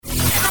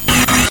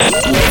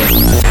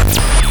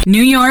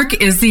New York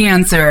is the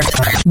answer.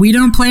 We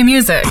don't play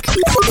music.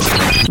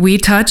 We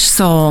touch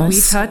souls.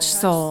 We touch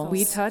souls.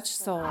 We touch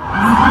souls.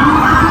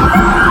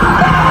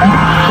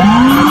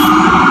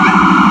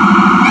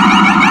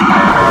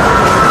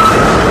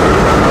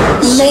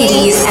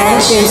 Ladies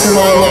and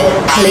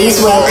gentlemen,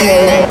 please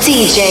welcome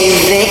DJ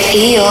Vic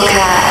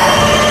Iorka.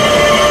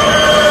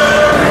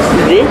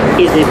 This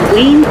is a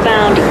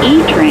Queens-bound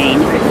E-train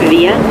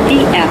via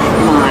the F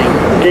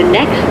line. The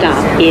next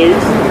stop is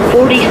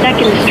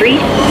 42nd Street,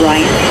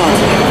 Bryant Park.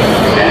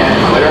 Stand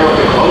clear of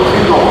the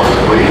closing doors,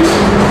 please.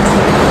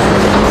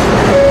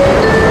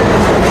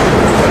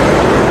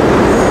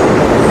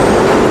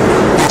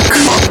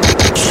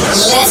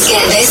 Let's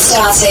get this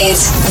started.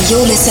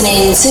 You're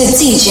listening to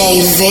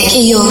DJ Vic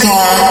Iorka.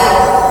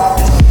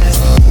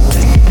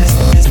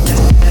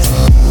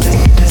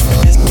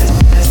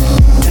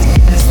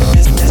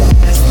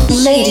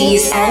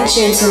 Ladies and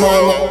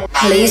gentlemen,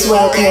 please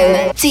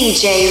welcome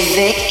DJ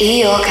Vic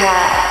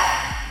Iorka.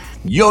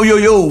 Yo,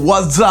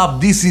 what's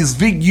up? This is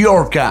Vic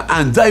Iorka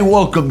and I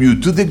welcome you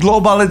to the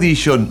global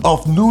edition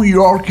of New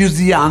York is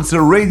the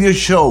Answer radio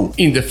show.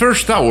 In the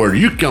first hour,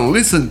 you can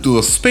listen to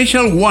a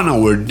special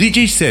 1-hour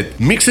DJ set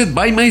mixed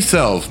by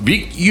myself,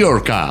 Vic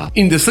Iorka.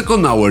 In the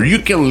second hour, you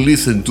can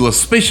listen to a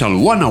special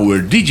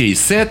 1-hour DJ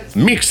set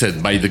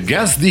mixed by the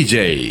guest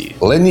DJ,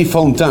 Lenny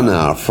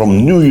Fontana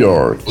from New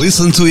York.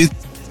 Listen to it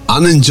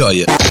and enjoy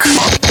it.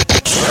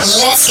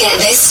 Let's get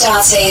this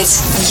started.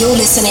 You're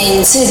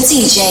listening to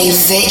DJ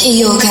Vic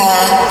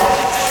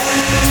Iorka.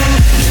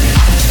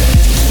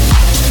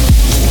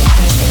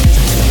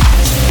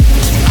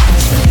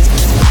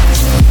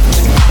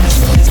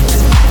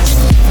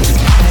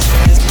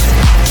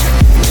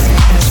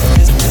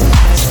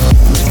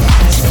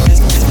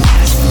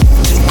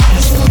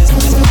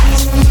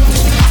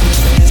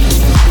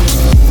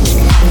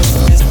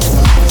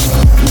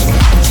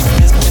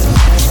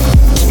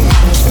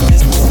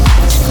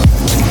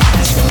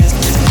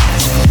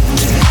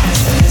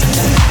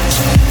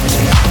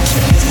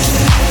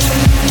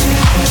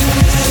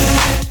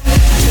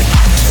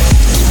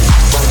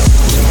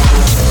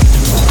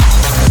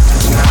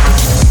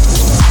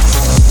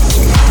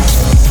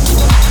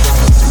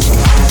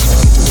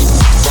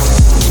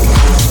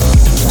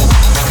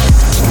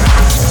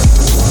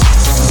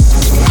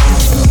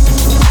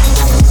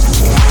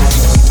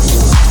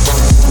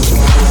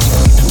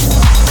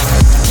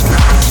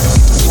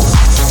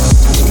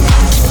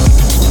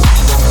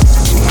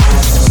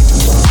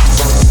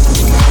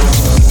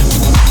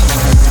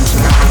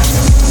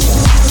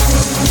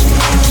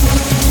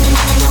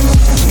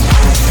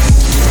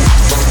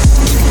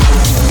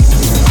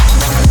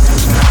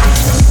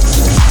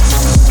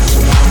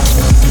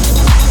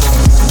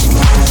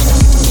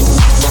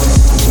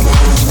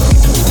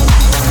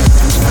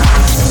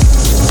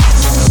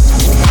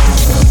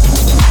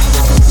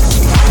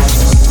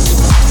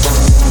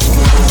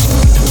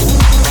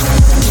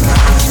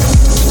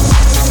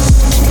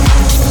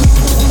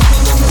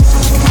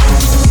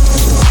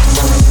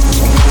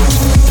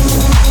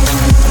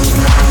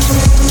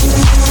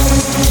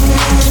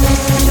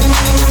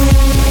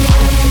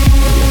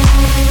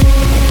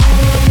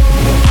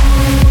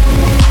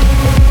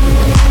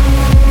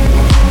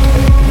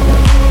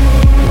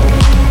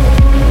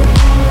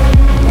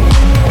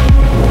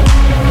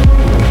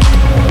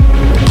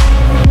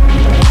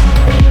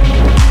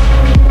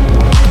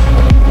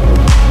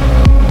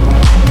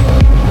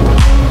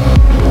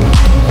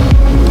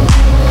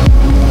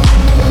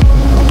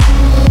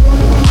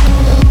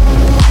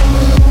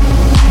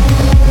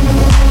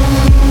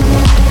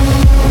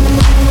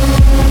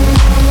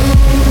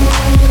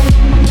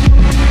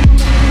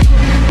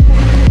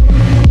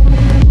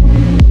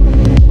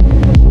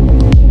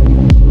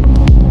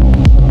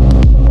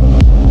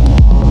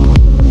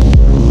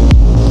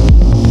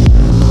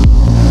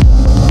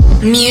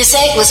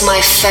 Music was my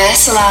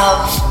first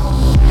love.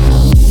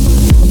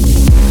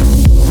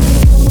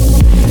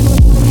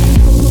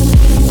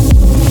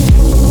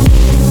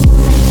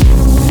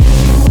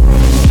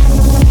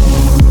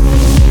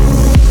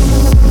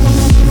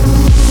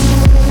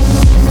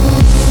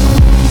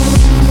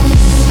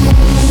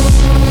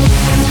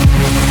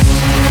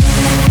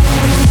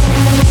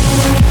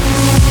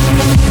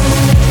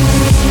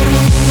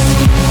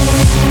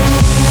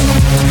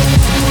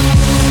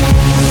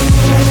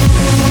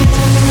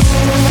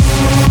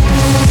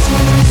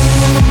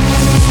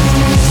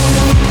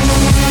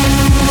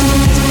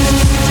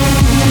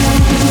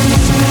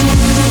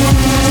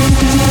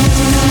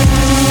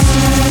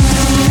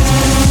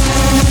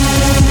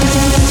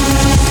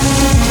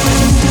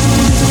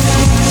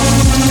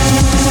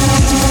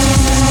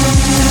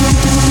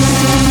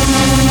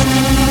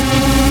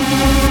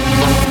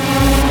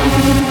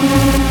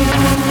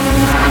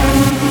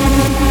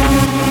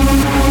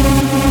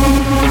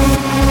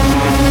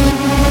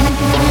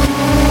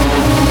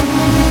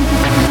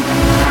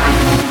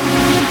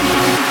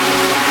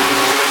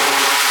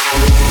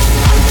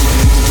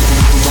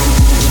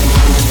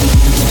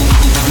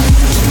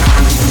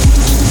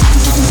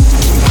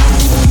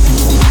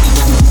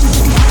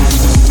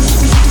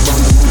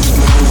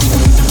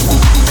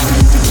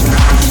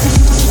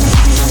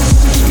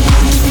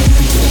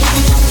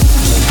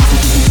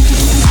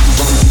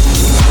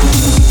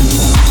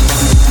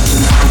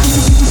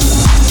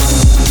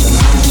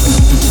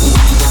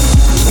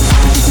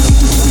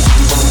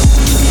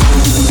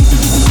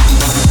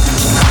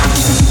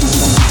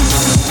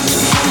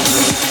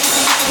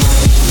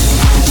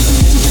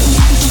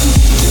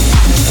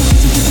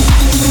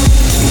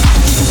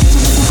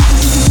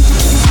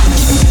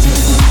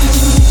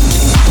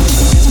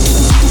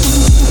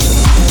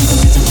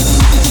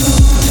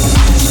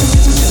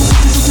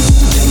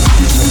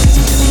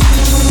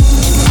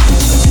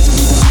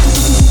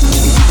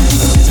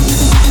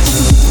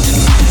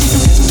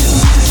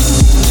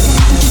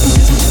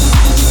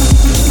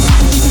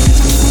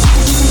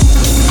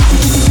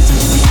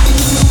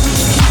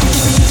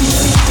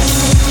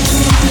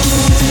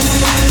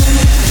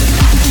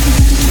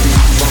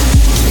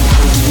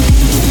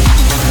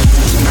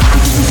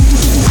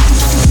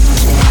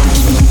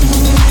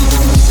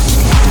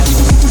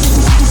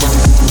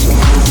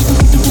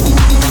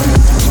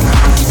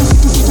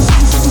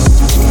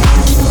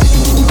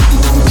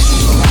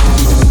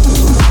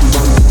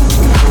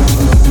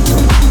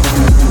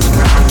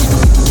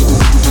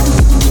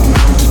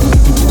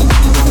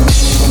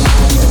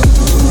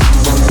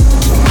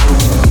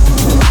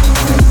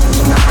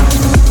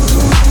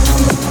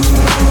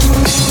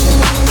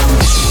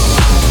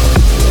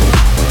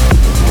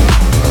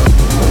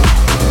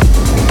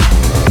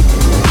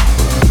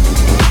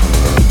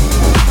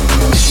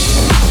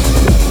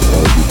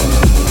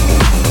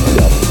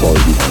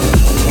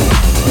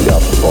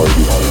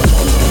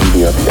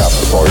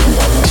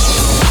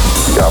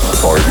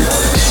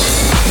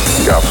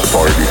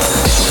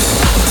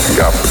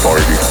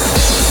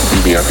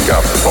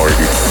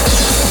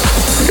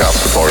 The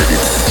after party.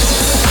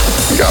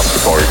 The after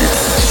party.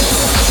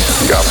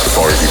 The after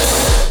party.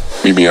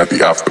 Meet me at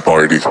the after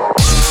party. Where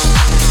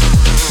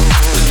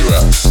you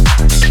at?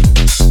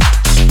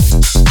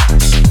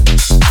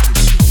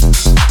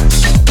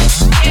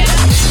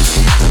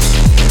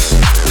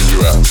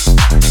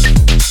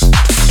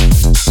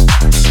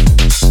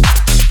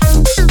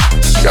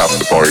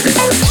 After party.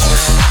 Where you at?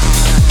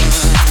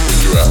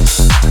 Where you at?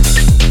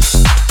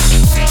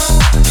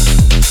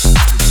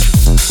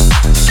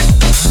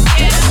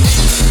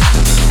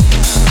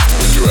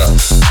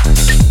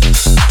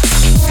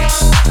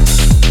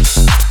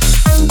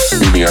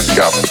 Meet me at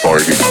the after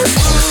party. Where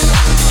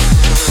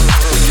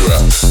you at? Where you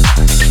at?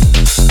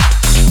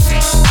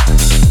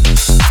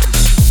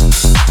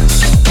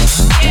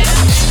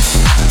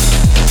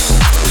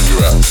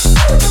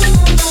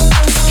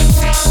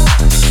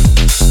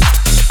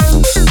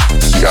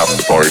 The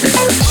after party.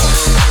 Where you at?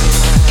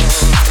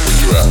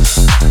 Where you at?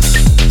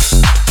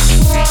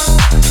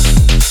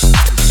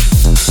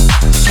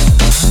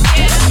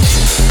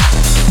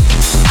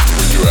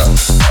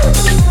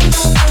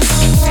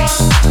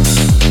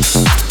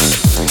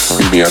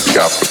 Meet me at the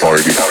after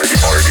party.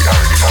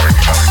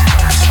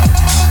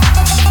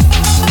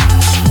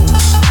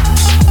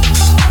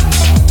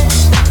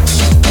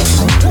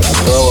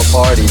 Throw a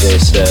party, they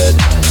said.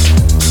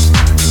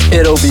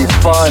 It'll be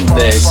fun,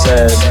 they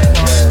said.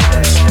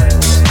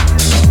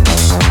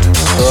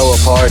 Throw a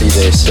party,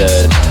 they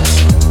said.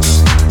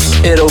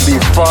 It'll be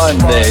fun,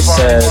 they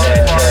said.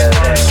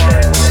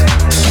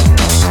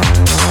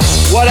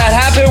 What had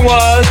happened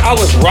was, I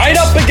was right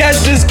up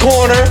against this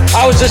corner.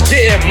 I was just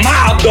getting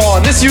mobbed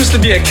on. This used to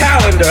be a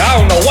calendar. I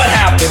don't know what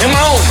happened. In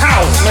my own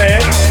house,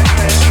 man.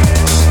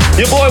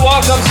 Your boy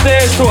walked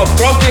upstairs to a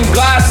broken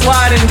glass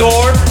sliding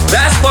door.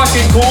 That's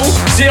fucking cool.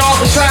 See all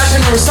the trash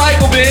in the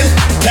recycle bin.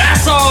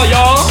 That's all,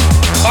 y'all.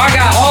 I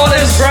got all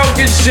this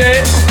broken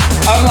shit.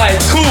 I'm like,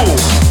 cool.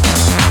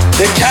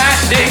 The cat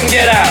didn't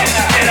get out.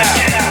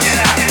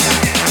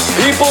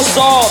 People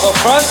saw the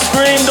front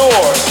screen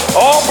door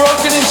all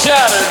broken and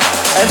shattered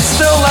and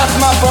still left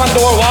my front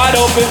door wide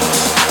open.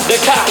 The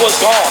cat was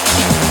gone.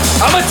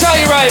 I'm gonna tell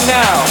you right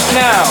now.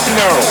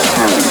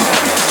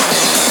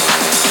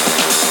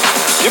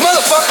 You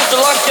motherfuckers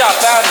are lucky I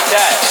found a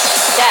cat.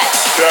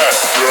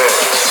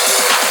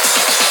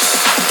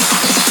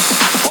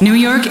 New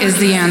York is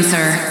the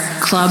answer.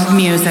 Club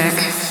music.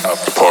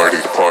 After party.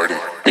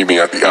 Meet me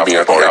at the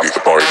after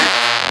party.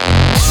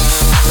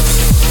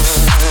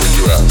 Where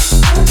you at?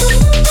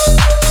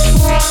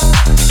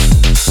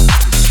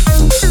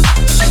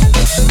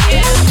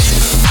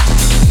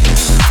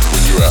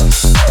 Where you at?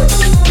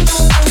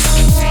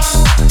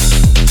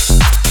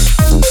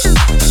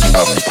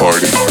 After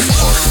party. Where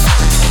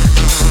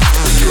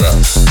you at?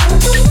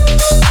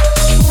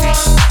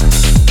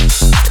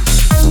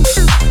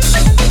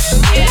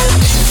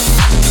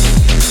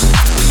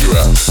 Where you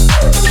at?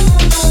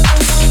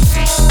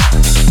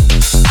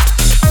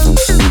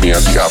 Meet me at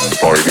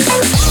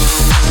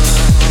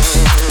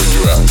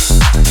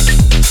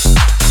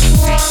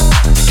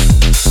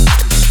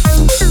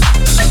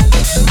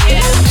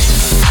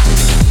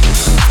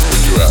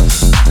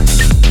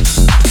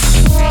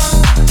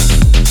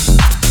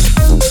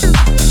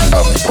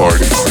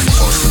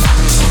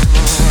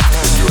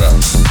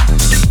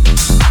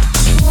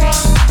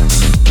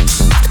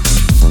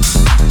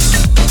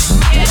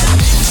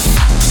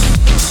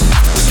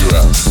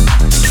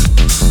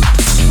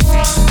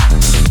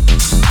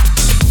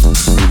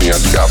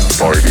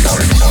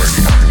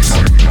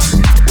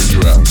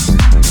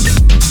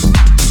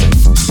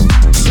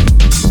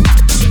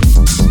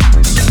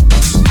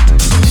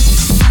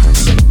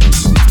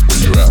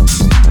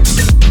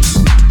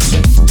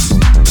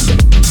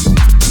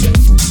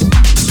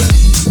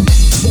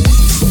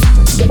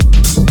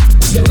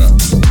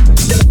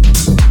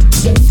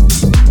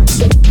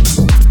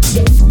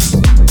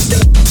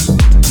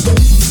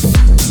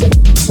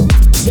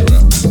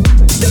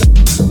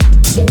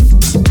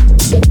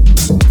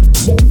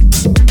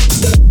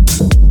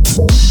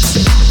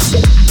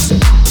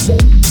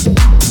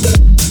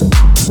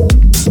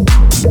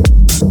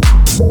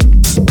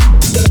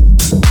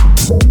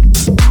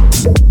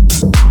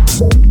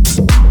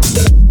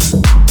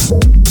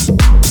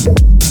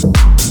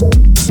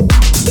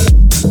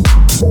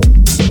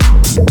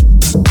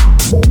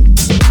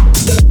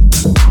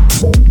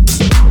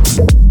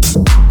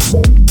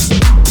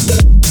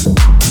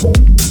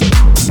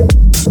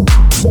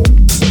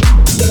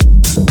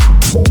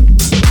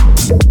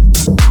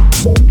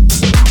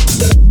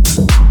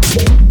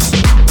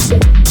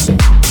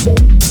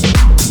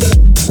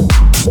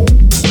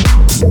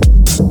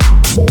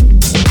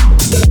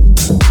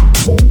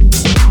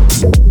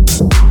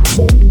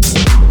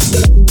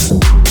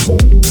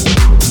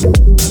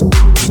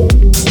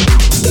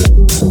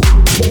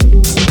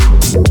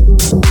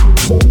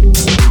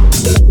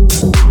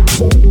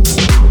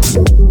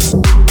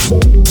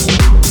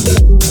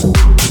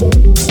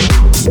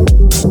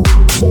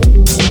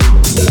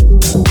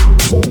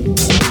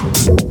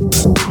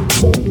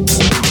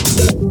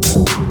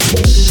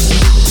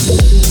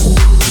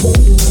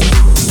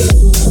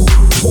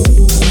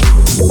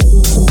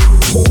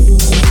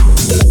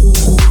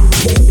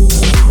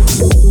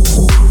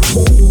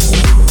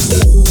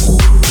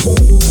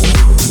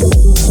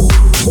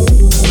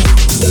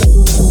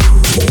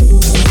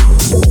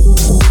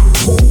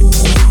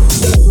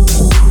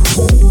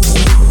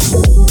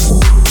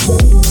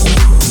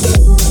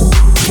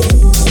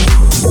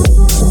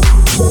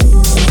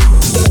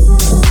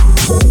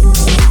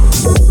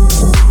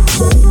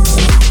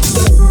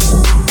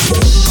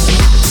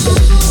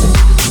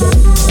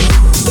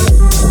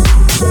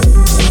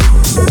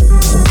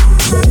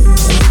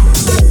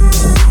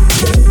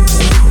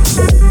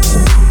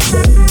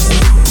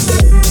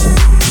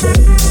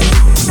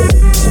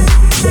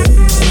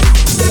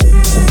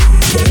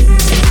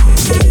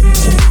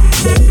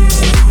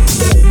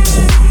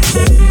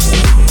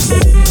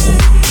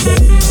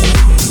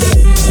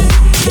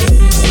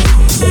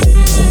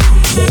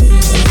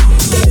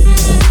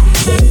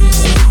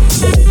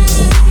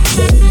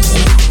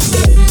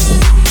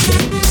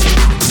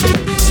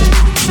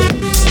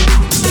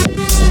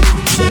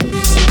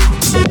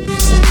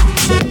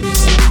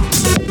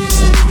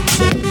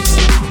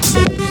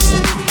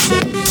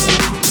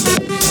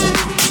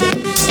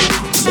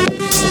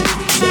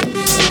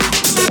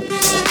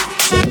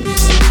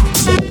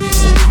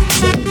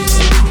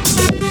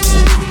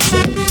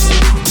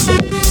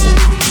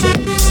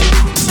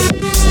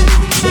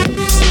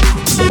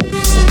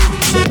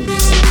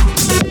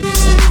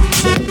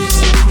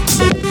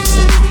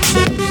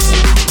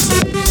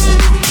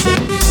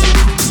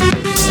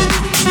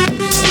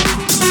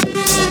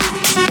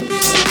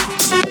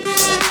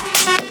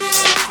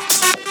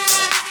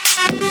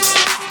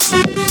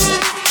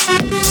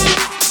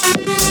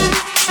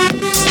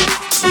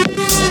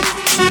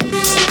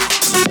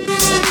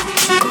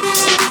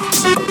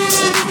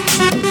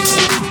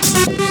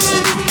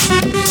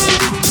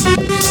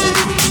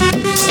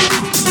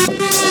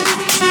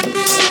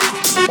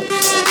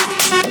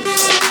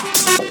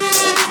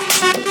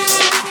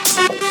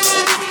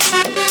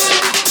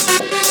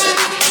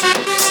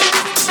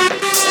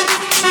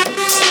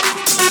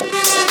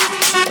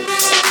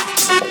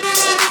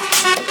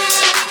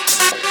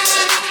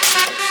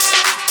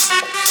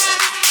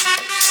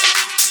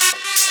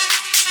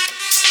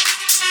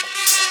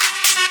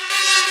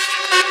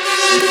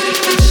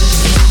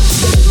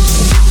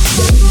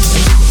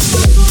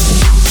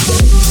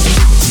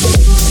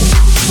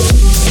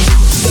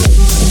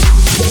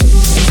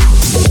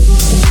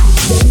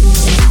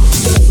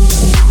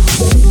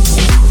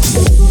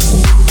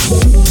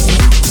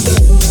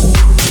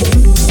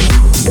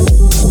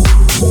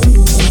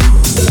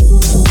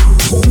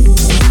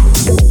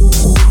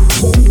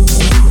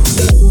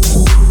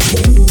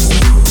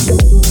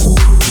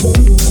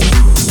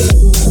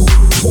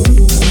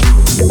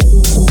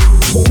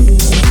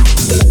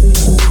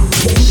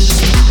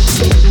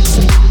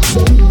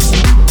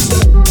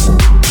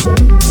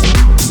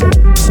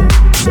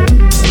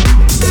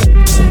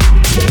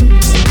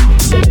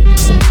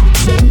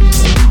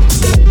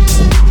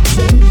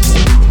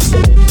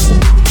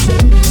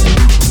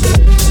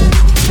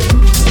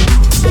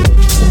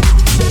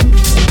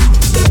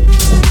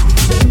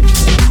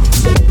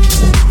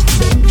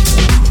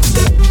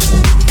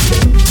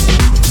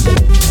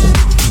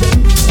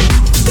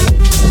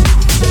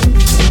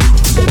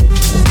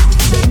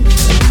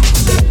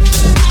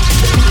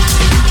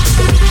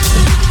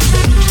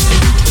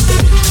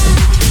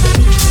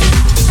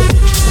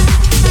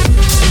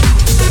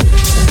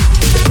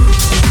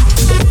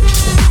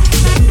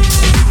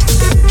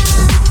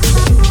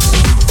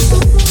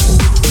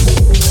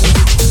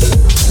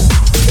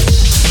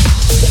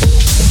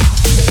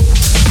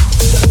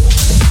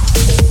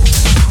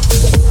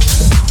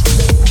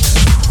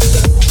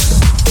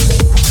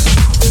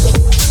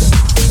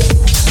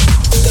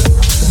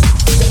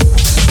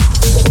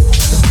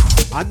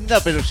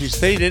pero si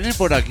está Irene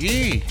por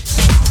aquí.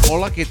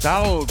 Hola, ¿qué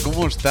tal?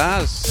 ¿Cómo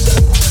estás?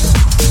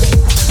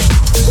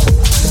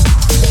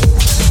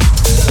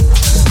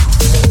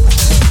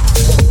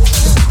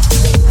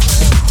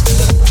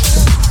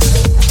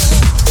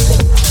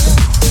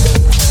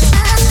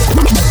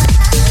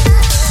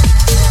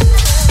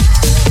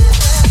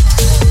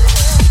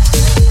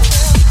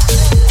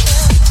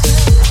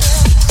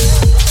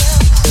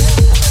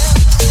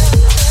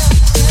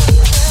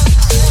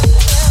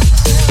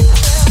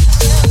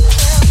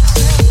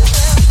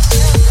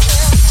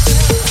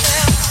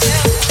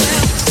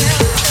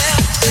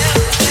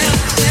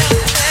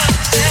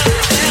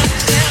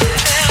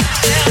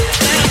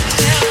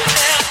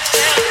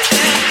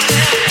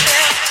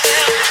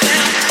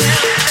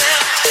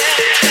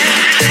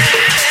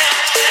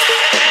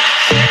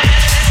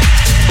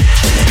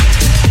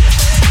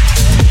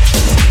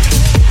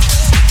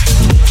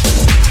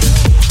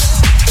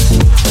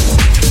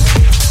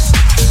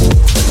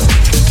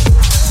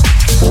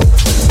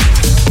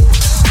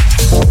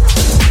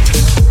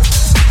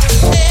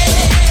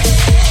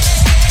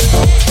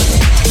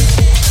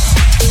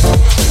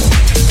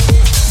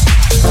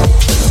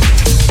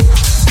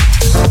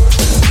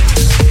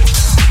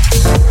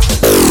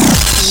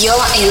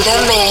 In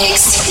the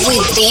mix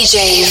with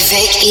DJ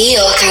Vic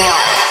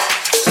Iorka.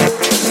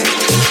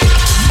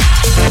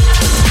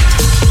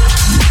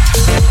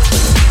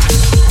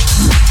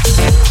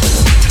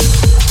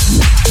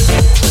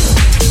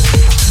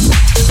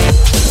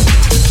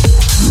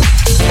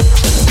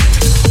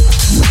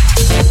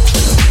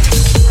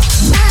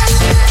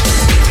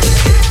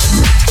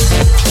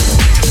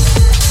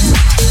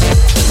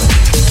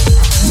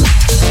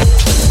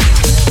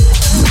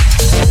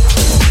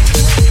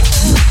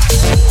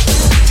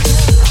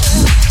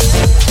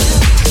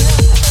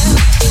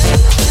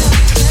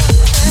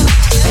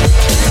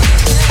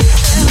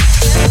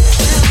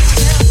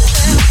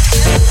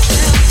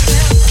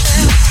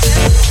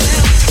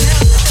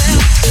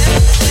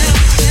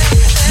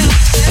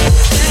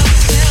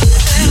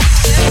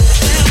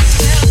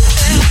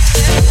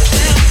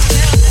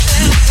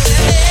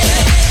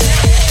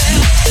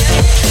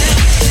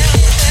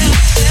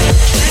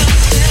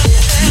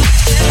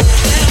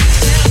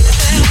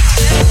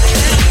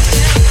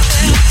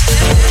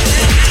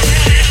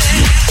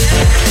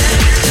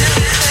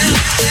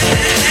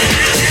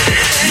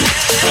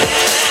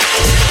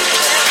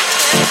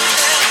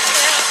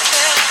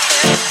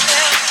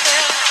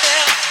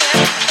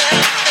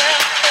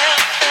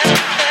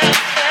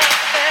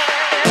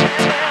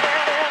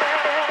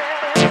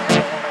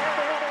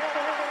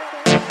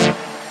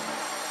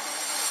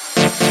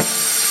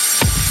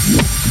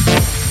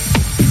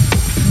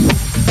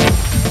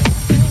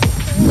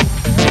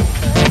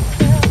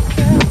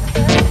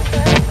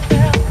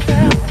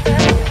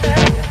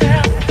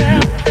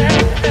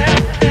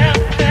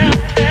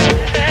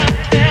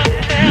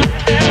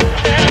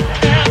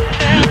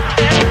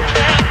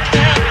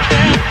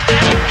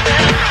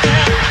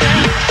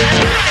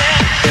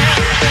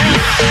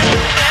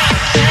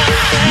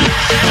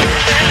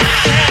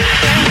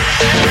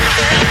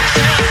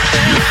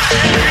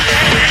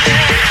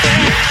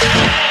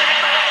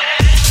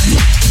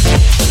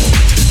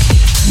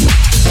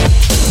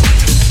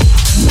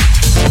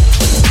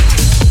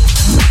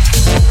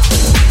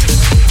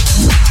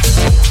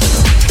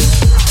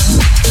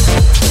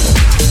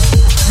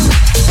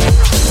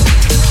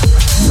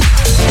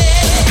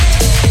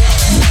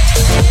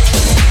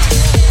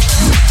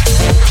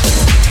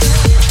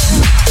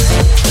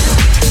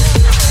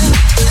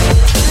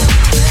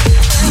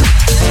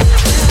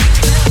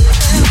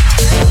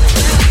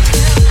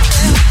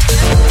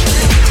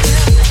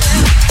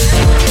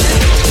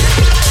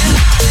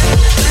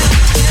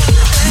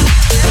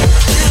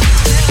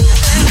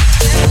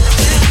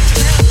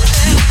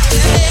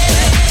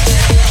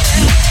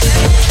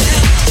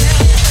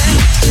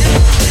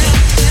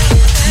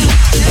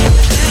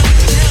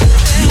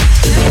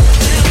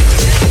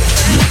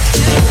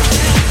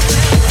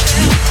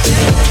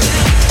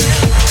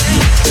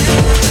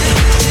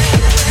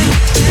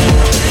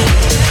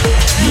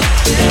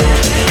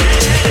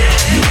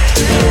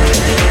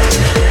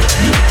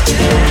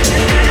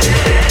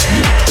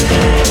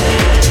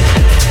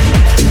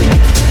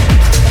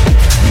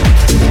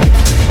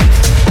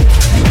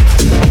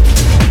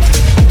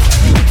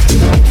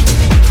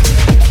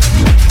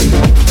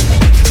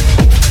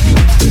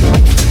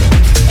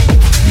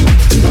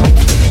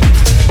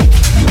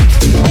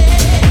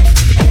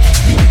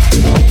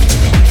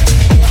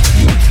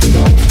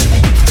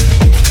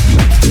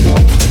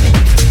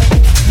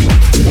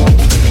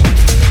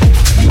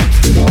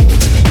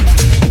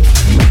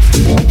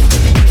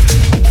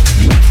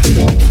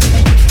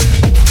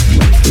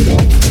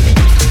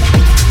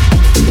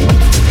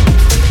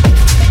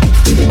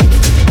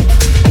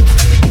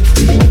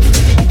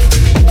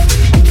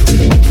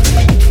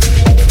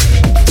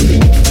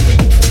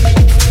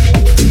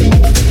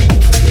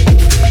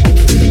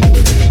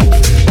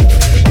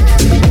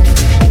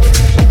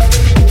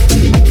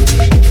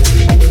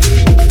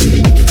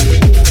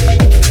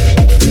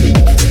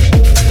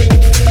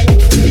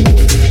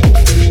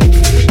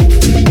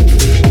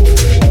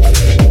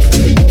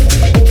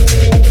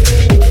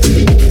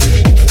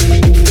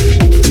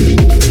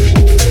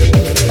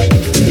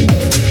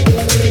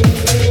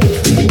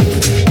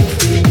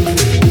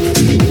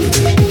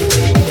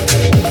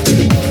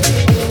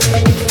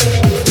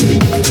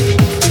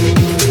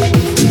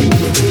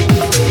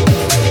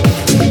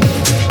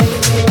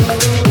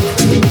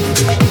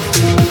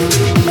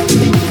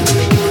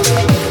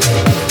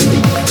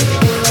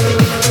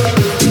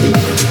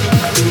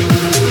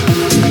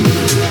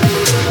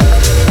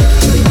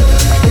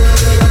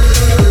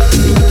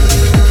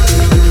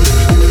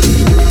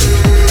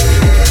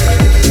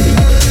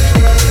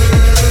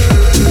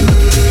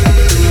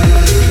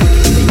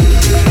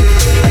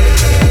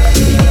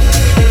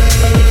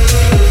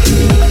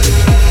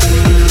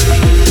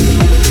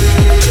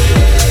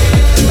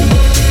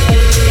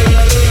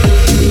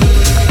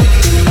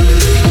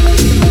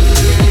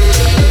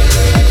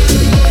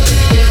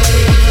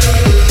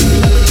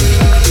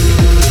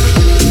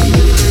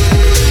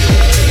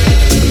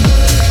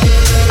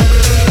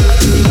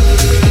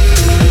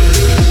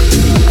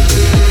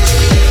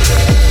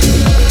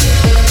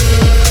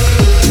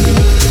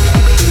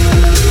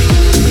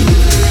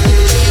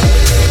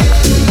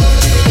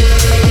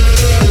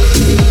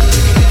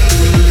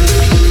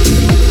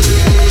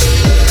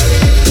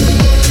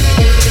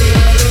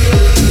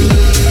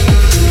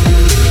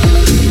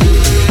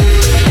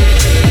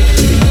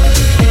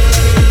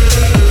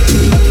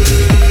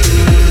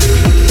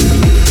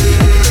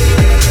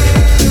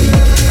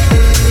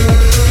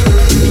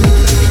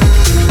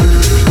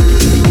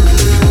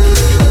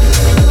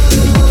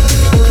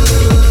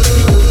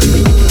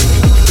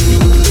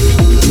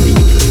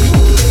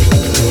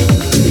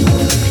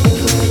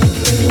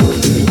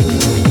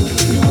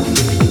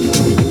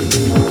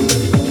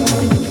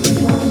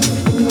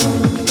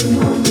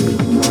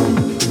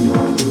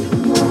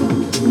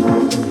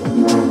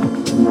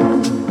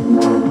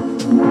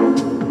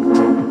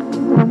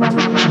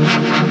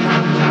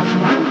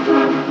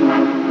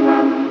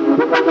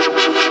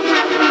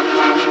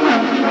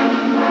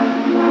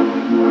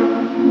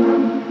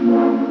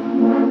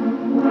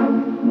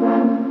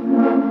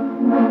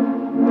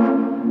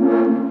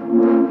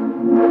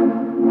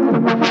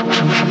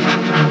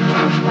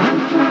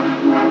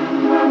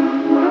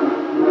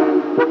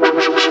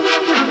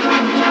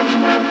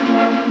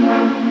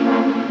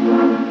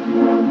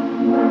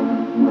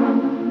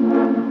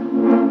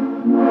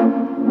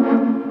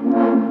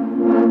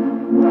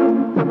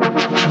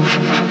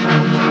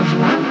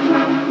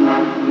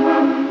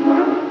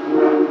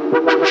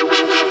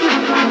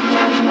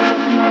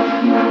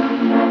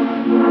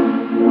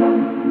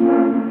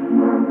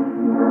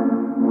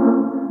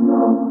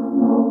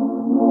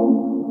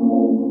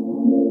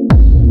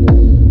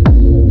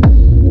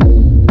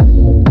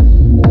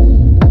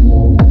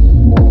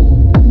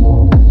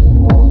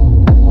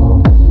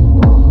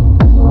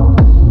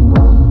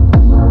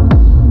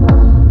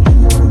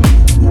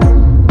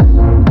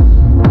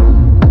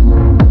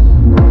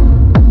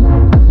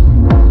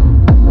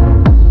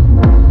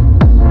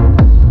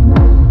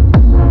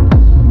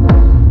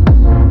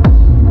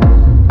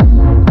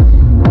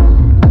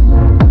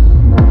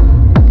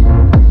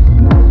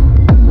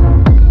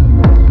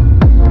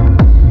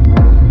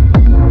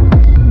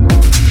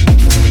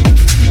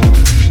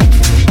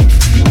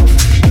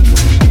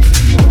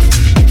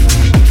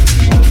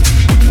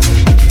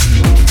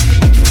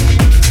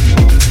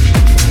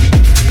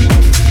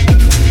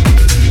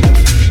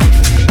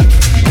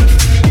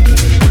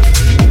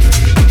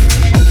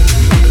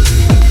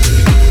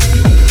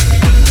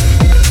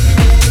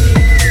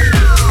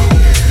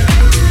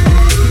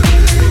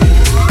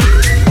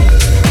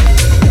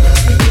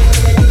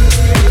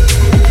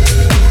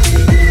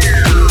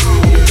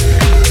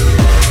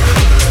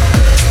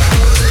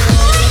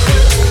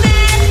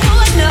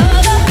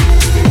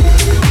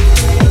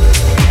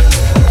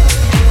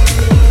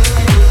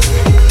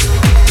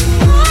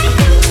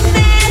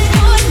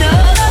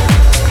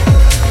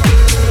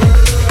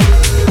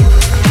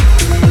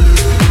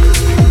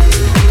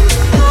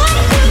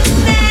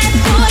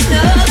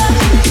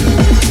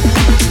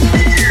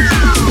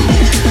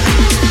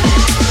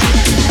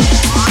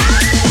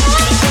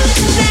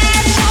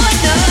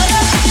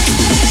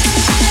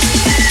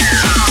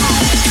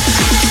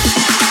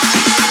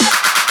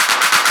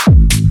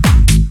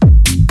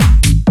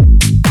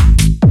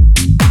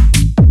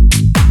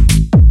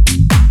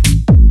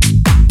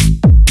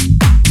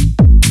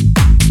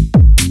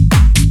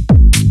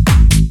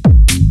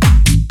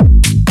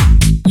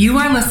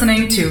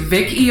 listening to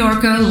Vic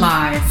Iorca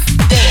Live.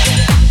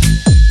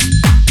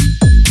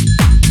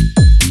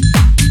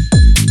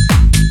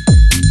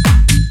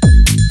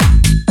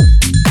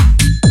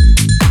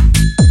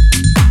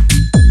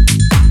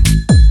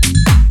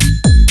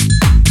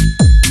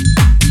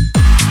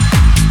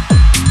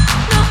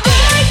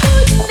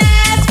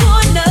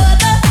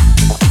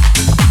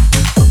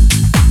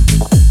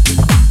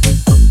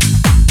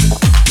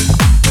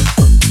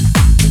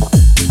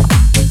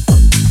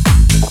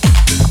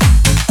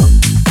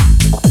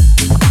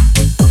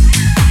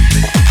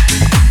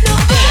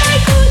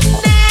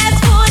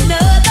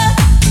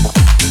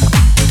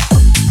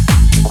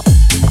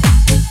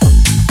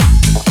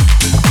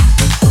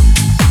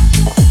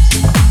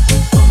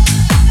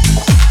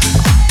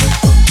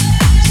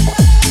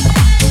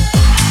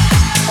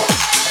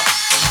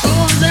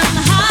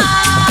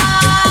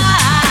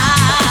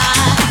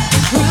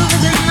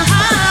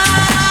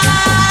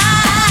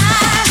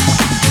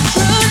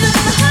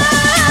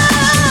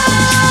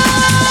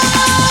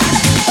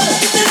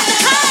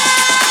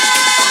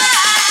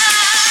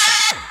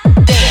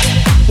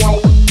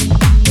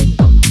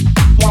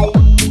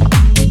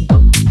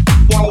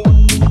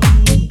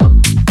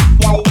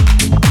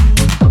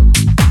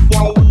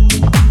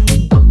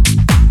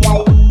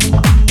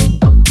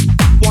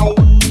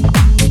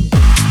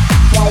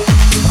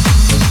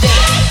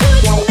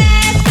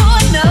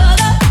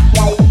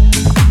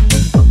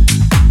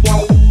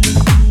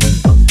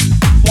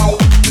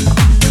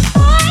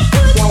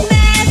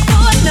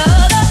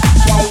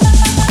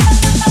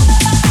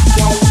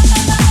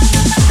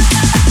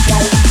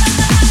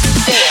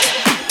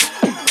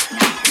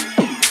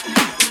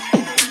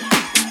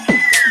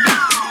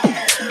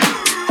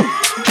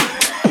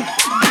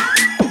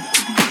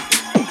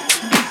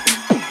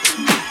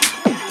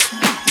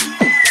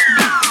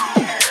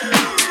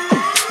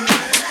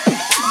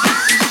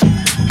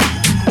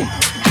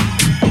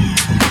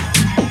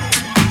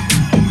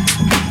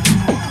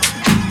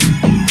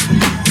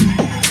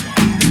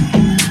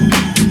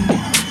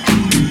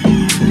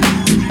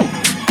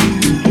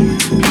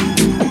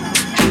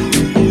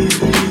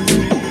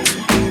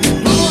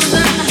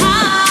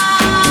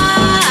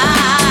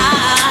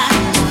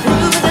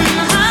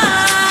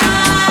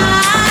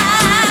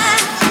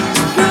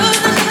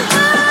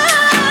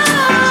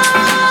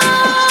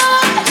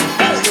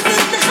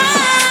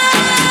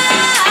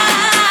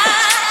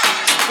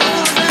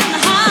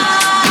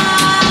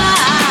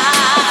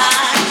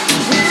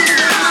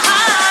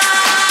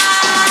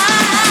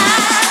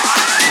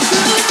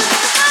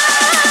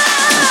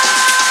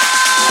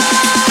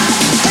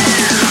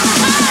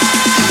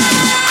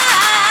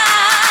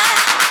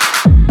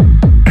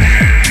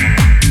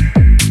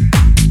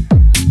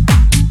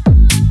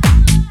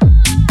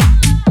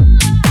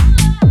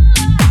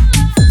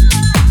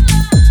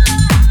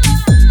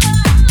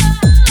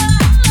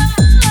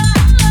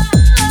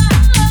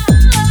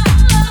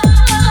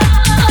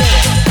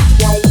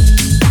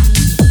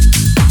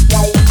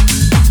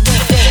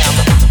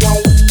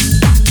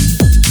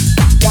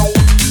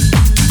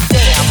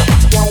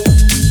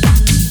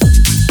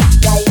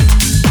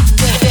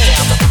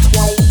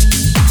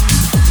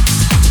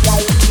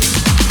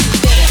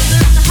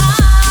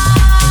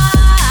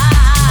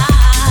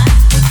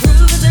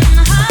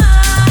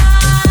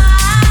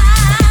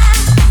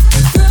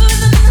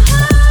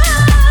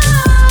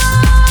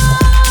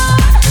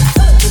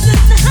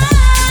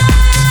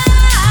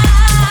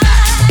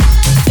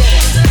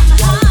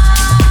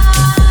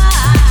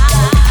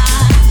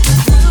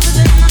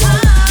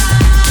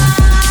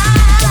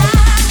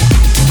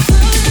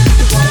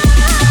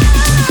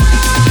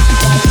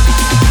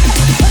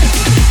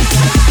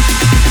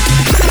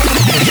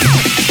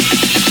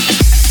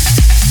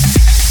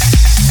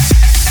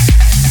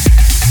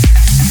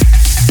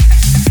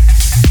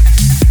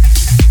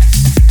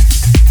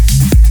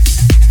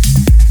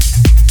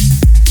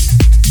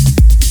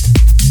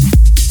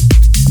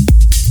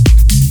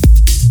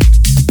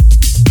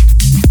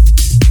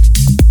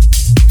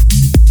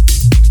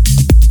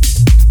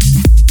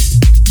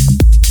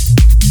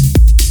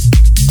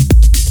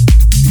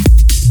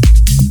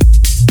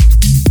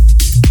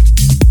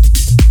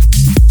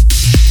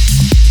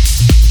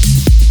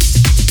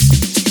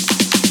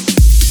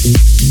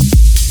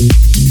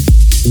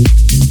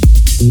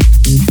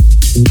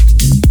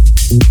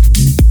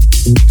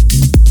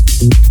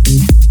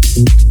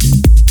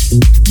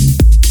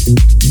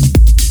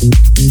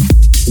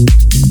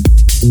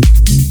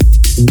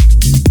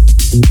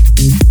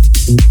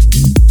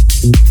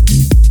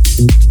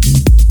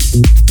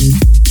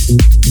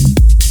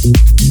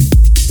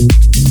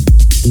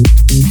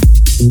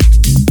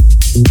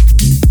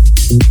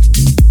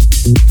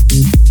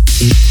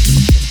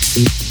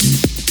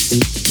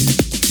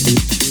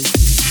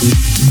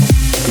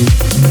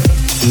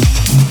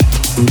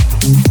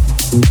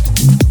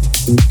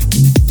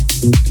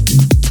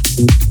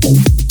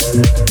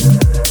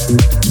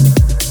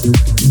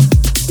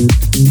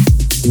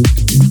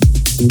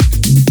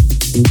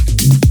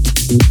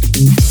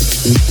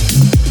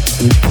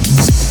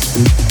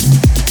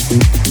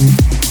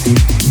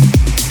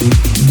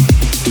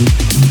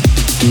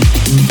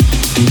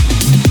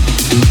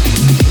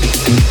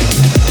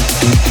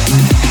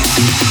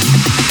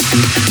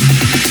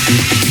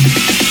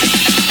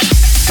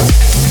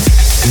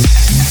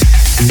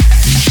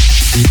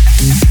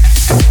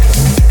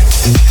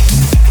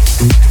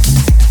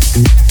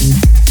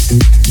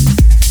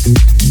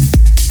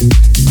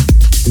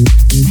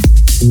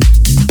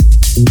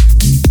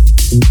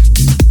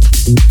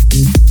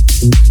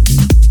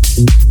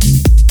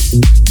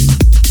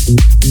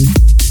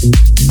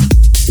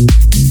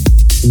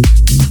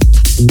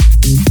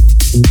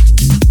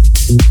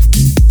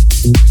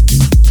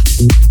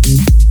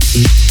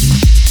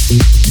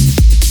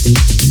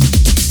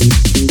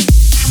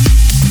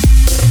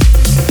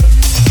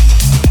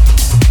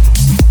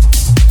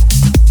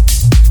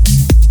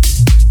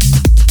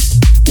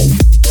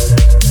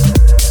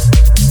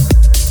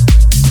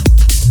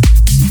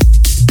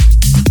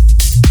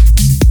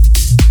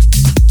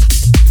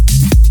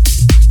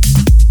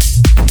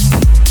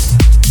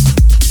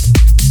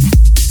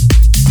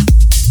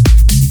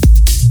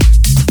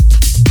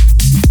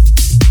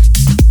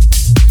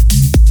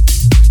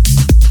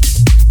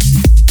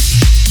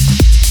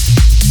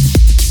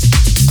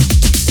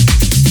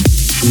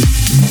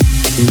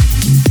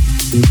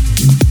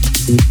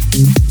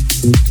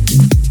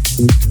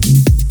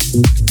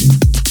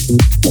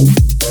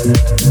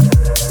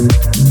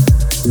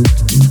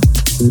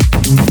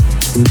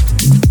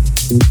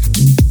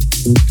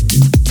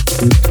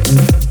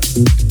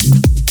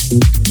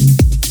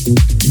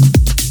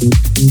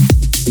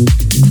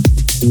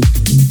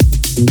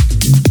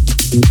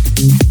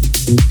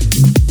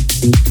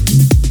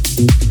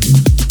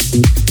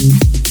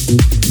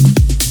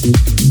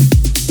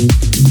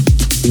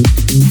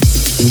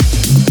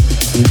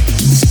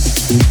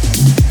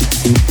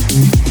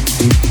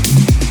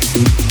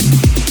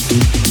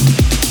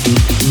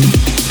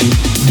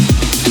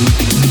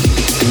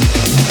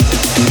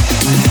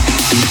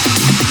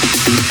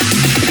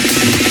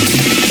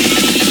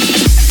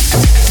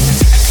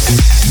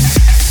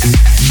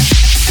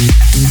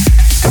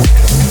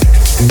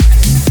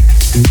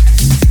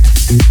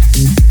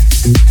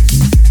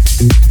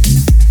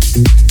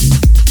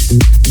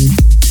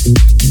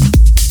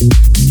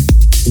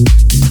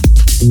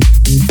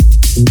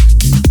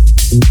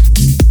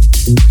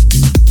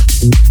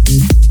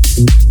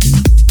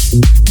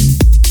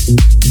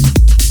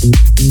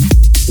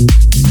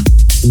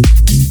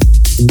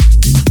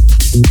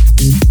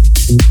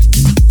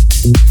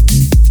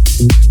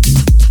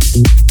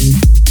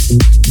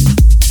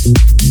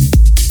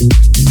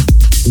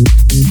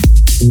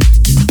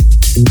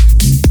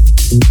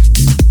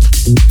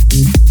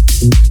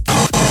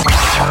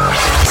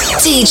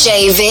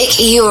 DJ Vic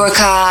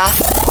Iorka.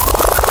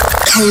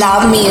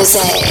 Club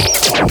music.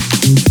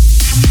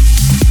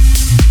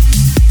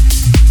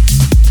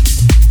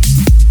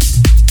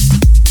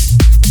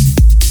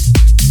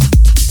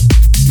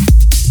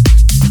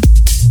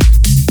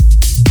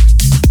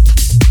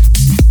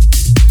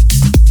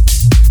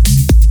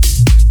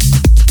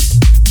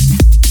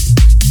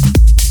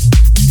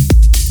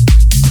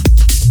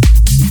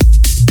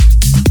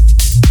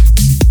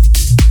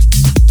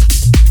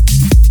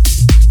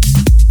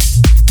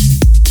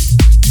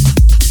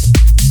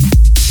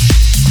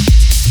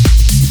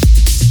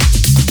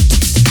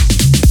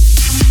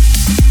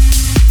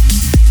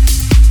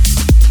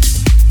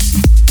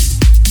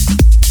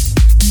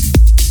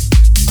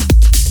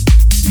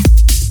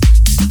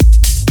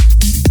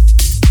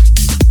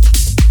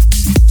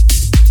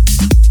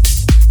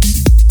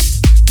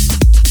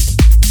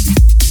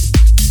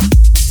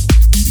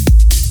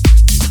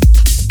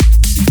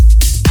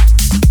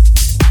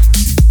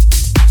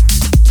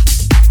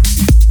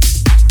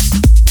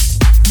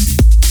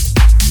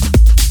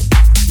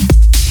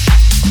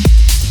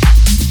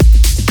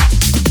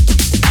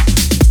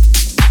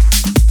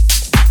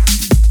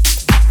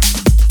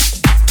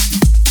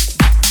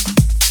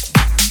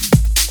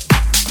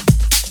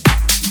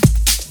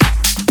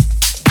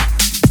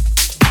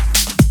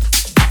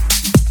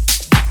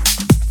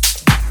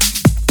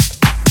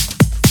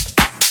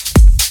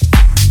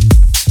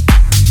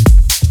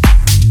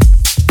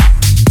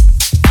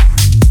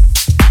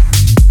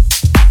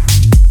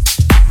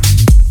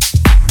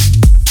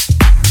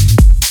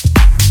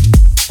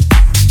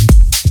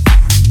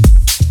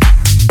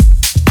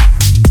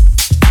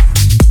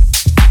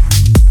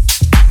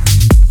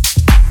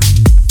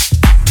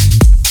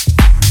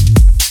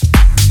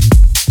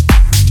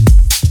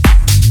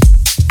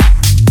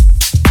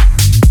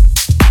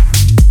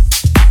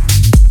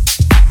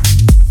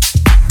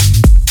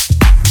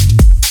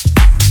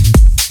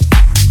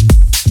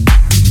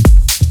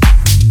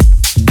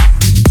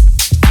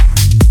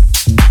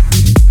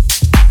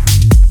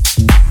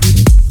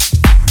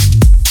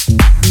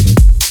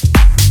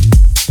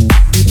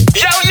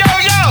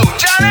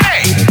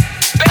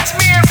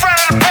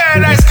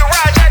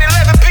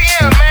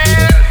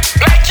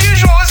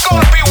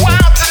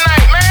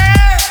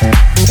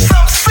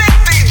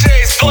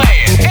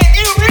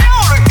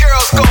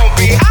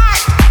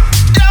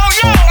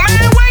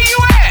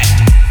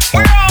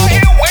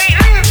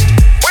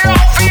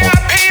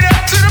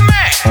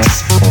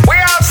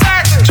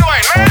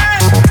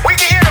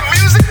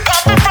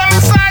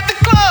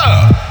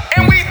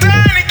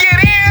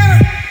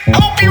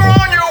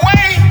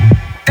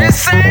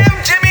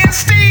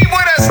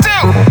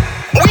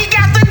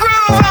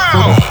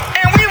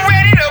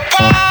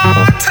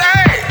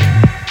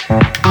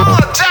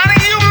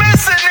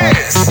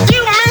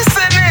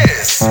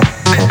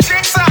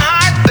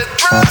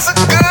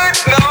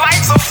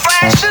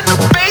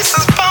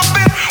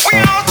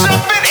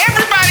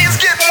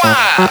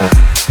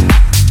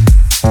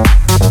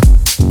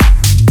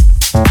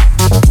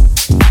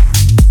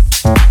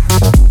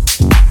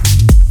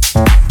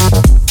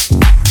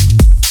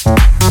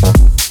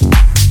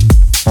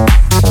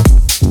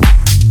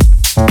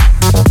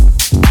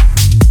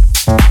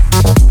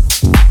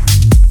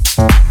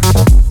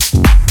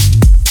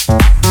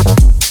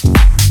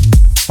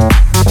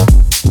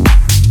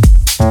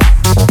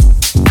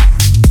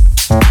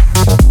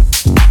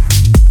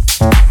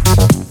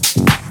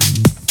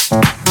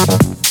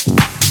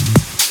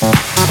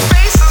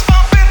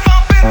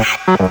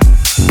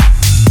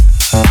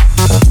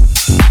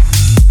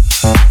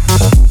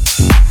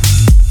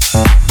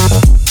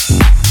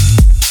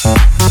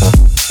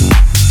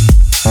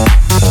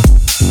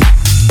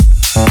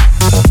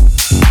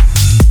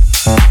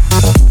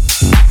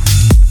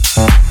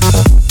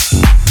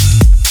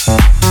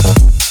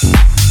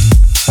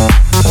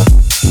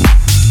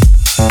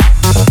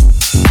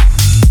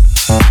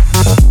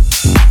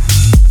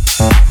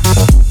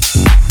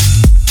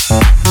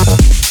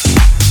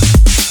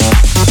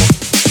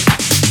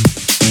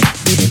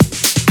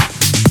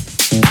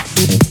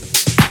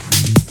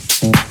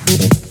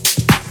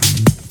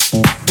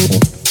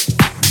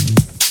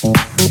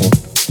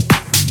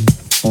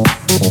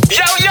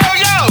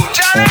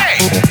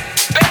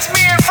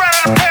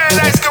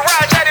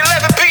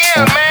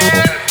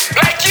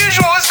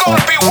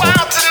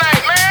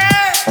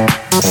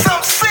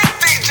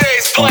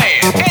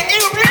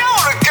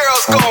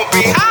 gonna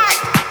be hot.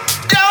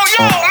 Yo,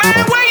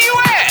 man, where you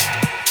at?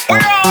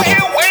 We're all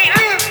here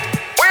waiting.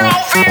 We're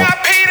all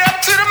VIP'd up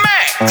to the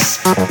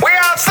max.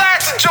 We're outside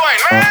the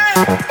joint,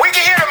 man. We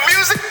can hear the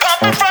music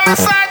pumping from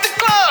inside the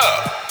club.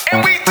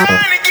 And we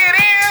dying to get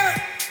in.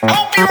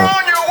 Hope you're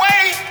on your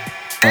way.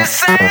 There's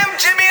Sam,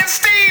 Jimmy, and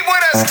Steve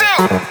with us too.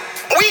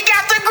 We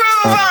got the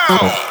groove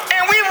on.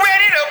 And we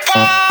ready to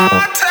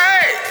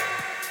party.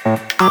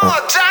 Oh,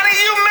 Johnny,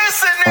 you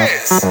missing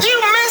this. You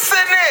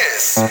missing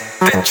this.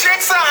 The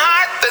chicks are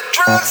hot, the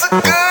drugs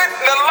are good,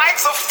 the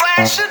lights are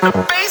flashing, the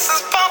bass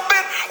is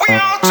pumping, we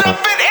all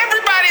jumping,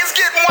 everybody's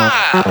getting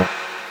wild.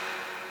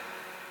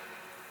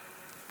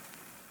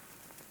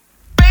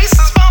 Bass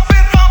is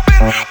pumping,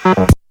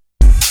 pumping.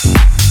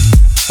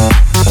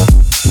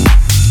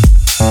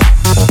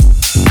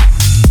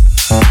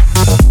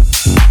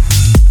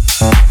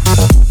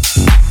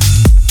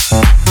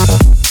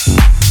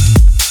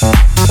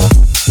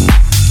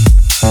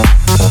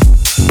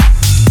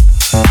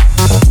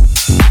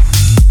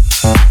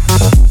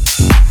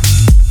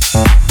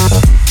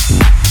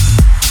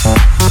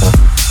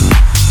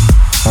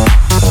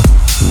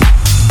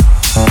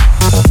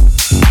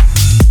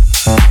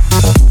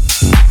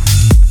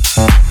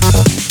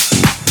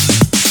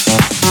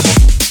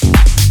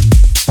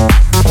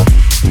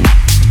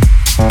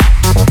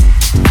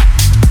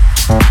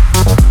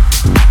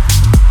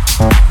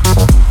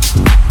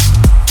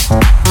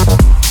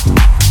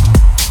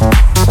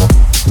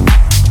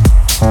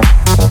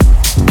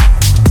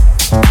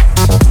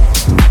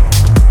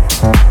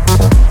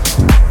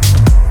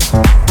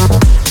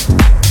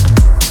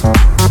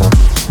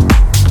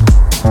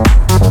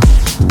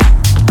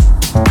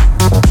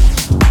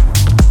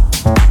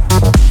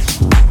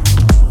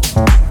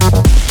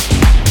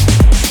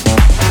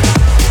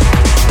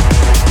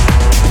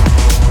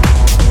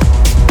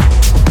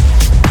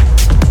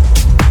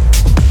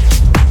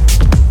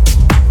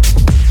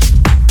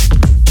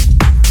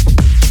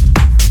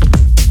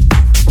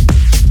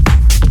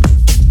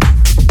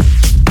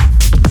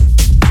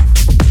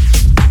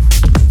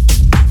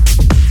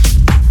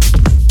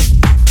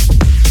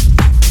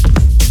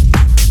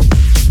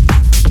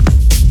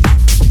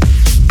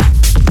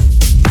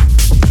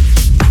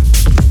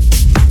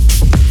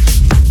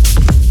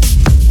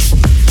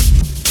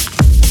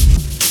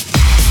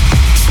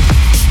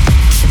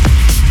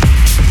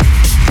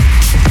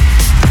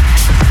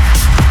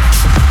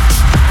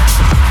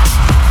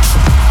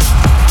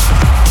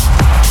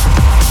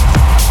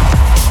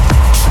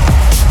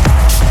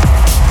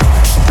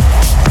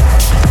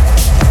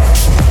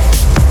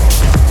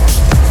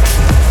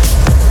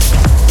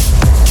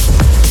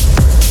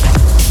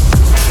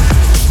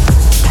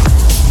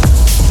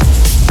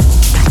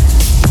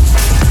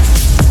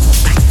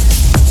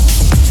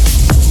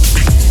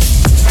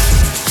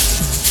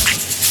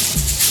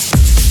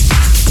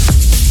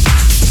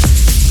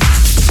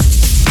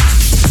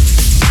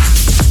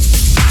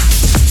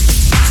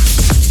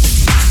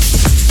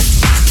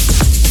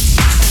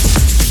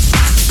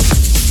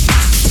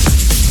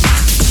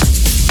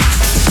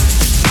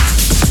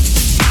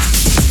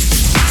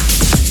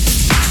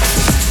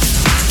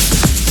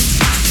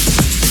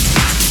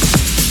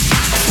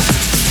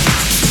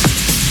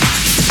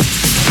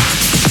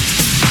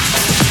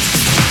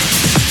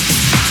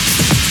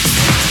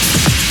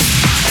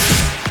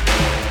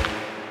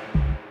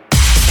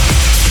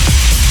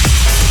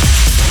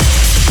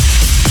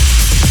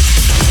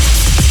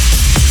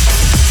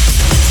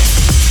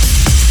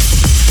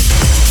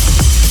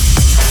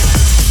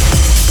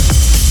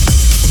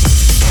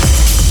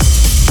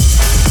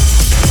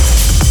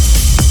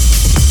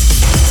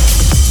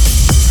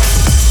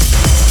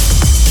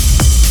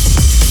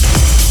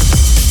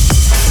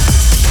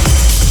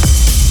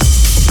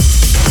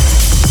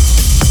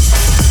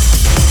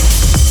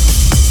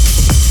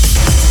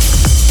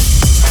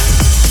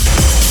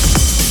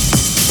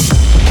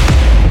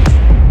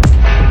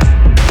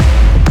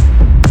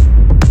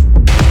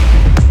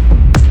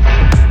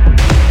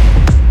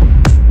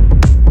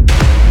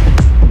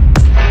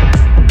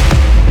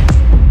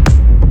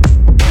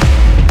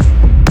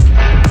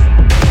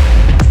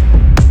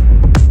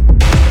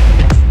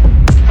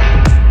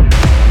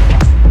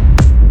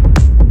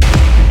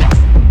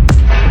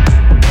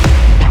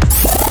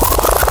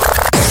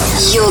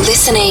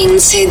 listening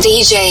to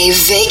DJ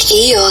Vic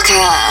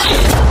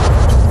Iorka.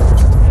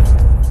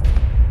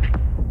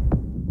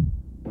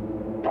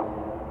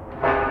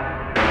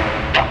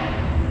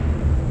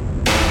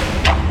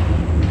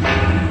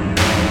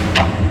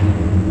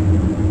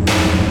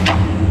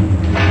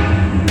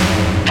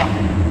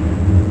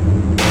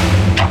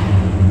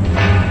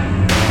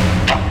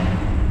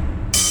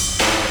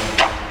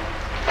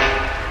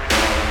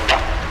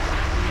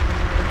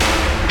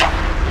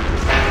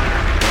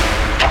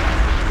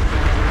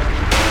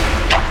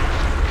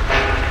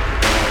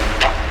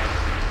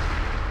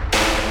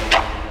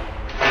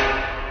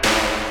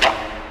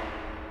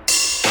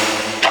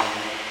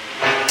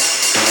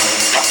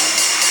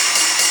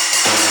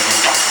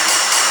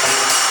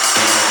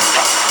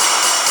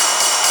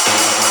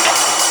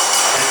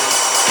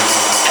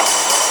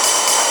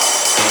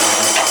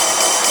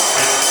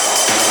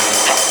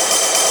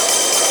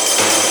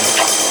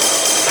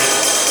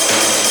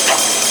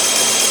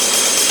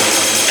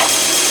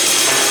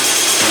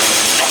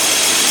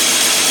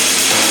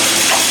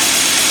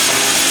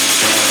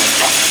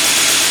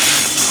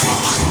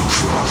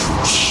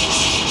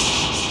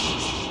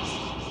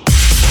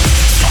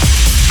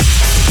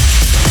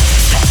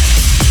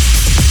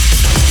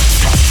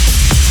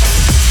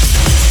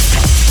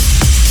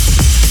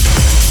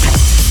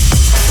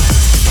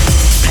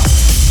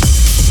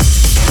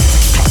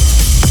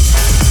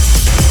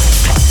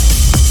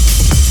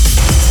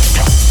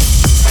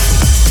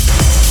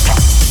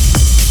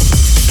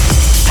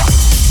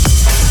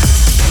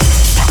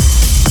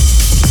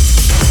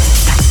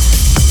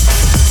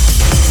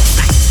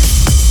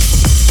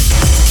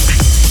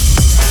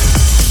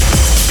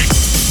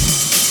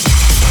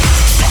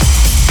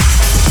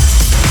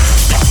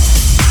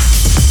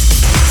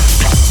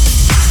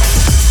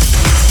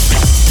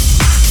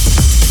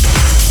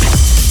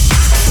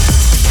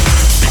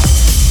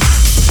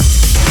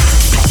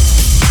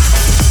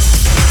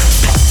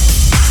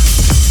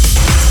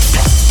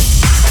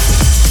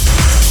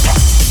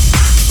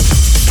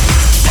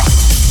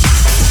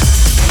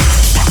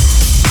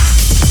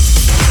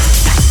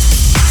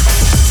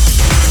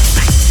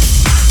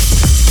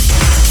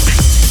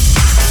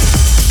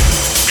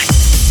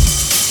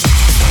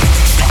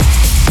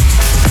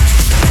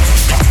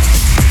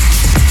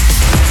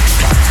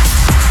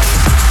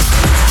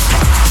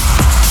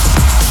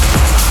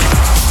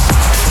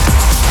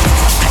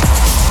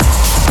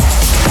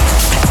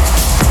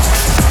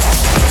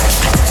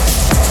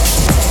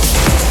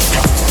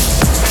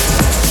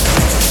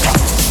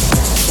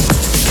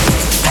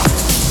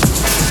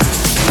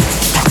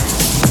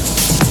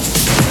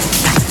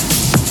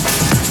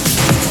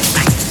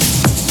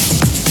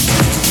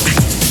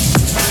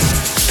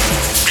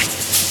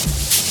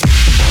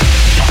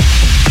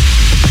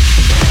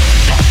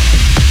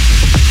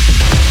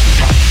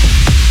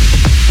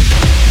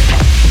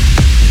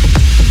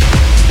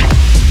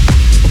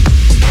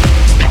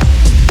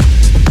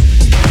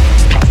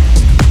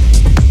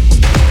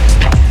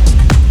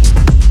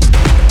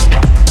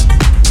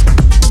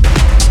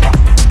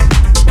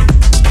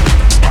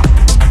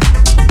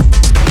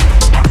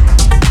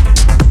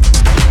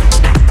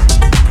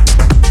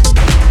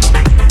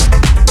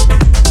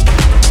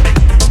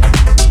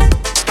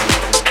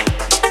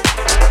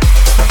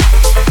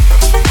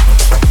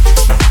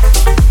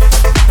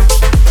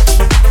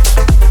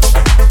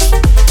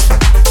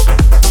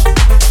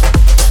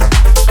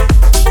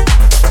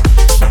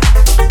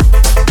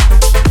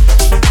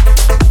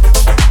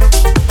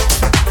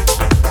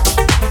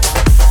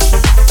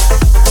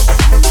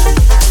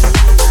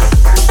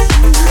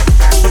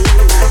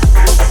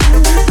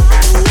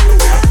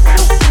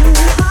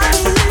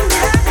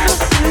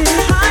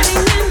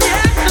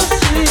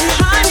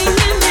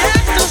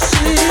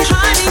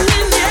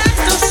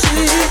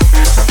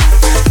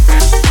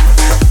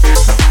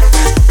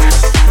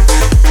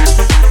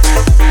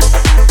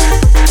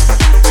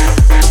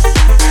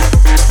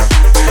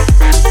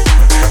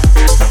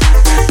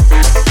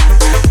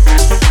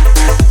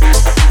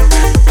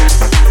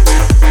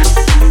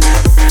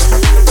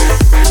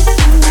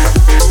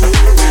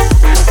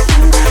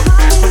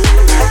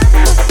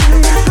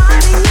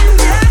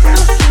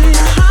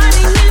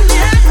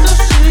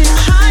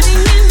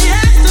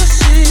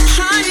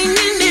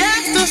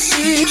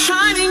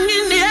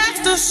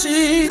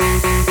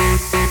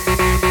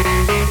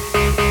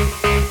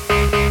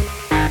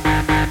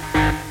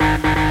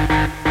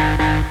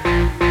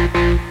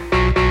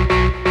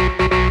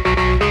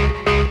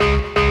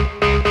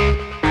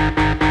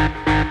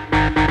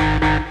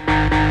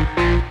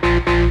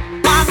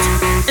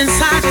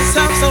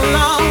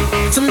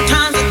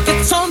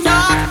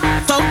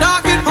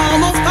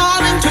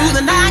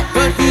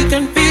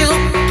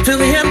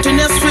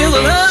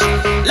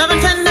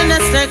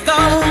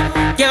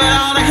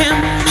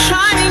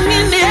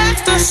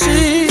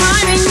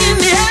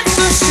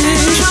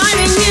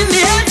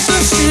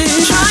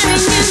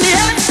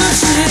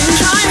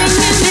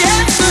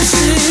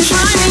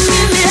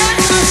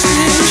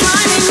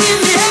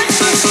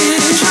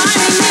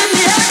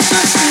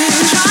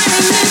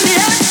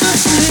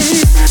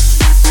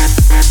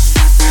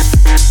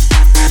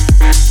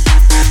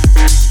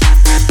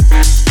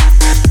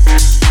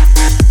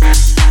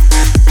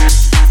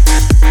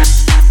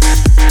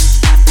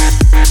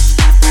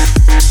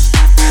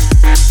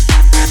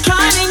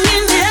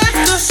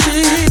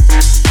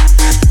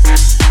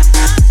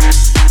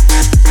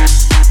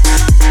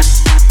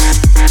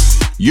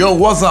 yo,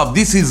 what's up?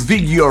 This is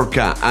Vic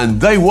Yorka,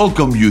 and I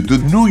welcome you to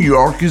New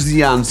York is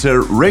the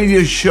Answer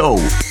radio show.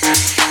 Shining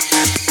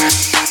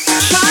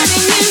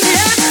in the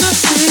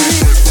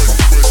ecstasy.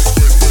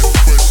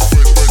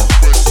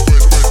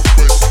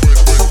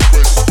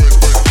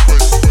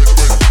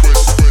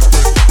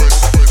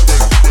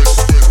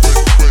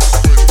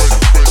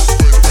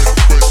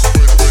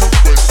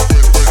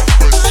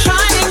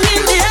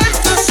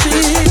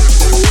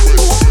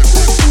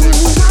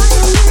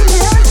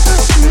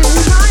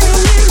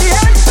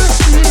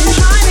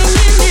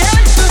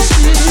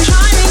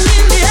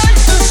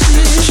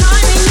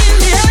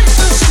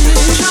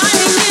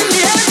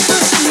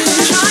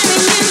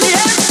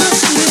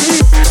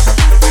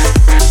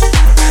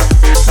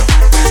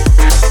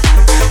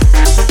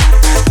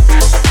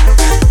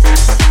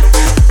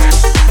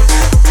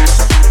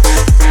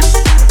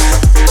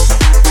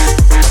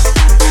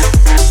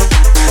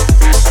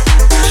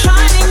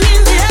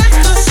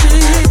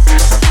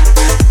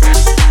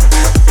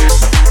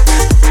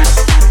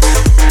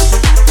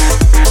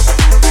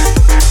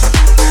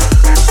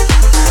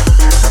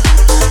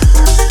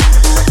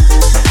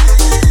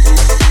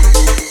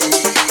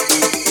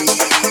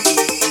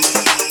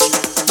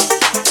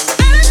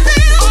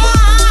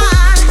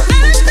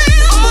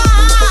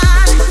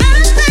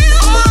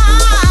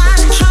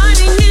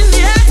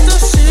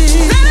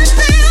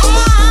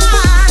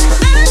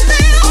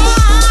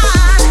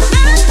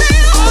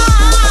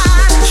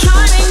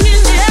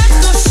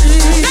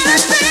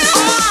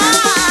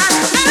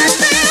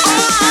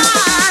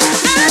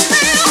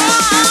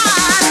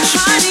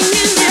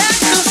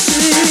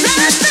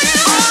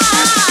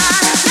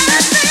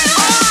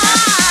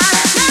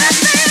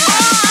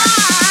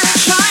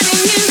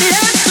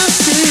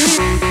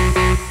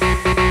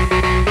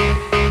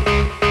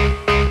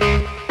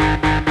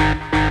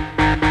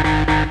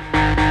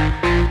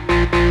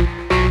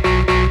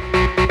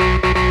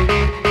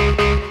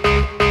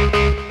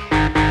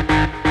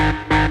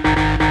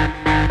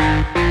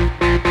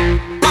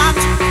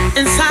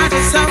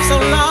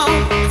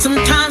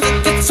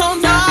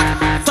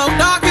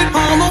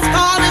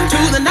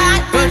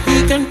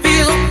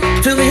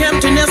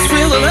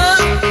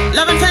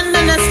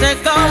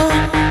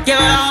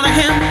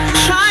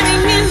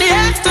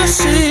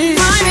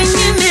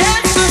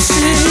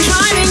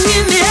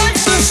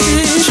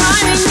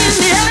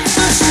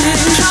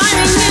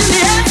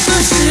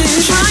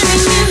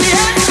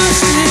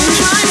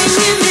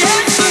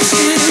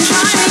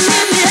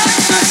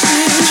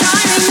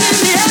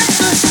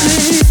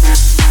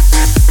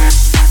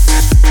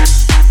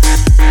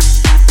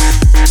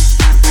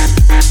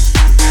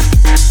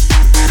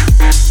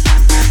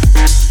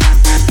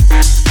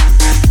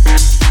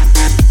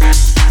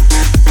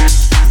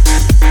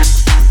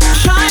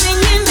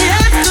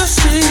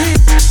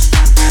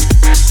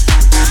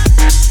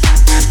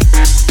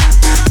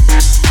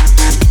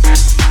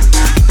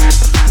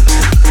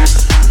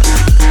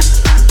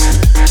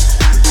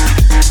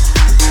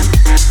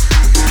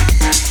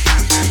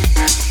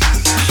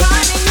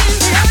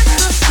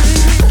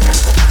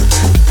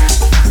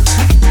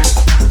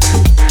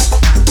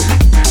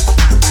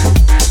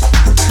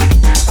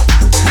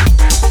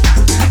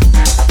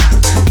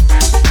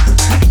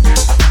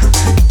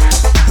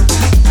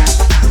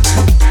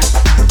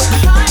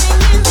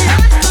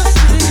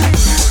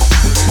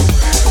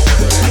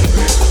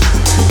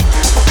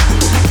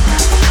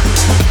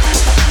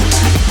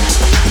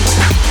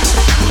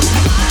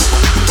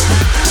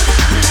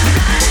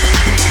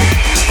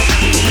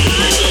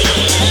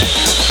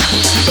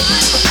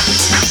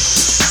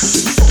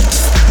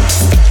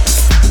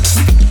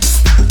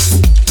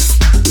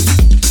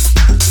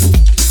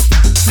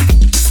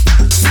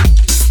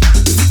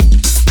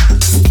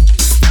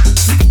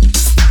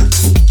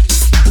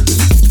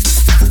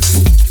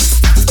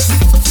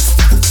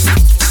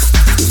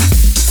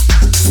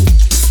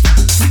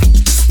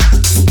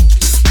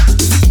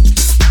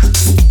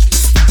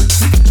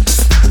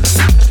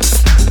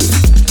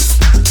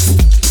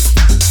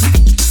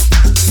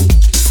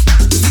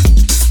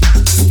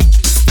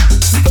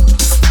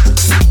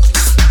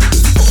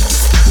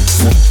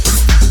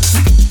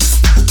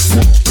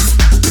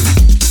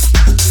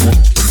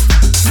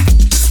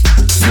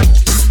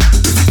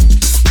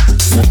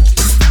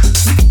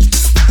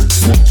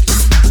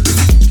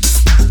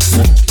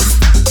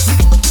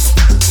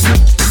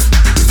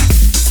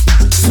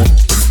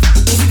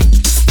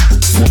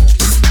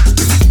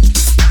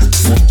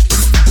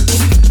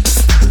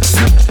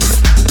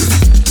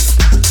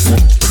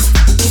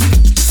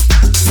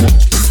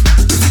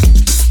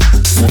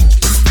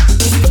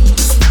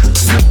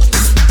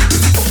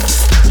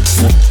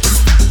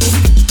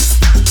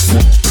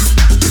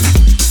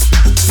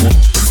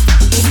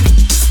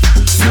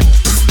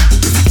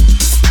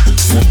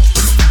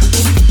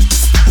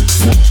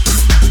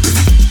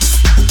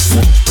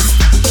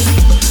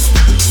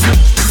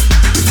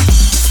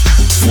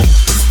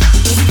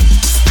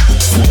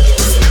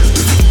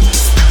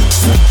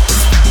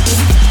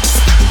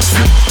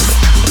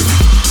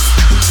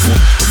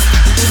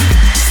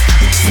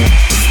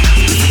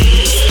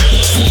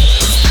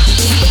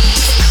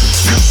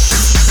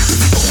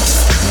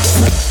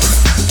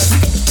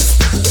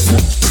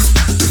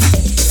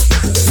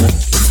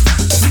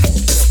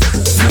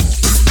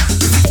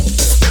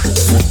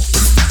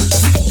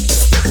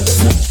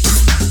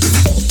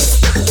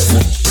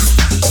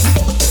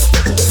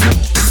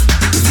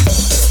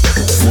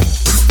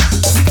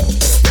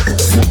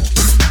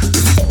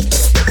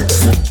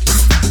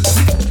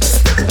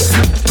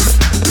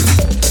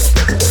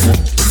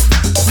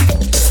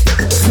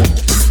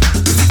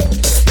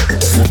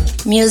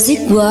 Music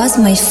was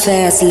my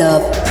first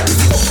love.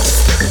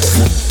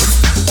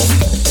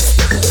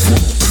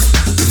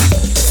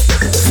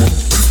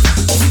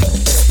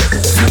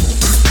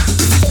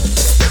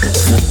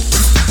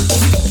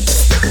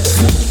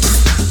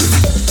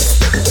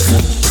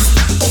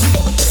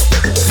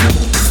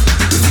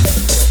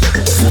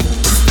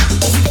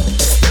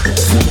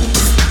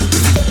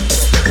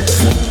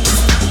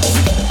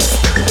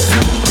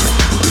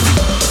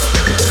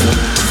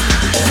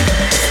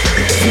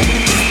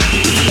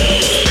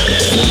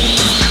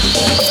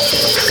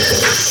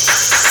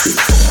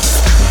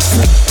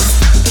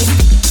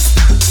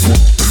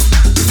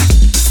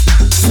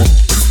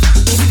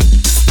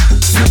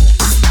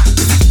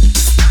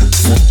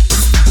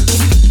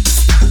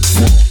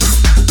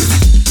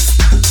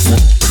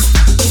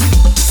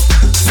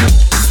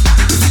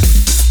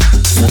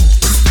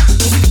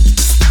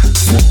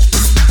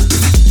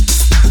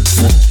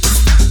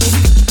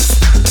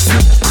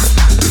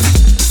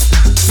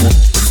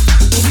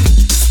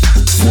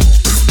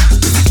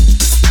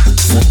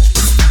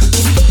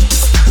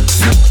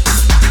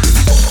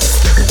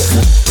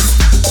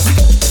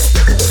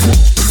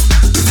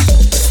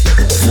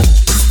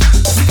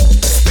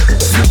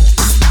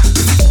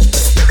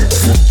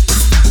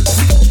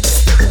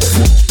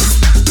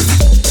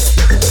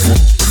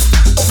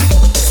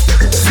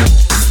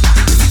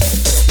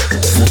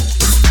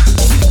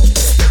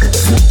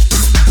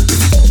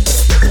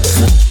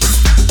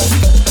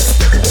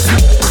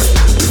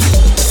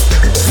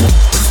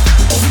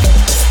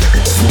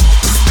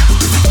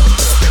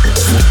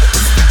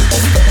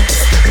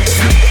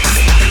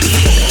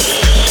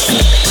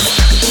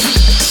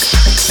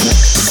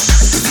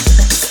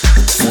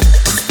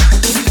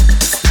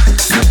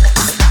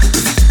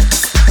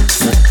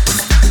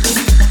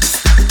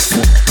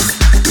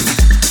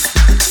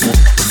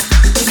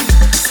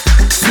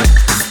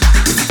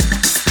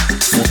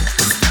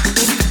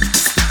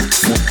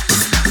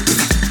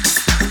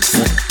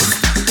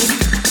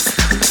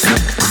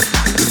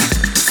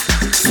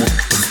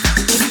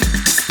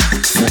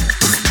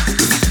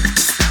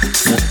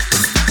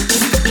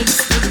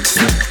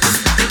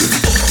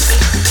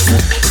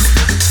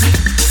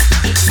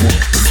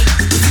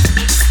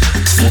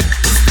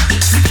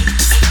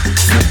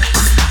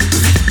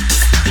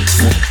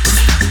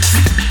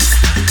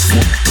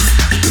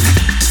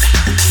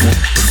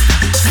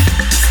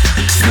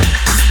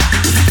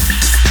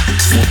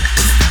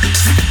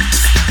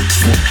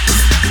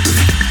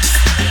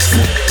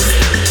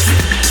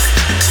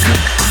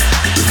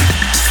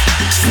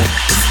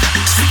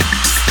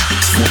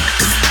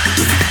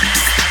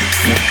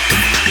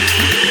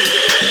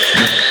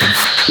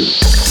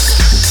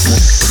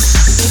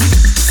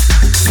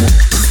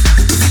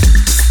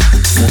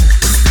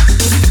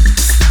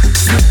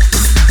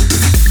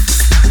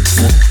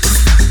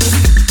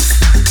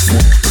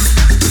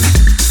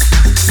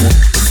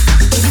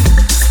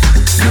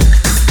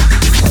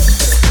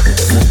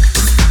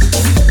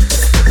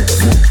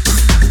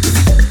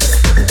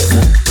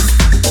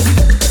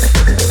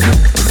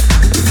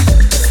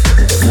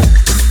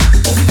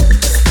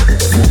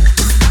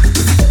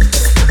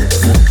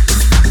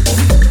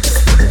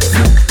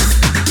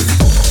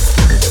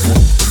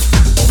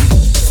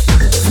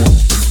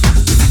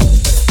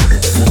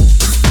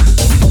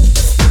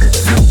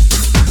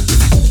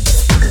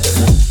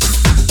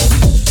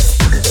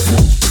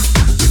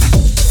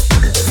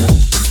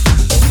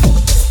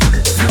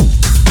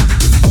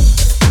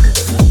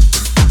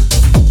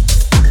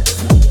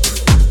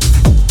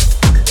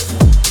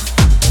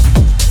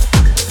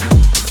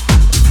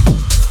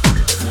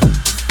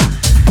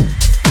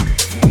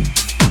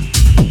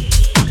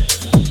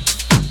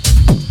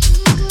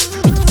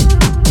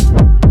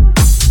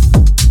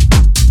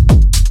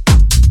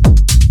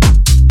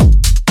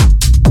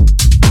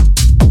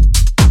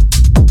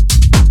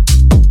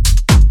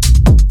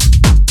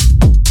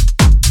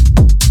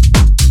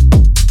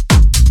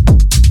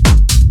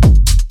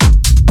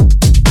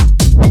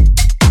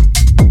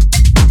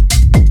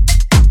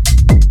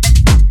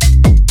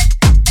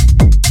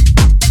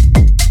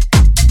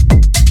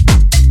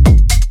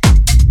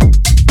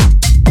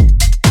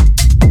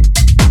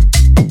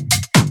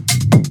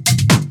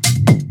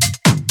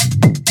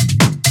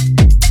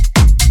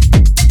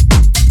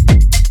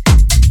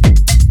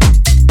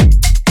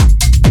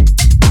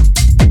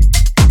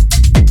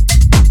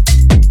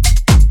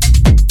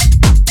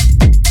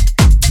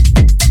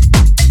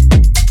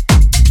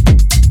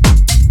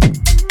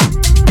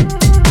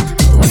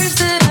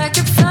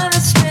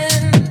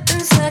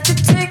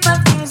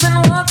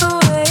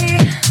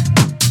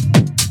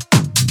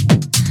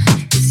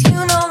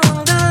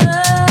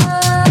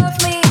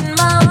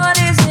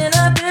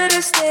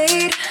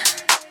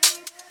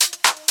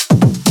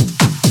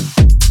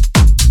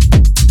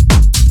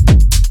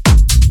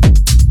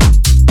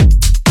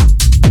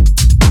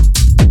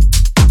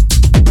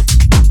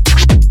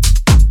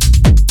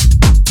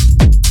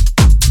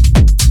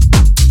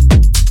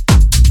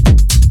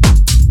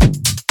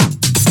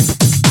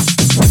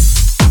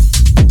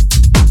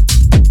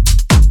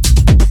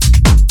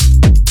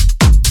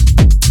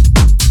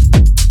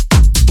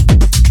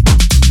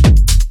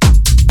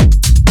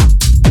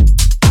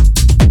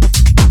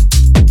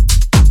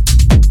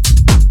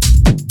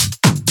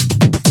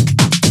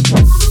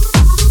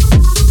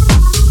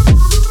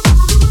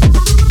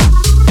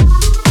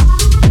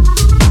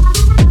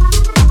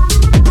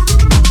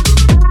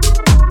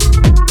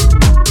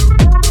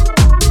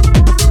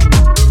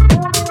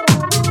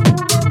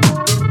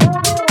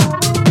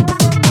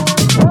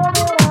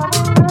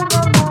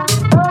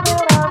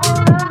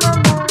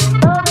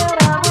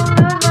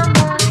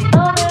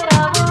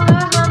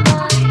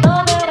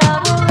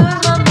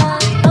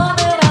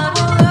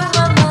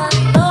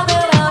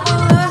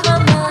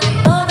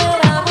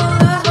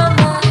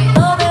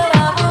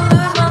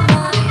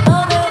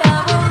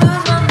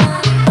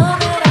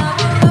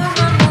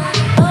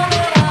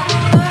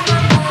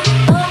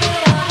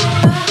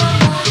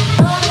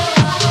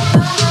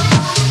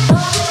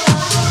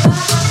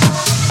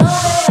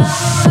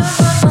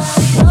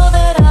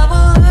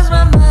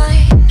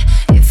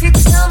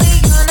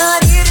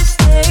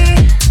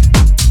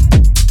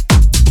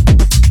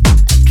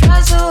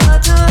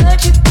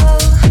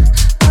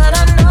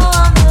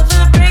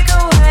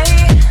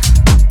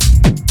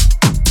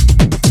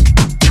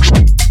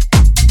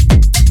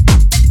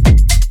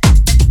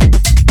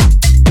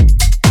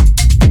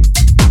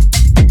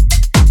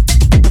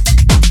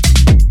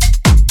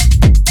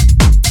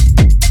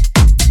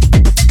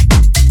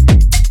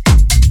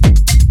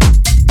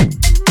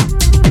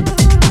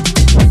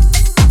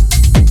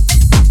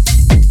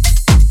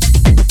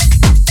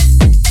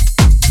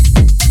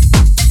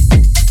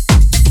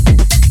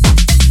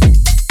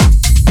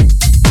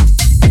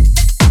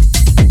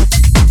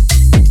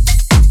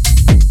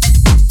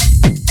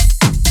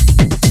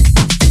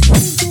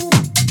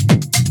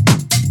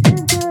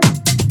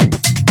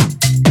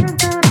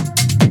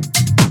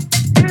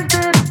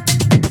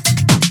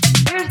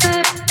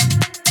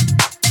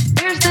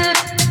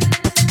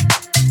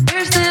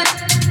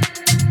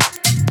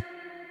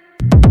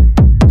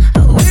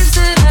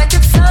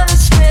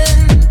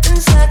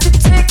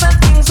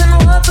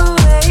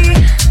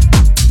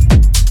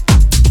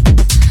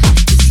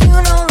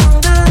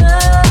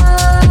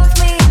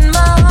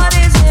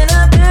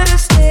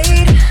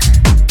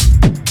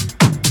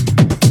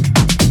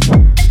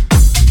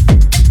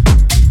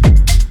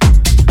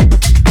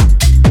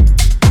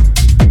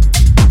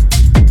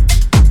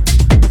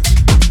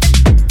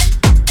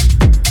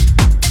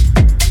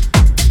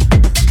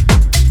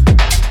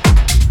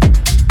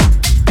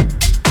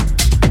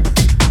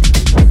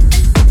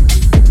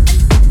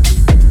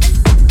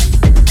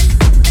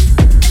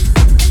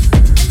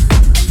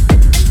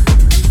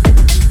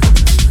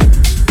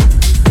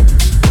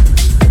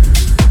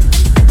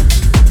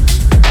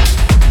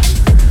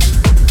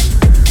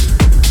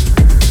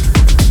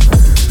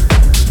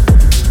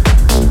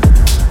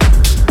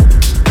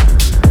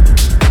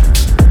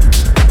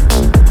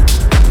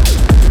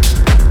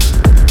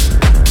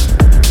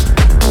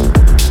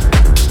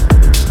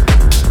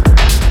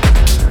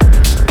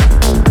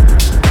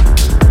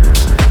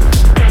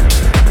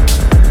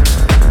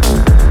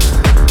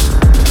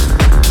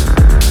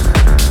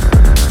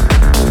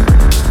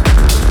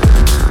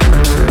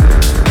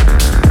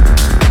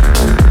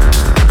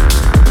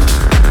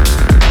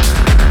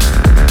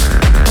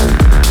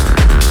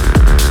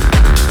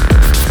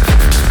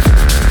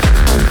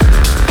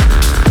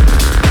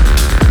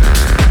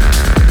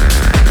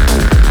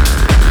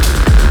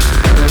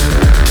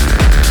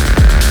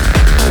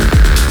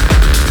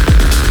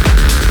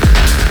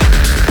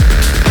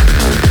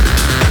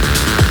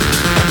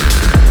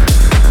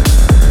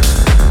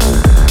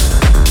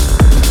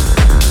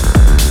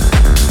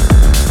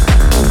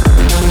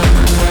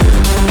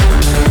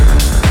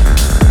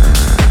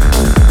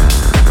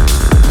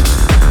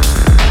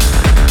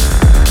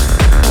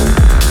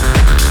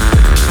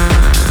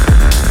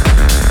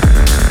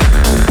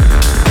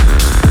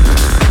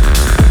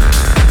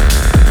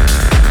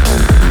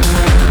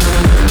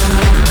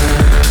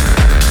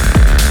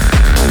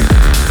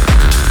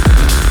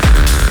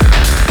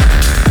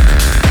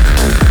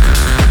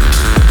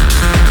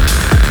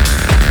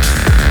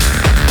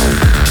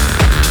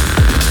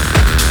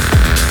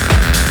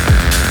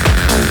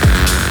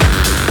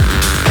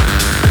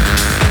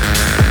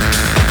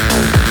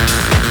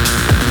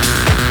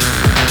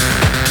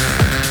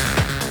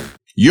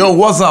 Yo,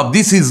 what's up?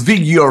 This is Vic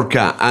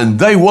Yorka,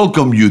 and I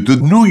welcome you to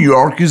New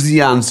York is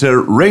the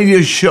Answer radio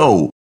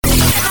show.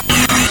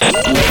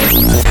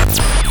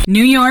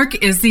 New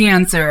York is the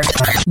answer.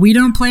 We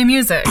don't play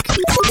music.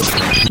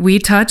 We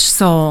touch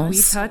souls.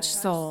 We touch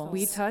souls.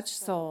 We touch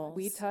souls.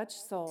 We touch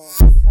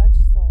souls. We touch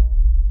souls.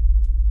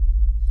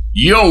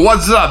 Yo,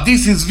 what's up?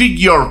 This is Vic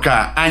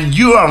Yorka, and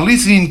you are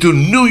listening to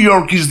New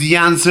York is the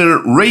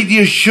Answer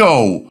radio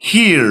show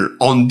here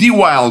on The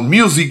Wild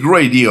Music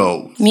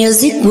Radio.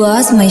 Music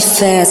was my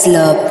first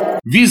love.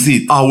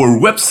 Visit our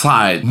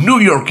website,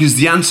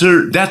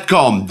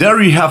 newyorkistheanswer.com.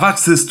 There you have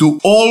access to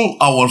all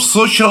our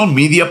social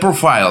media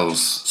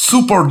profiles.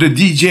 Support the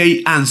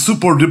DJ and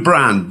support the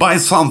brand. Buy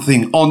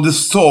something on the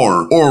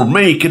store or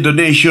make a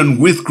donation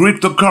with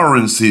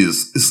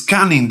cryptocurrencies,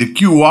 scanning the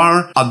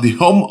QR at the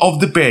home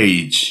of the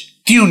page.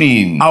 Tune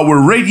in our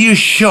radio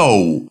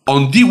show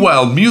on The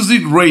Wild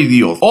Music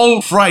Radio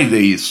all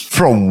Fridays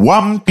from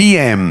 1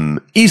 p.m.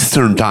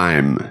 Eastern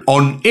Time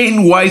on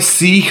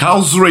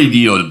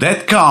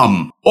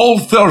nychouseradio.com, all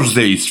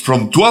Thursdays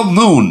from 12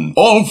 noon,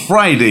 all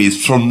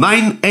Fridays from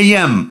 9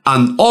 a.m.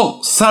 and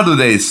all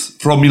Saturdays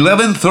from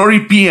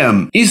 11:30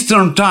 p.m.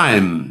 Eastern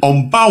Time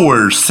on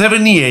Power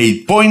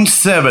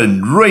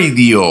 78.7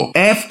 Radio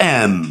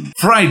FM,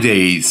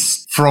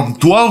 Fridays from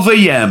 12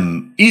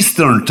 a.m.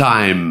 Eastern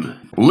Time.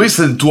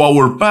 Listen to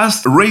our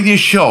past radio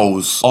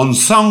shows on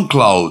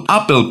SoundCloud,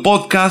 Apple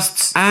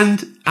Podcasts,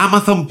 and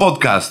Amazon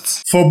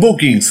Podcasts. For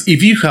bookings,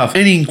 if you have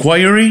any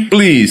inquiry,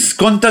 please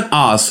contact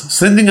us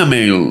sending a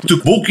mail to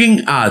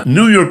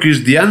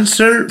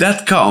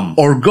booking@newyorkistheanswer.com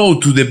or go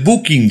to the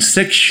booking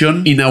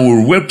section in our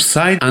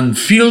website and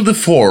fill the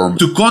form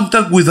to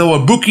contact with our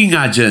booking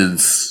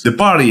agents. The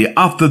Party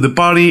After the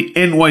Party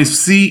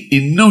NYC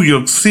in New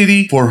York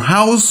City for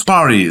house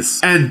parties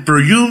and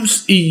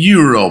Perfumes in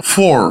Europe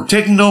for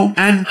techno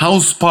and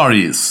house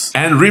parties.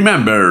 And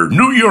remember,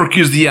 New York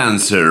is the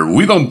answer.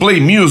 We don't play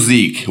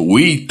music,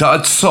 we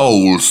touch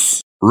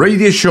souls.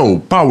 Radio show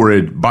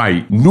powered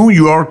by New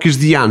York is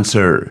the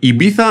Answer,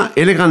 Ibiza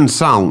Elegant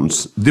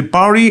Sounds, The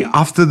Party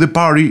After the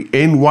Party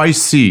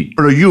NYC,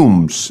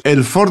 Perfumes,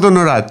 El Fordo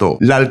Norato,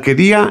 La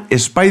Alquería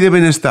Espai de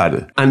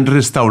Benestar, and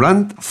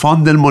Restaurant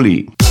Font del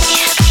Molí.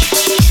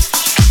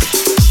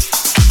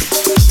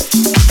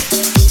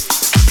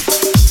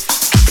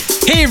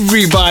 Hey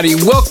everybody,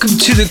 welcome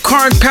to the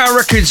Current Power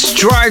Records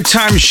Drive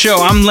Time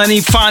Show. I'm Lenny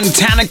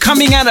Fontana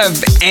coming out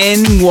of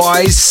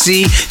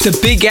NYC, the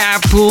Big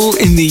Apple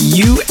in the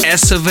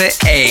US of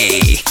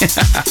A.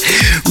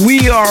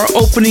 We are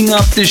opening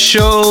up the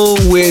show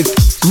with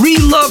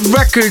Relove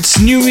Records'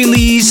 new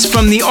release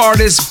from the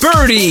artist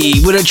Birdie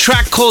with a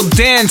track called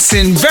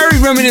Dancin', very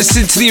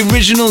reminiscent to the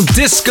original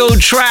disco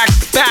track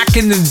back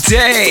in the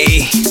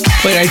day.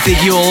 But I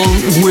think you all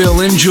will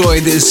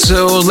enjoy this,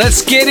 so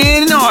let's get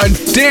in our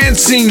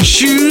dancing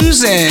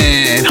shoes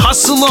and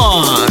hustle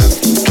on.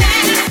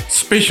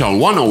 Special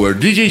 1 hour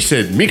DJ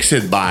set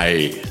mixed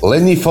by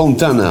Lenny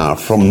Fontana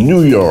from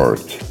New York.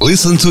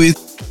 Listen to it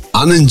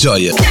and enjoy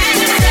it.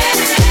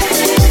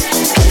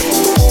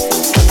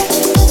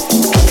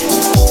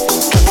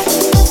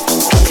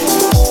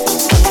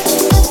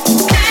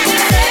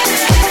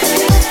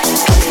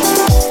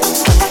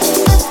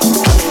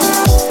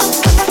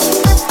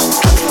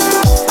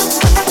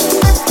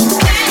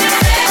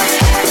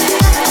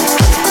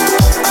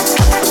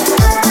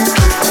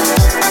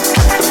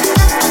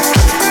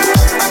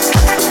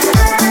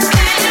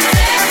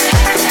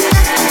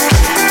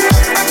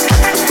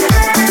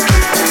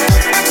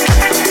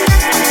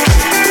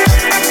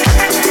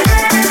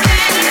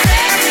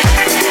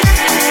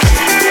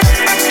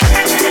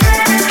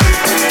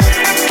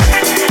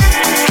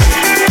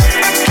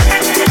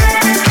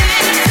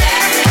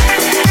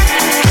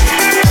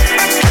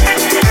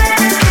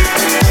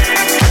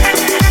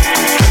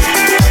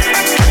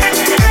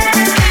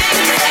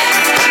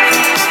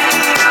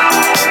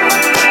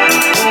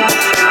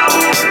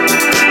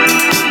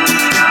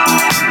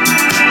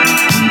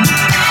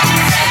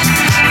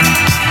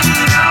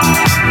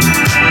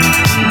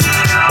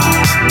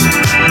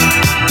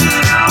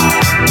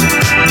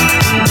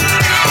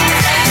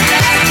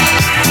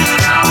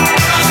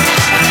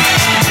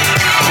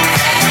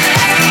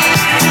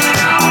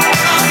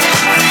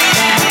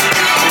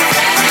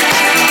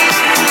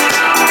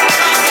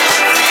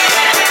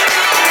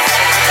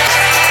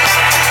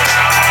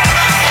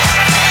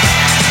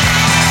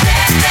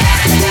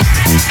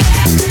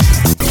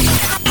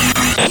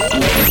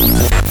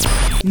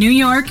 New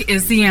York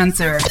is the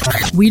answer.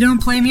 We don't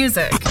play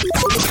music.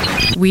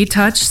 We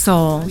touch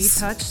souls. We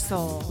touch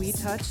souls. We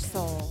touch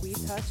souls. We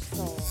touch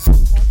souls.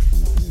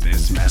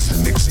 This Massive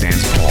Mix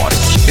Dance Party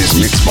is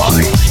mixed by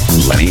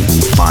Lenny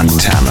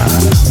Fontana.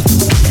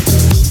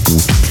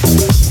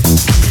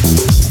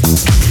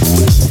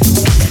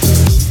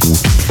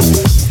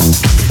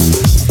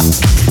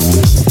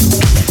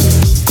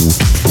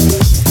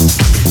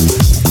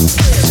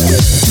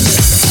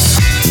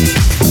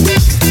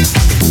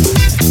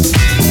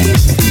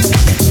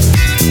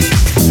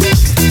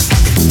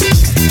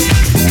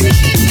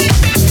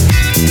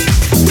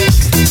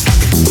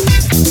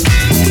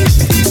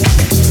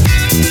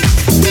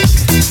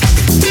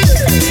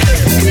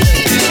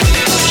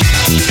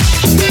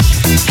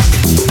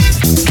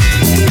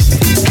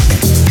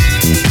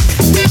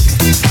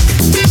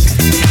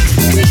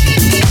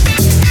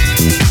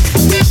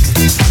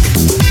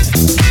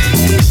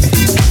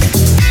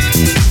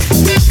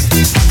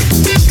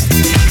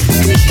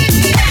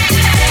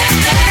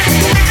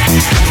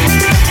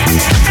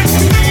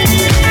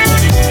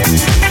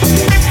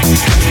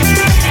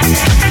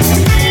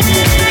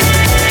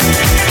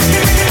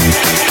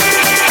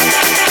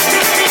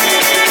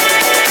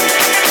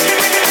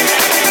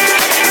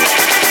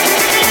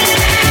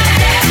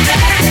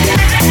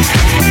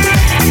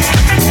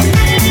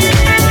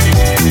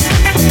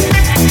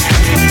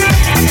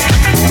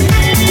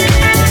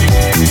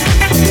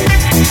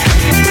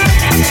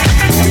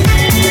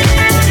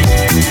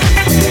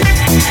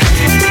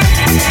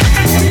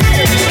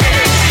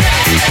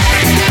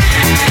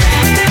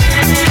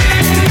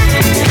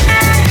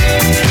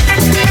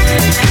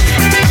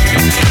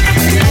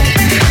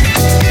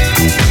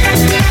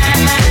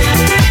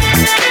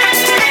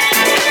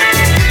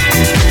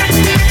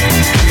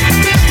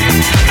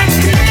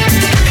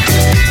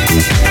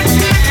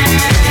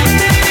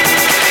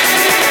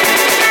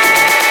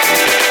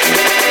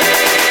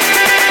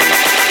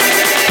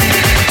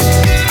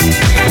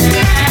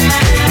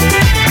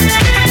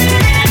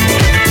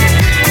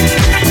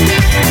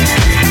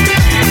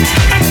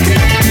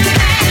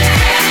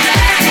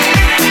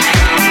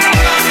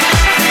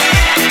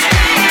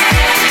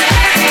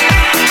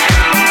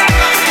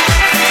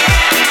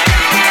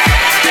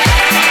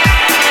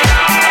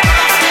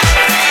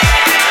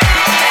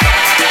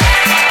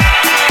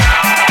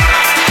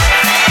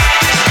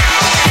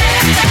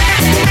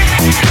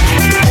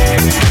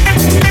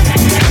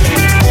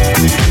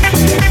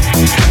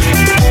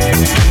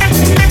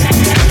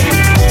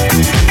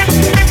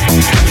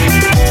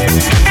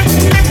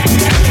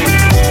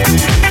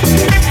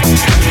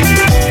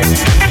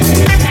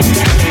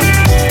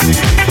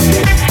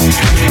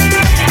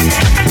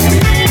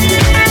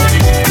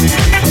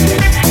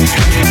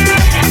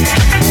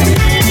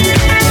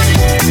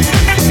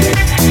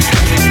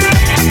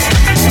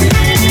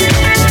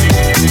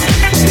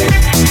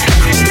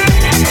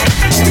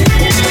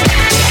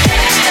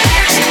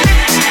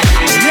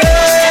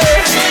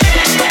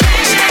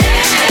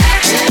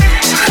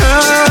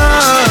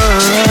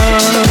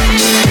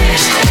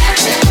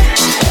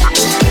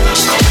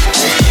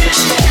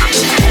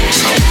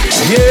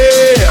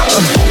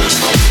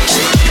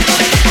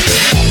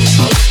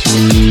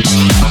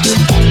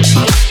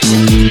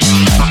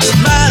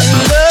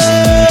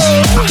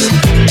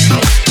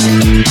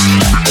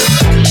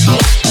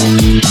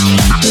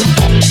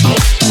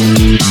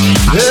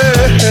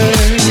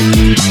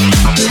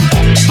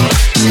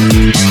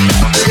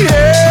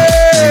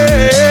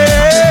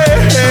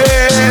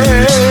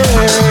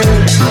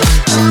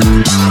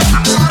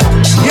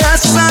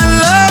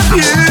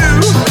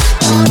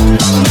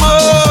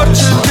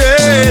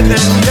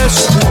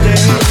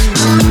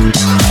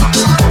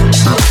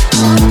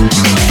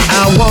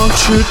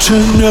 you to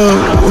know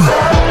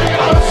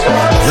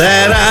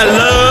that I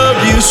love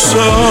you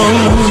so.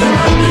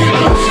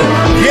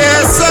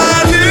 Yes,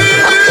 I do.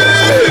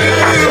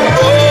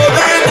 More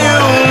than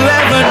you'll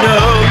ever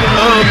know.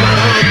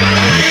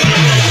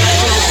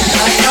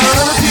 I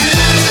love you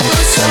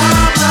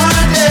summer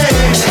day.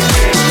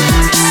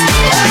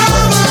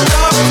 Love will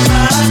always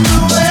find a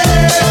way.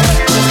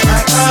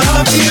 I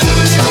love you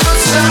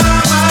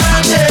summer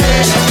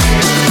day.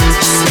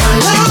 My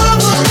love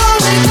will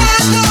always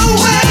find a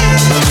way.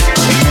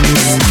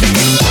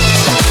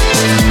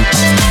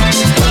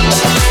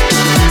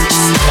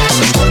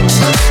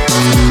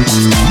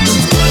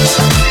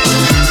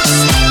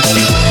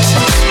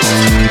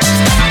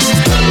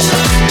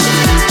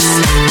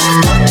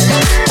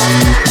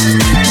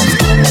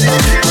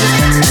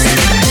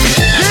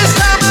 This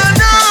time I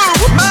know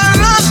my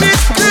love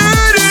is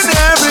good in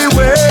every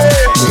way.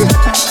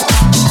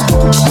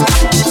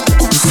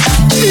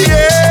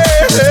 Yeah,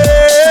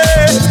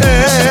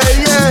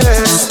 yeah,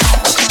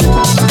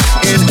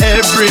 in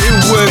every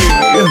way.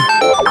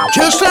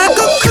 Just like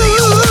a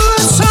cool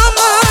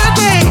summer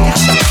day.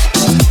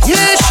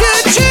 Yes, you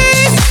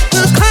chase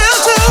the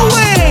clouds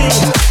away.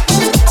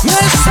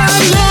 Yes, I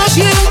love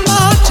you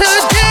more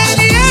today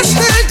than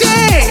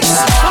yesterday.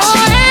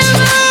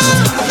 Forever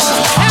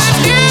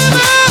and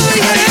ever,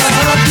 yeah.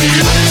 I love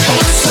you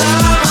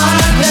summer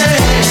day.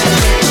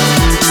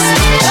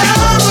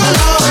 Love will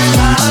always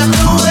find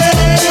a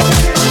way.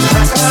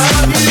 I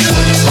love you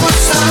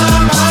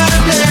summer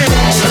day.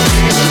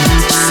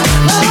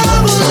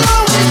 Love will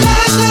always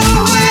find a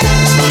way.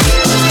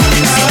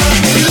 I love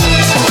you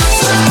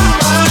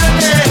summer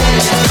day.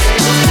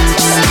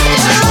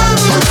 Love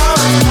will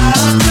always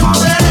find a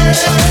way.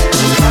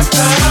 I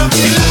love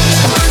you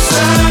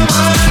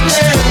summer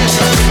day.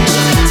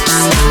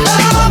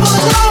 Love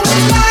will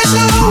always find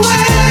a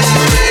way.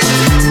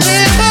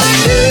 Never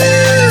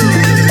knew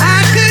I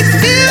could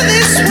feel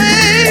this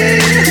way.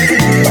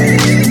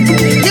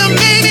 You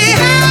made me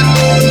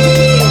happy.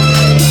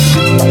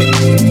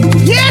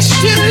 Yes,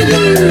 you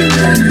do.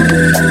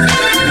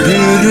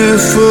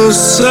 Beautiful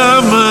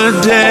summer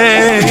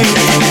day.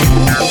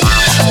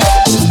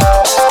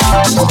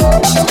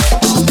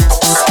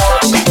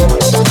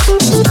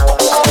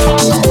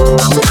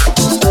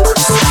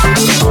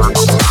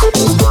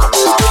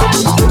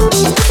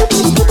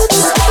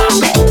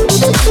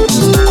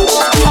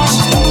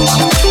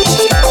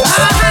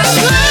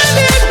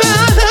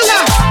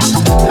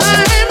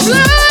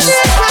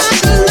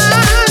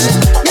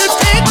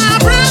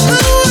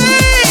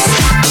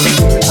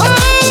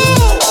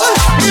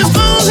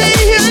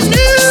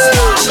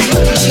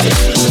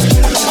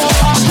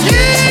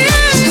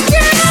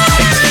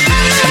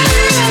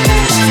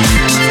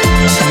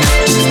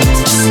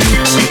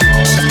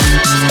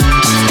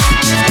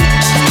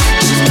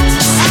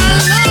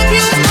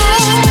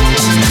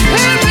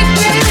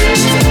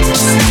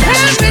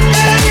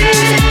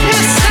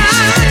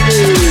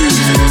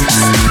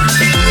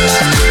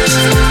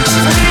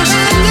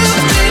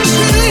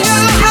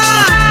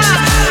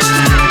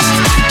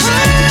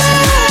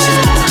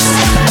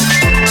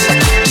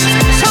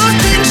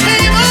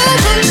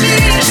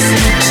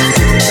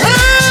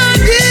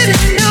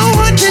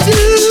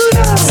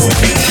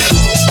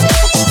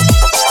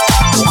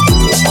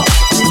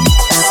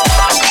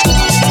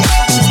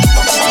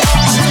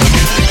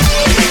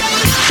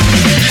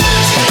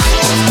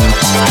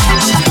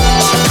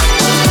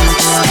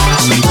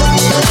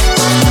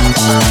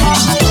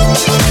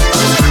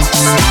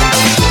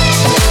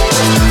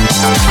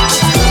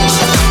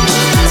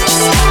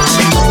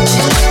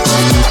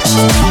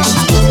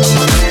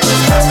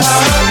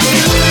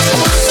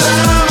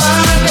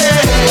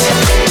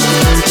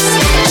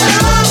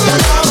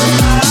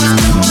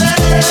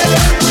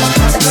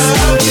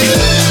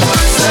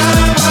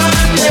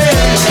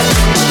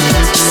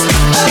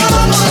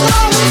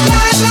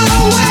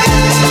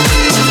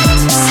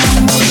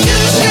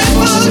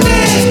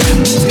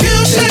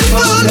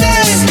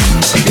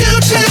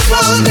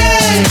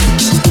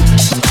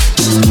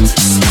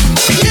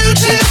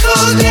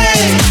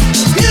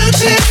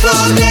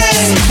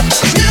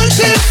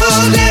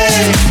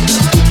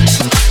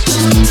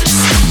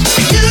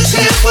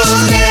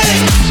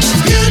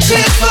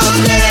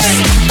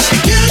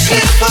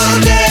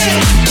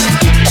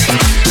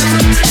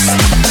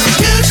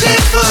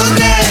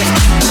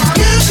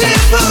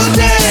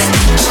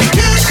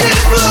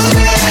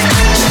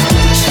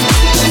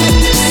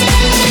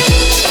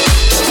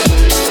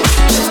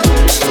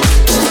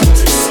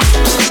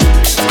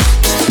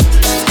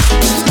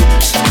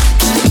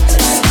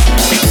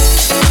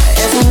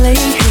 As I lay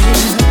here,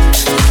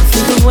 I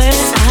think of where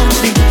I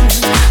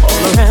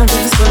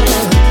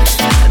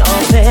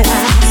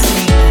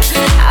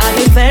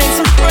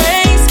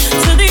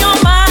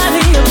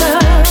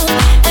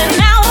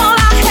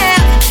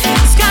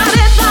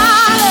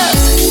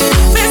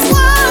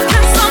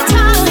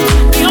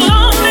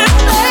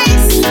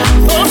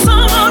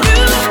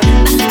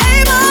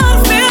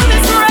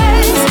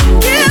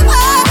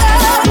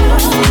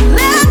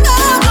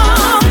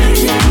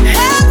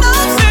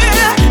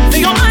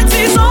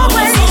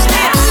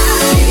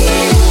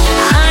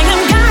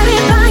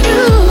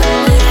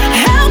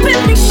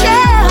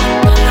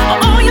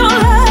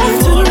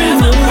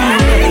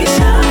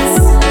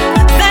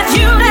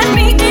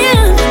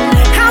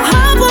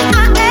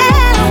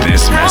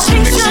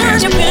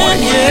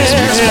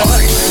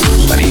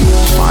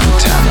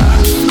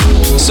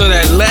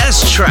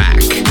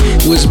track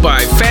was by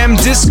Fam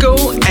Disco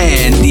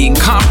and the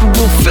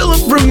incomparable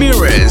Philip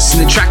Ramirez.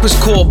 And the track was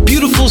called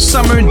Beautiful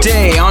Summer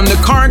Day on the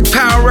Current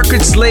Power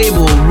Records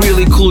label.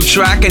 Really cool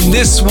track. And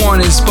this one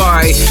is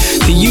by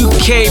the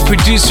UK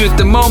producer at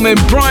the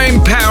moment,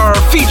 Brian Power,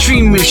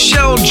 featuring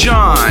Michelle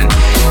John,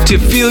 To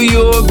Feel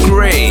Your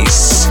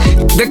Grace.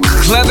 The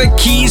Clever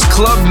Keys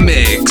Club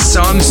Mix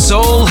on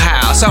Soul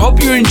House. I hope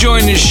you're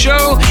enjoying the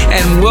show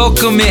and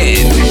welcome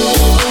in.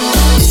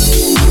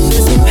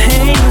 There's been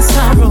pain and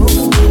sorrow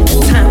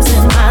at times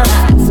in my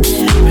life,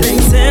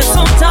 places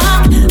so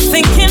dark,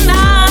 thinking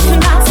I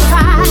cannot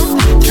survive.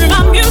 Through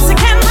my music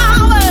and my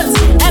words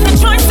and the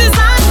choices I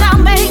now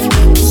make,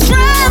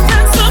 strength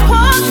and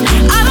support.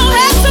 I don't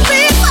have to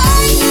be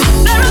fake.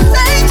 There are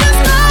things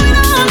just going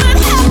on that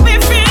help me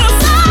feel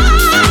so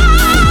good.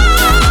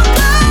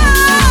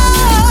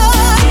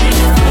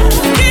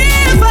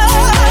 Give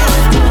up,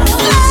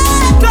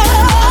 let go,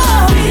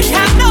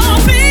 have no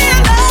fear.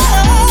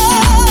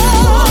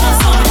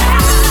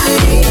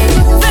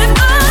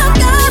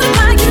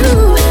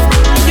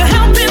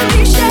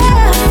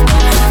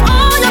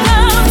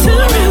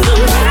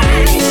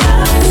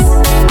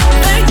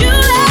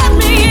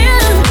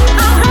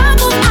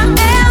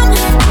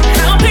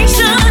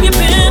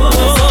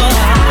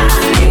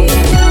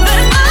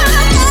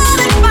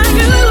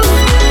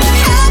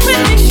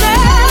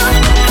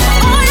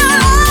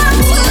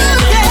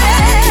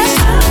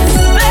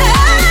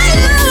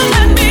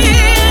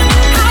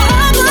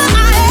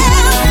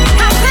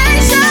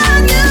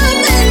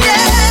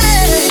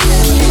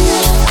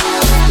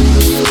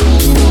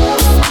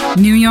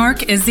 New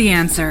York is the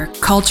answer.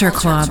 Culture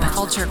Club.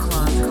 Culture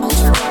Club.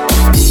 Culture Club.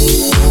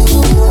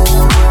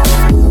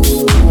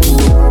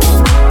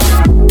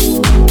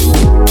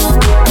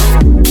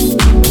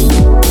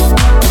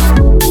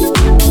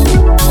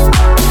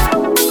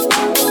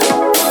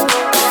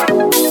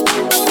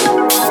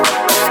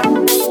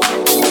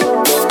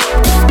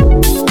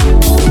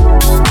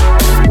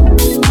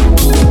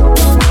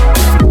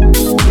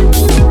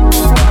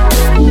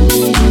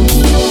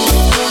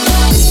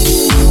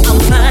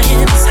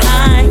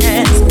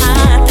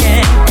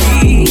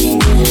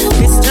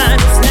 This time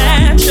it's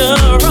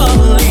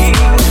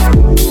naturally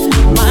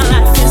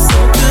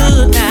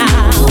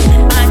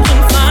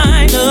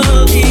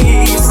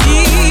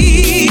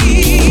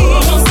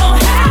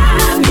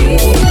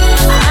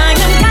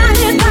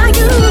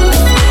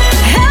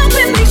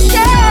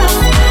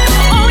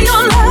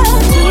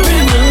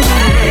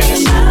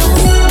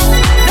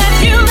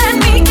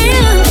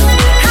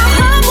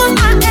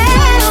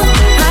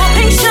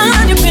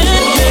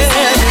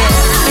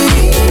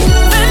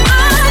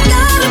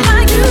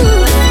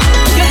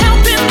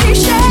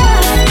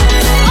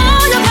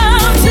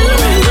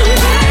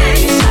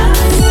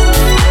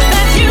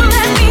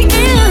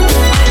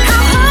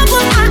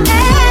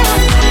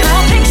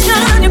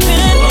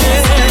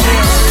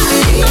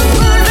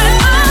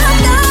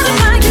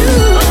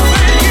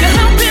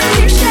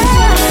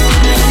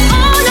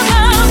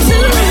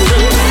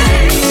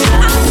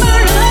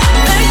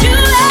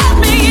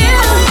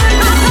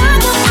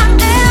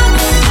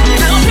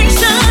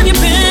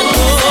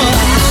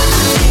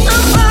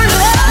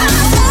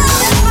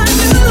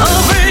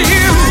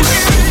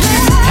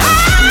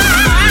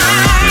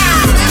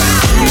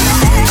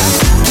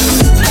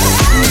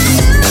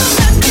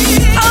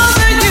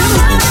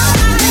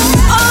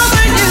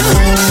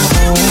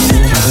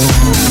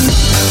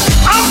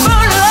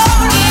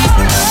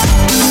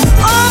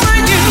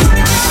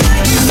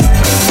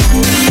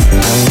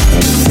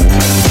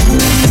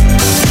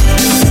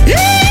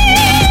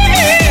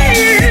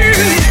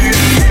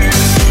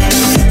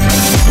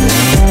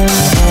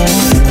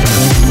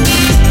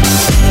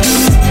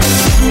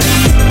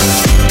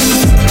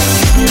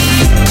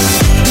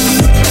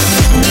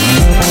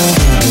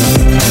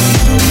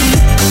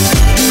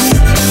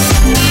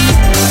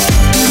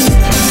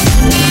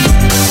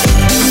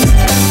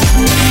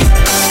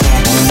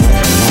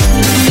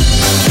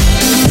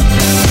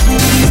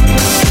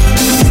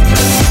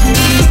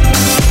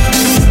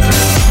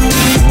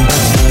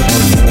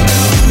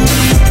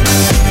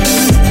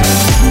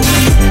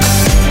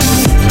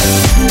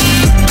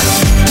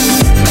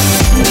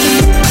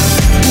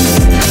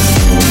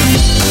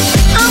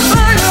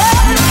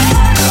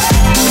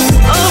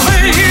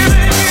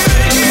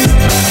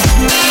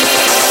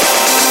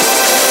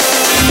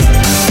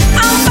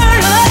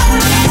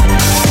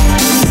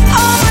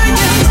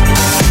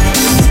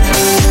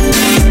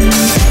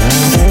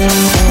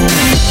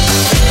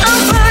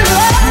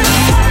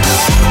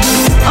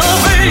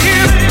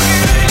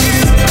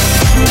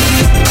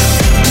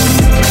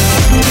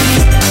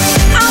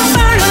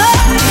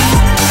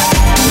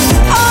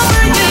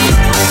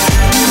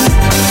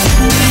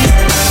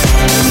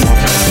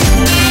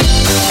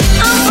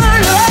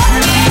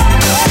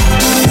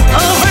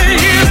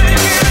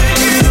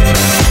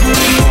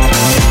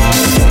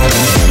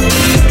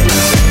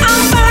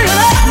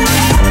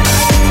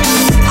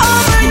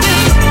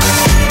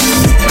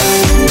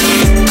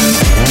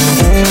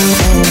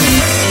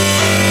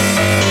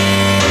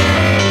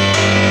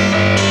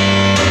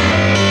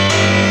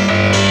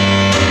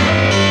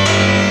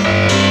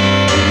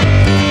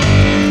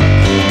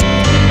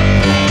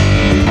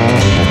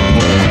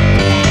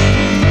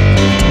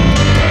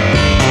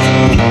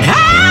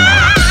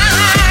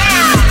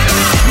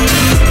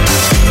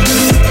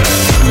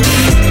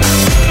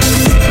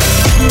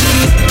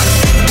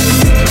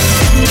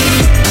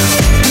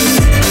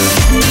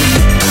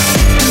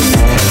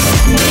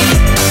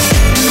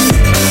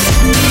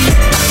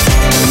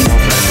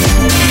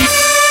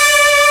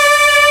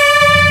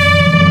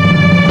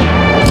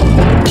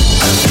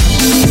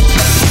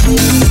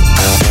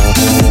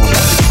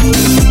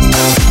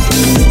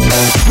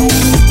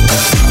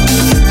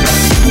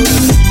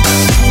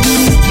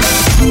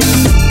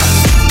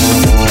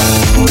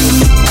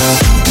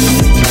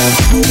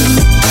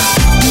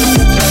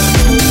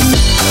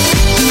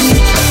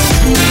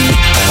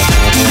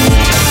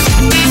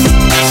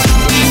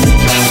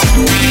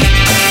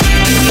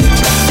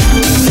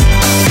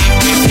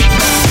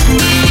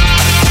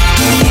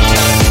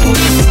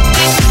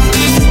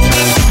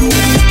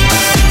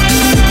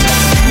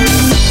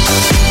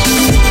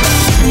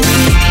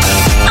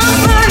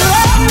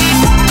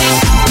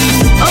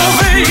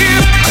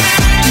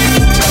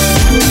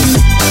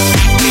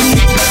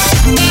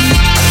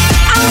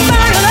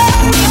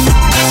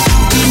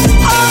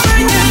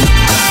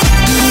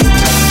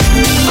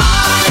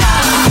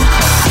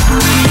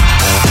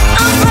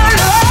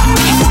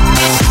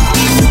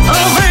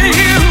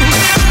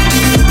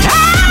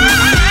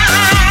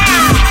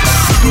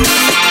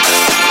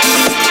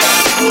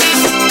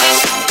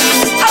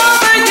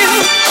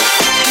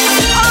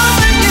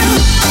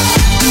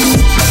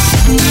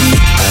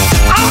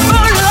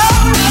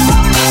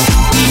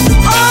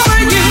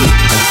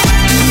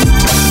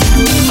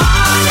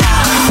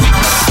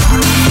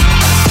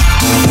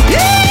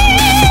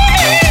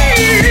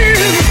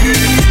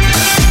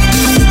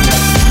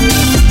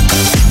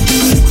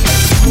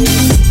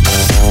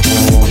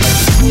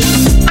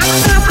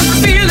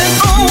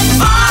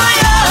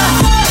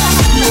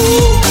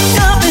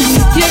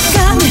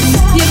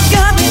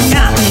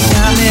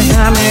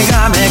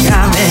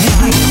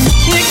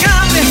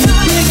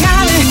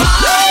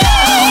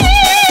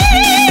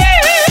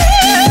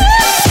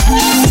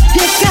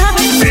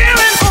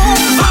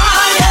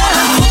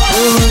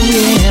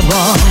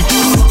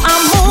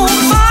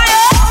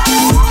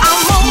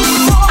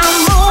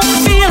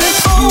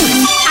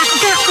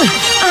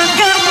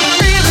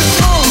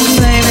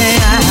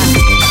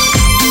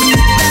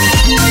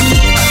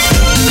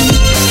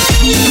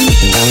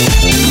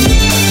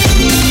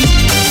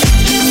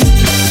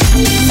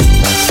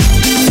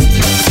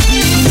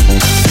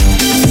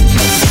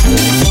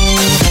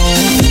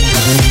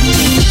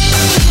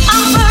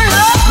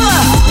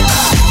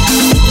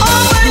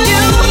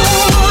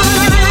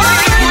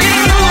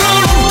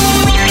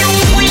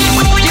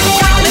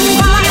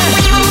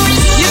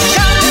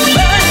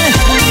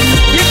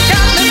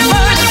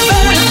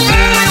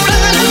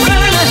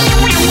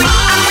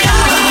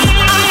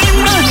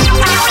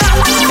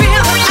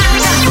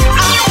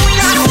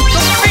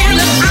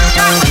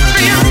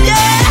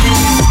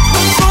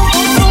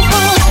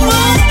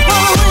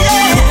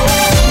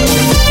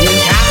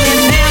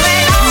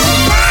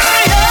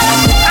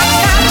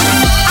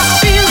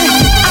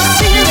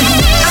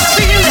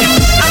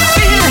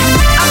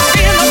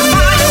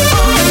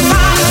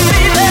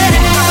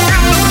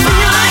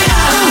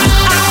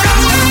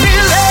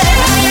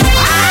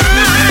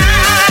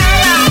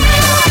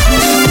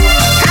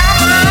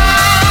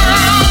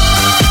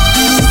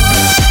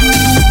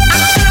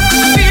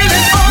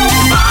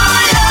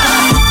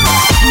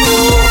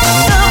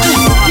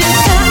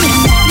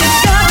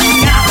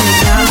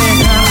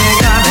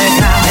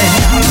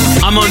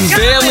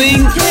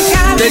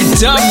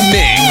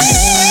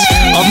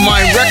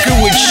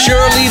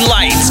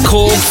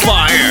Soul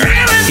Fire.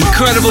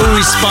 Incredible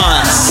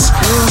response.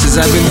 Since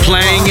I've been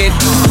playing it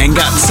and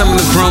got some of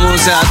the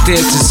promos out there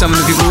to some of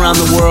the people around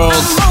the world,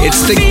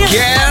 it's the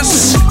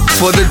gas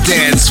for the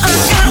dance floor.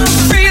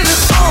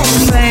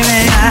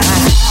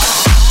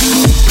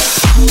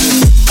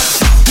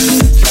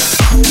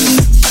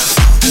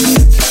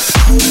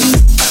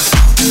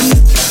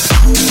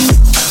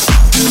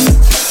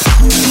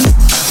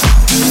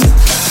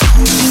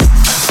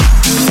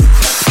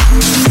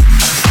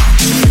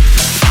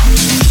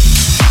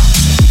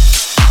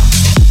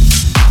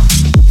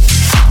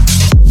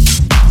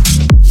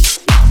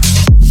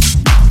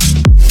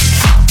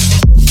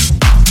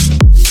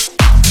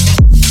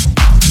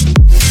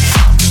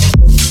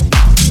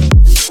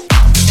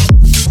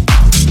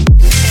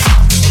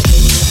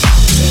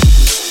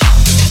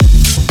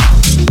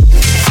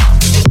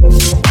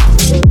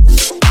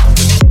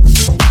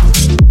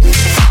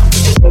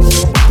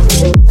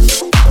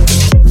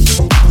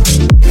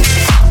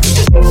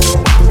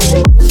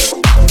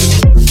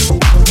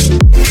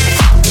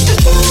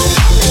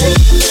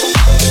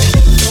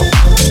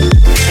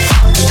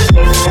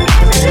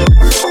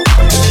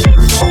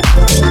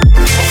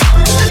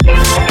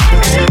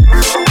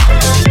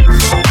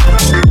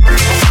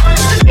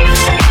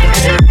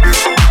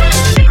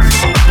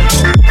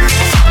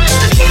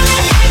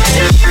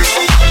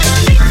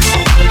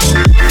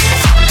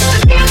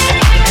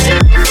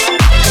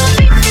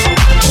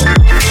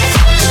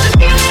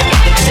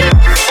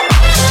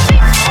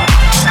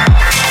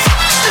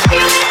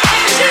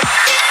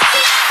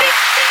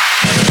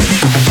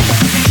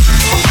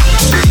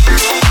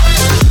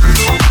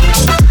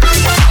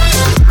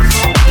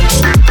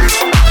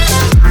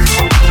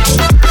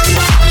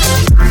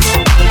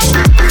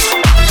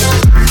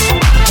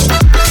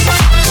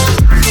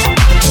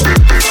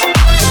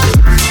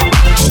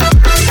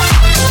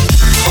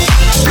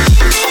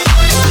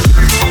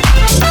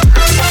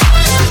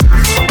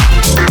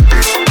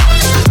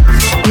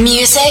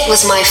 Music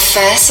was my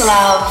first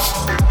love.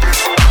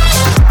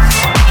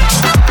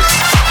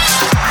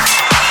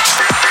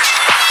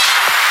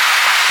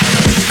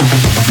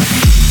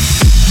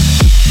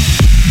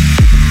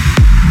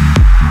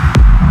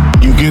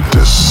 You get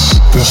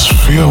this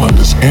feeling,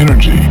 this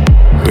energy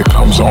that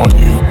comes on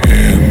you,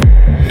 and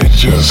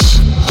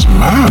it's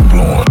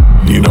mind-blowing.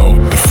 You know,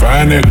 to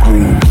find that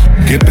groove,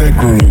 get that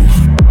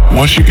groove.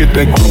 Once you get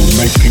that groove,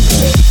 make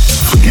people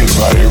forget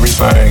about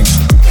everything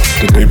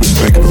that they've been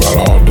thinking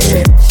about all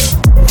day.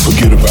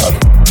 Forget about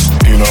it,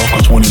 you know,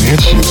 because when it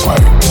hits you, it's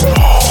like,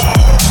 oh,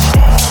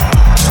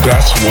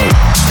 that's what,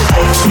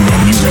 you know,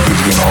 music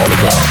has been all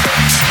about.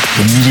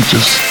 The music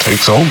just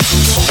takes over,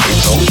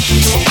 takes over,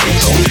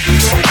 takes over,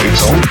 takes over,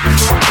 takes over.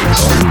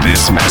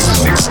 This Master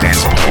Mix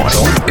Dance Point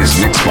is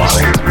mixed by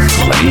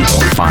Lenny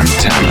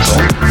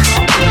Fontana.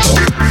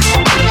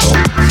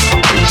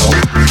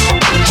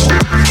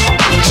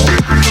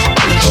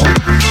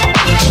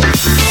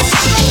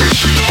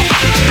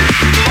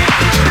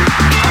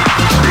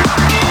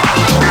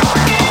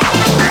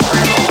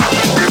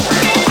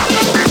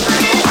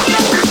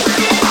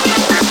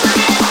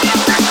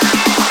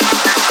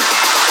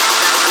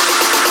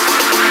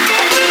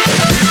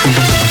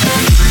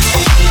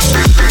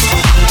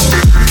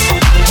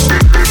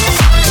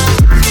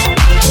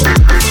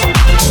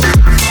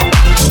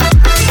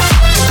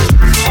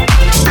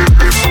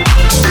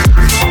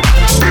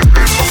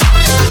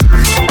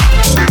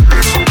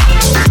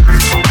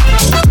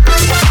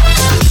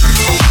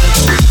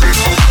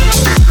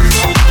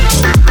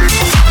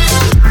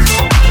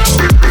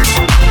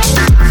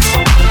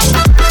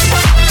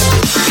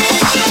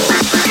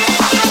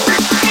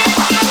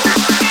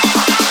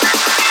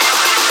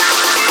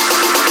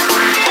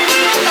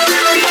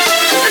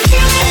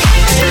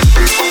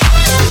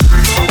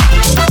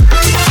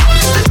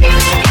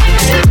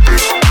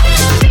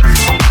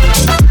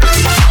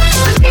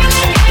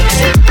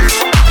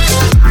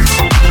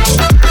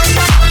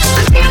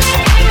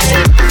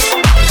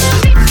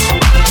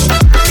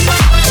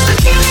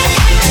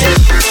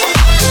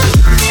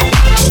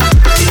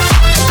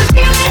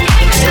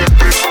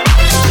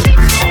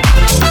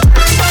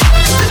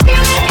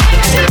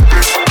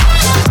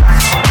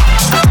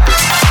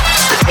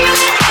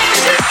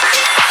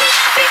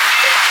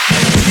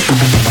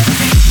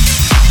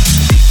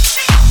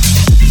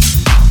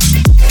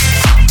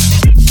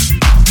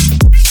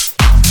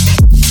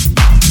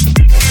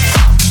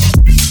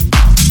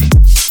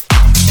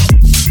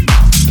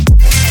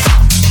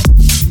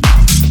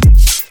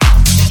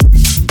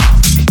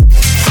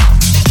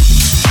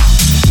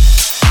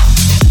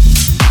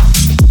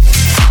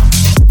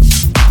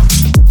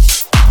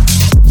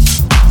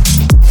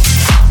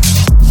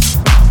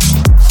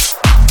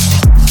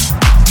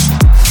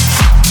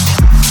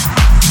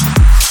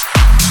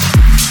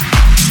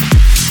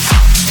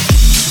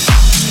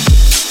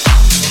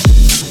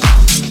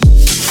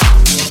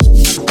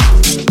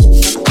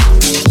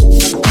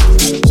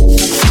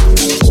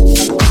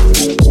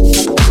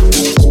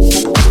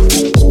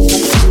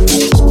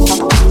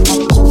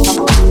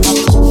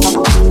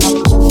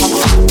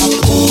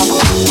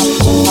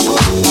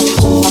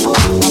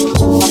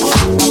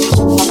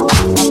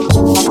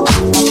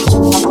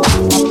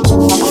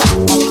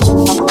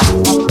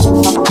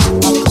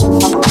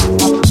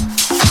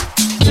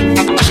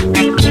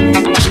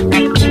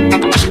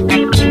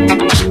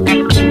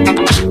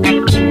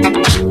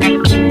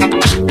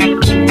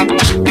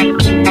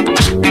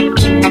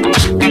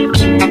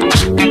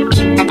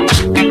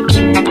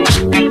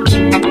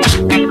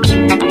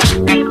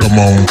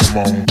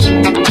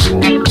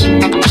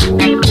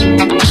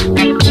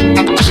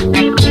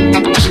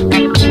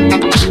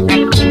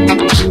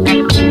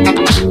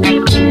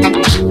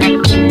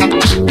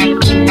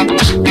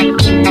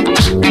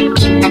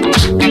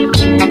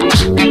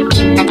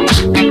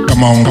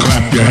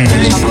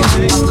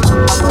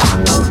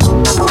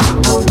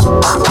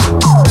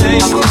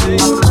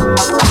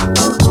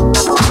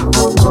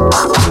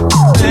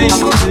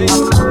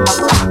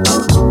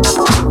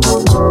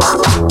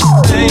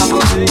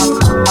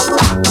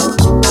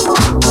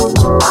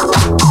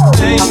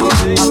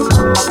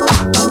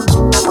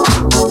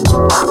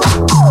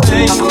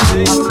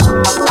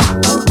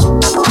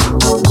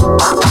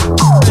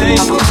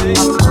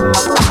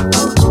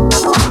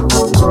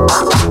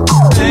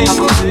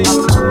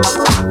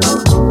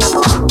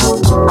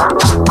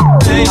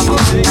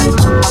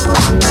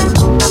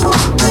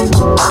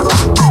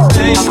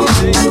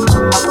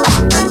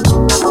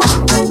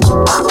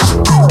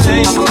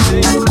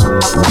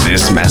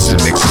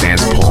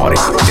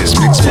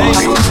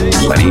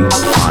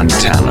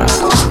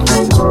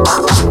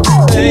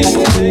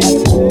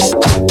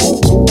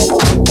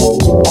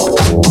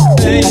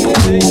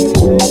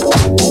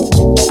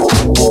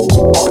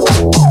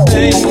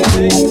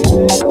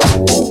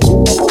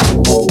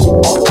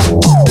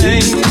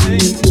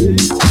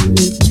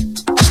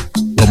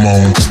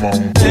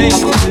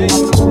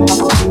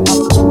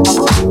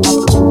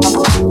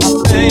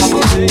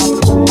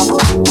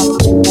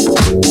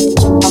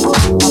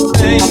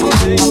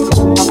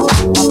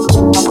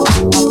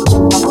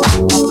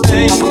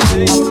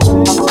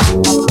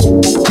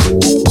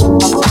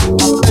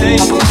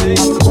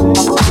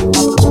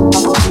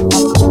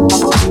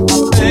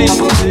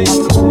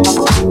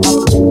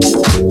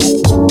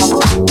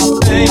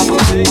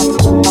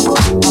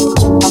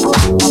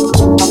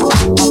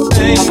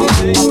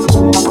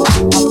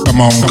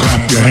 Come on,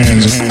 clap your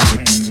hands.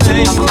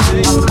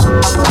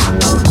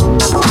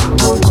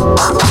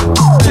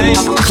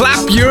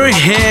 Clap Your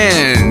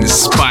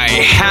Hands by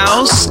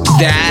House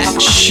That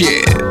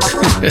Shit.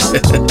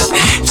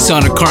 It's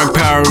on a Current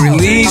Power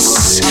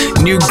release.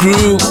 New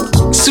group,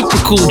 super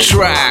cool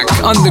track,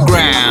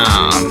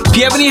 Underground. If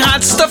you have any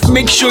hot stuff,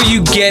 make sure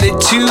you get it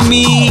to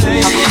me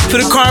for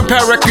the Current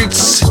Power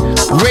Records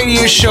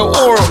radio show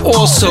or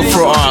also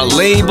for our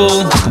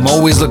label. I'm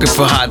always looking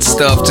for hot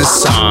stuff to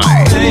sign.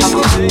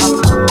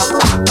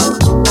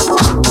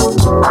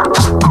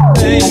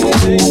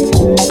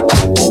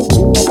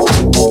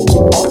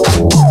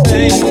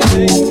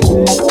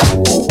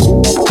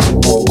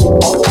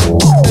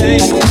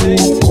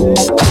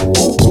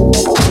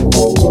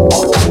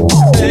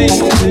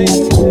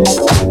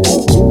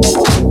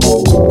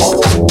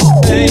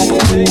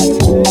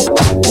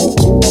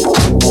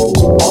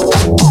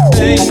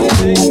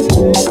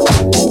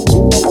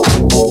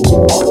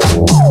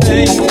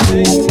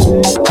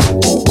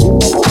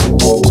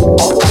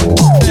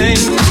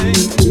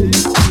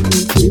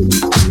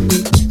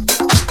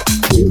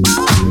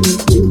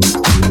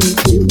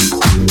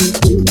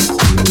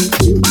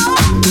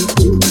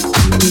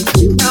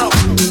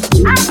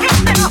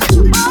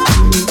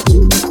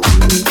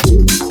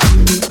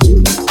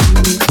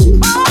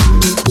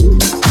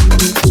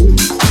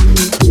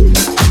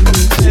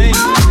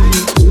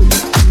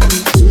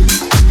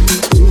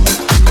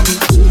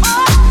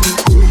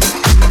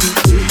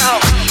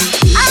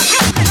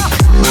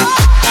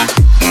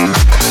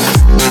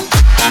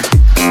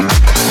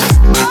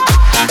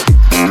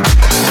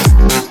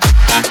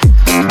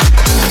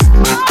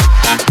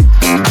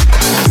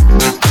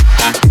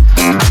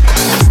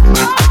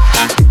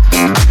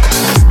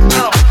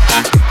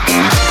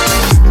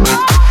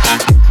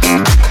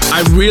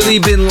 Really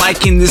been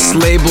liking this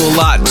label a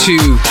lot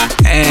too,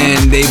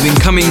 and they've been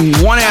coming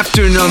one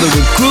after another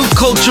with Groove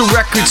Culture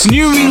Records'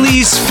 new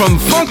release from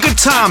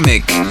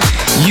Funkatomic,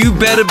 You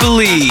Better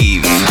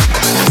Believe.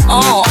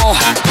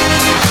 Yeah.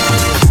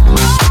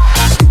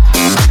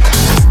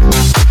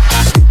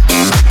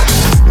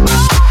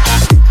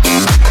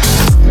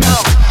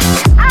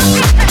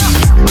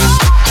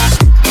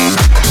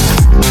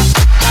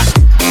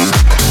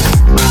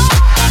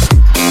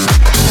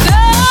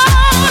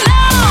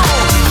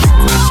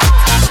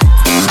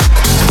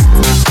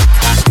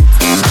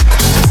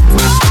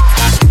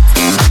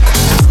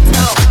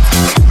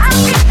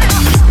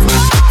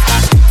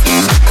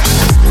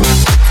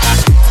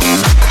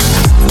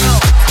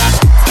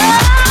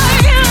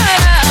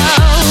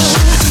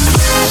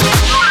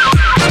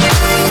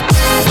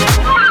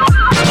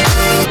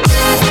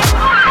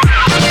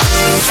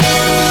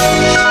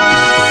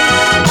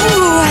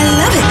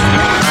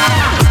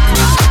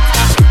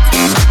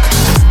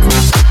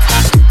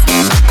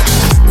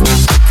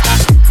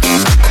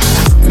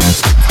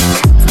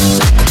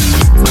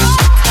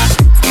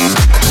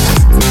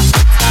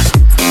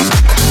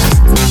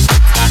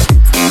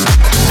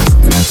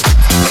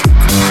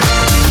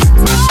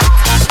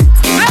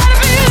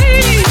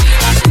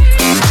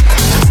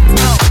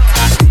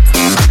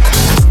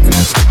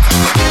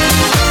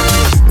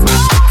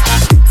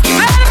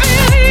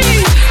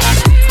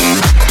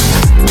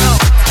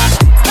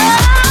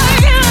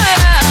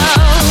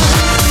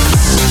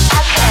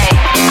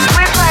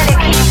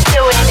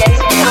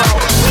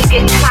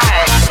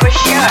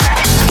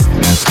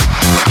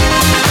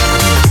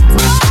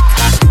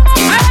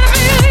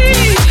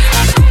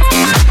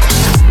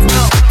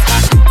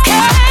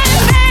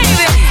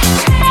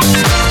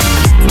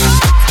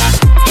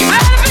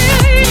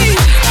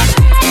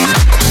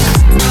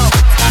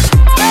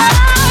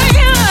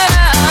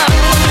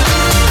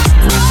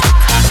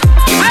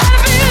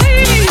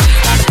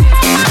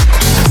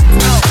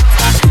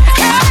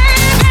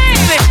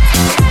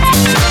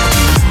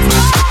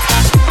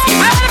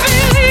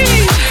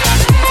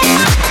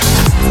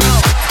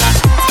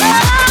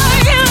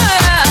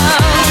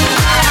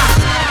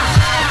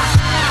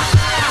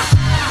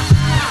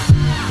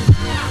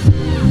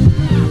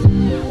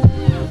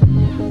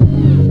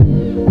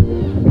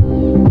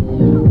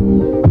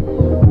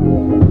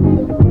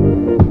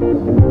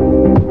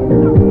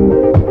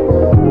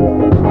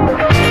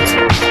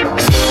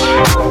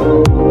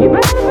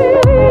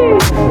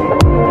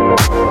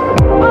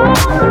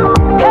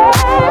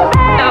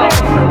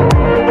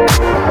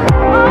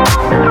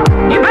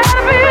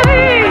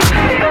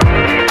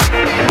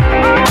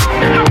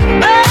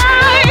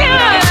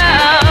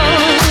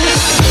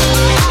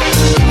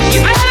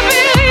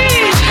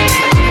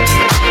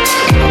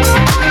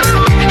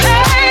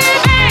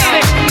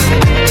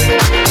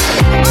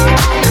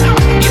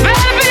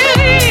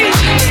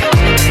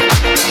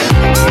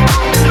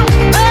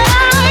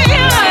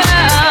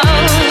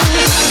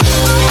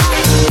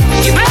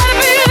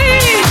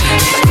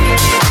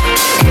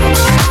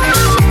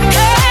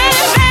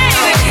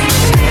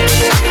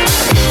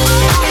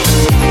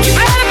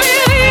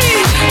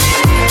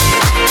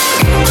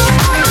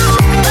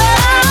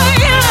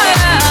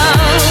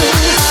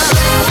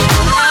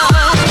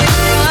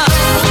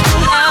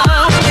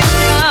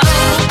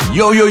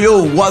 Yo, yo,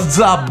 yo, what's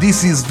up?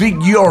 This is Vic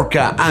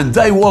Yorka, and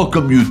I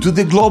welcome you to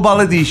the global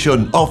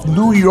edition of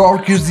New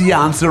York is the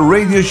Answer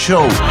radio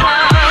show.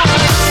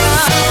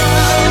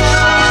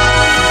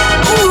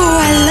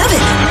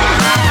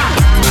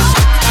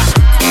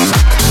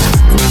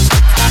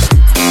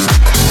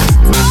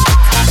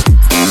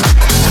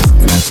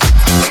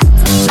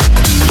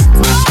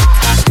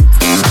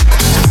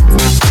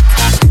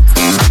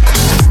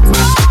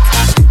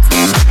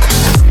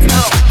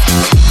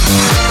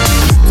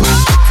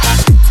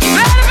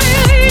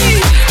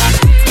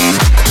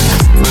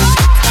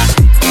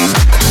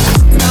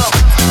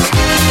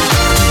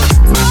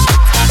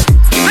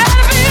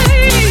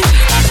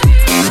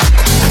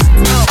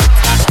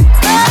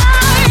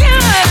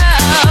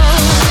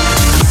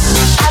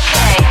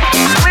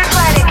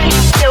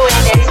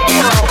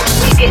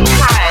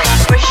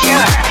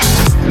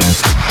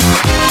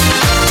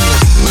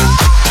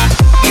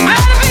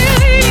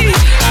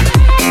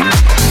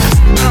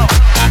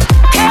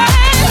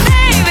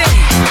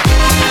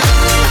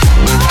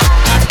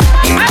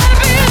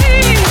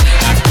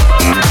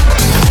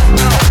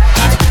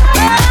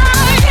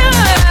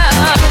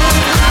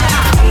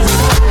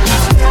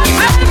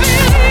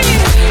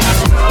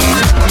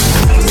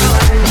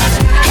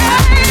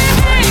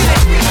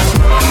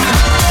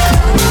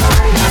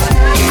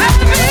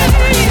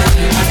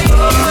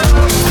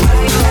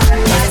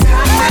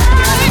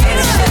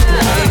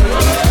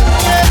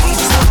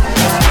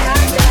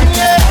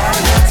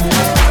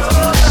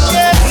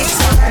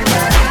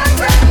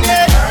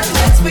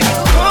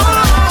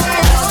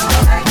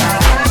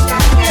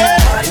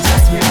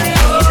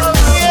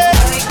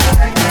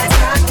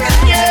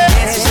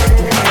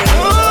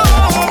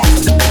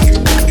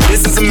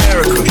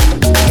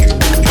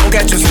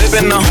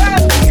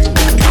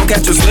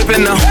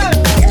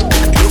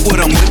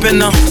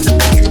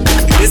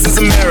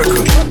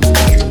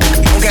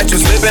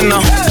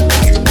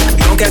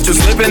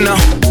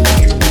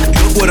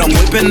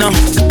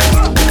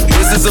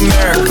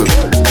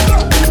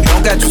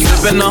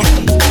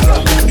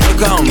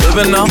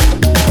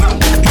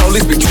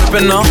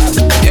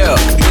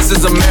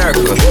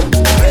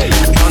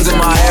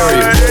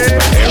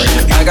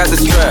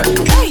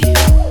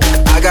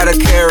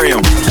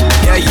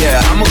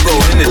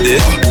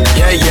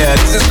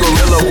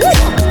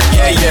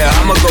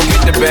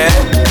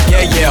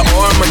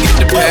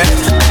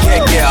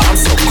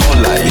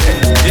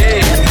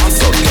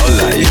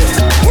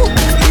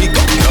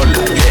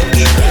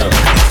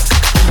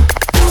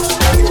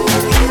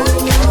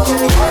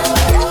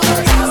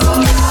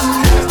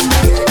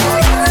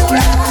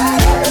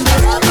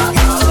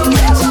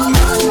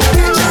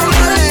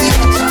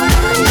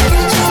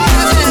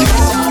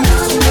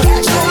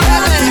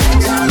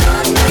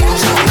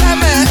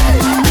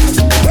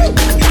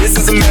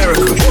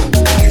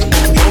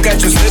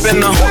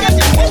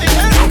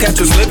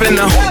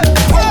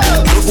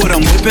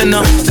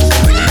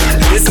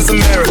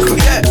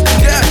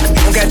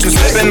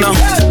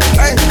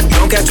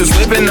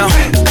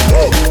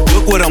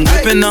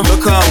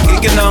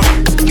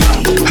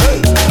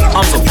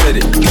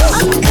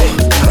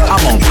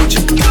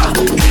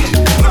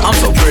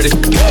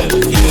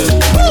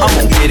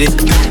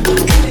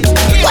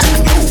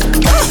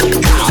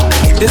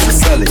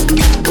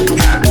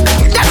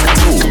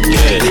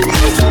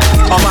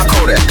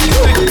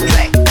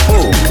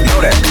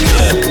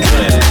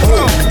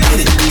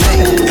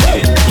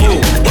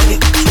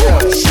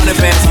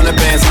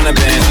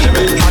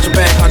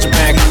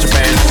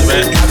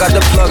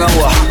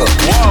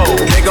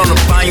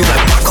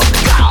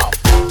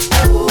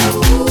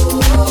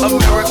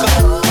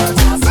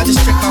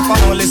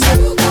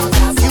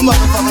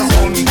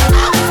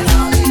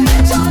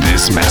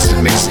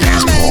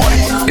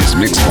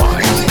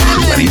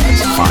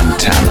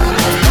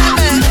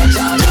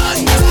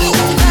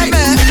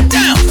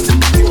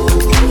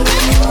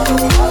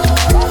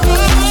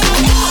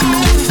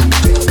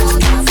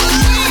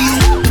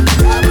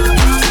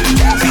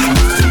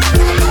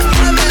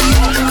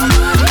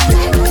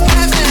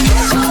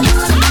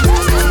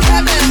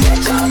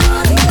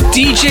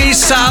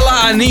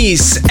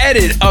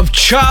 Edit of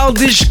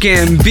Childish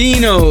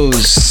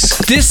Gambino's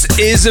This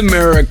Is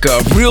America.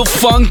 Real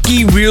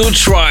funky, real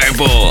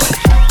tribal.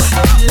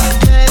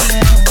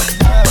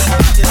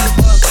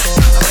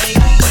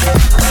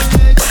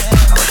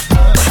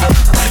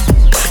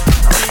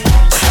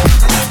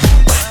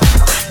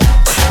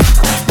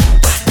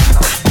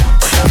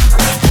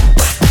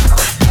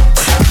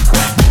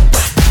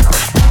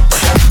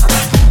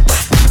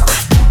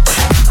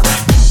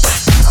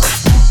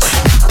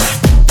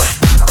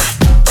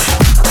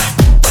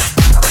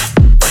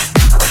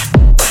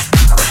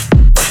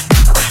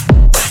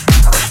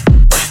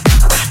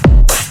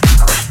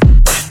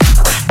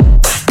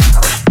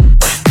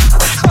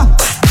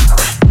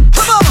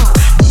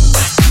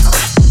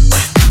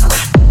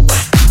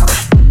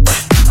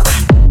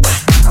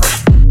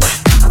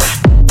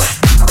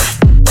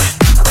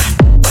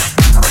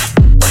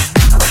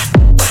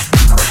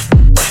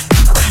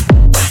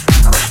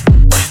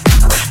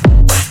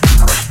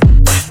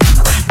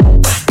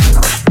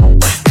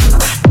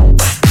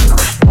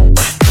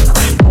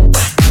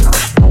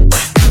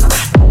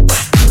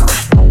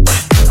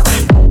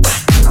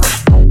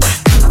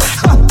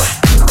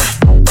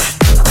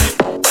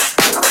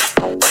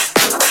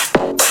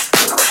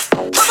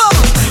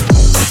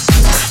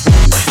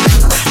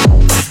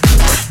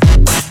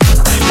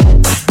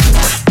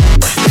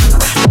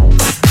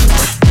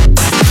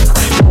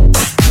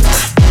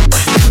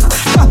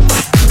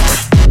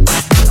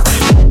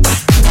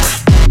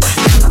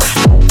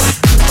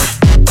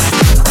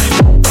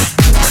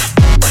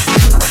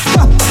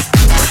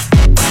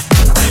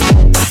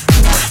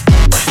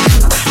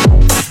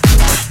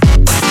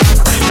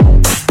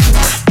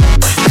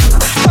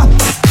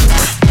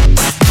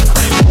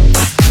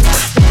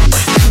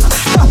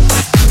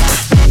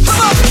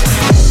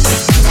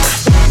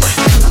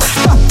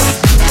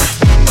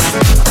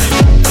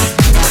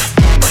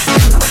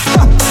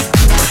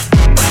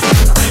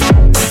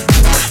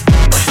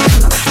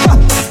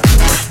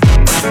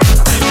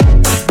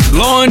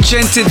 Launch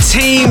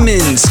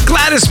Entertainment's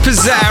Gladys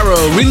Pizarro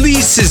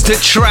releases the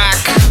track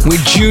with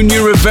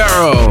Junior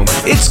Rivero.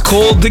 It's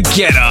called The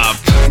Get Up.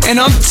 An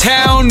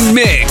Uptown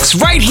mix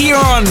right here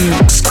on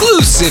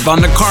exclusive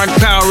on the Karn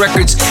Power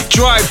Records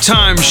Drive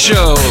Time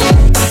Show.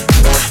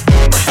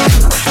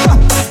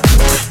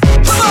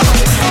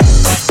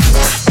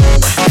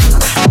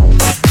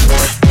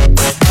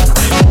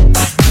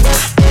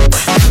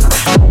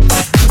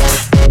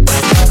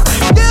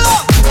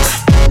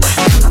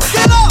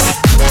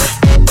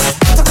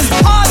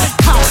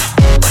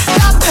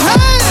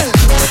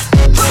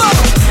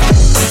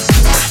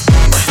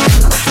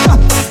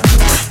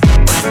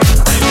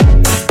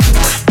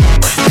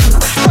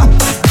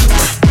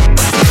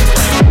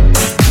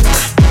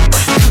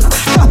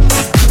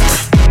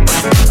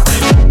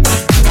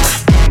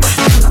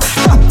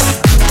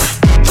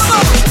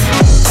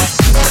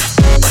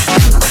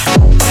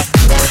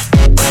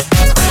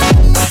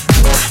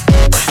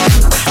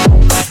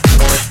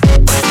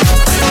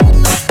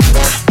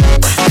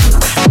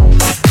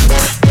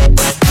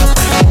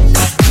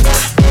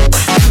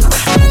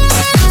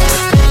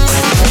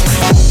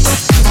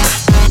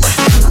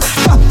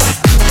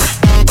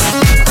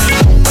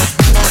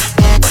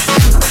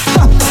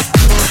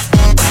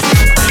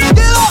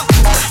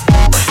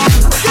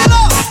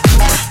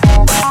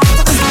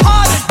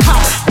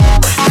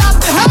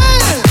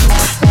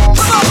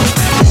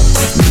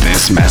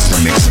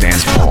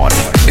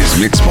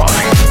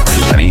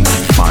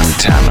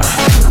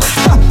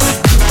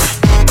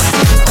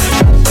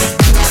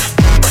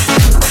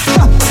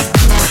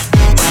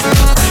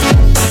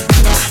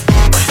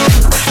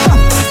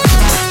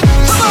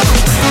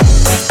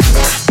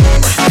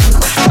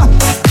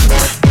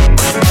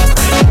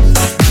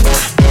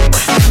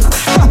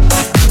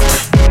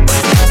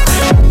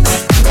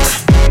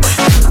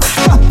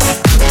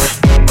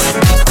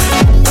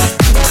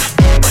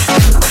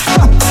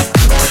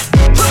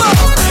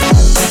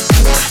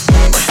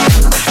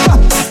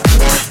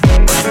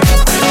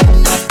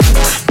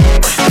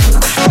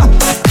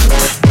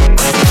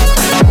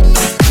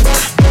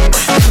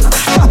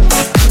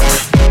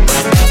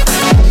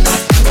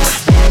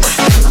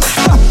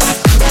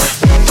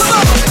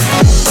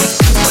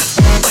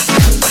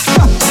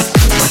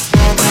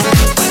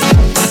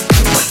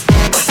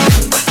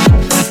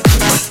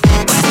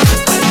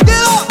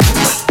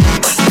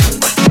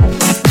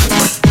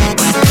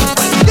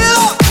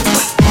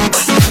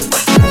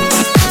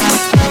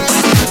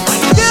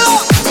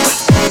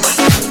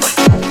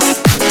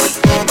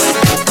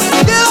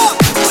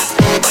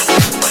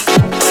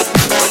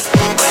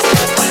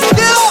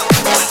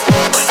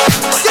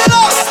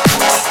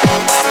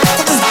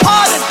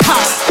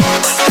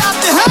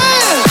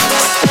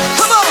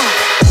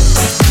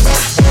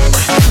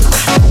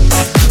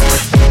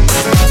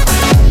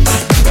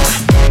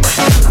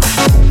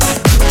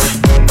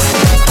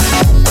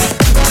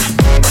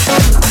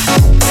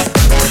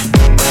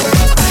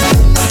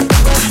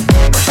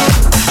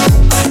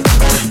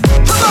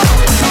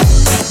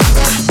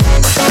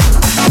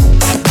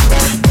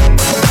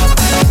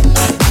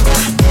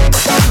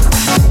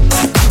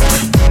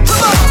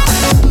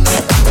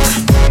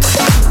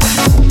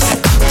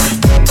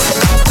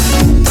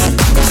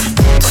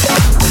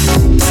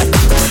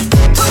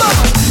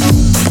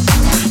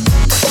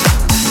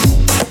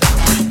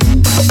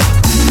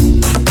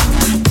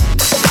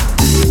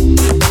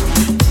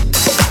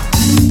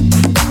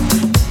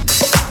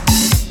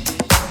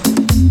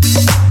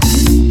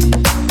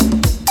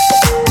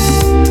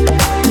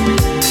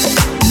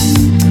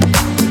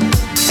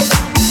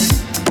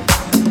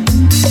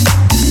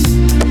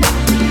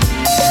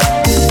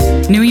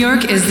 New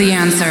York is the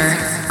answer.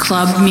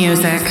 Club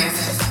music.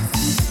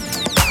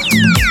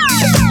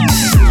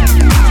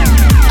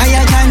 Ay,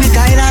 ay, ay,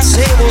 Micaela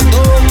se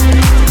botó.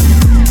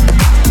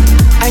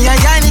 Ay, ay,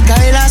 ay,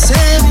 Micaela se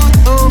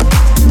botó.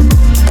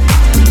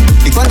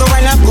 Y cuando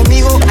baila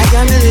conmigo,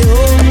 allá me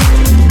dejó.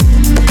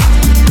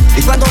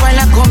 Y cuando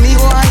baila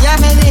conmigo, allá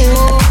me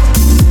dejó.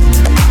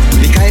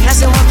 Micaela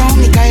se botó,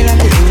 Micaela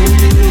me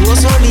dejó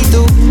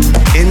solito.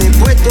 En el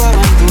puesto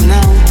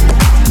abandonado.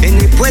 En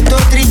el puesto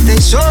triste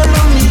y solo,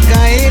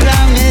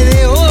 Micaela me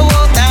dejó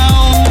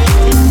botado.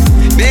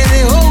 Me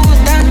dejó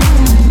botado.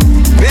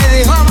 Me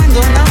dejó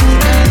abandonado,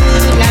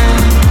 Micaela.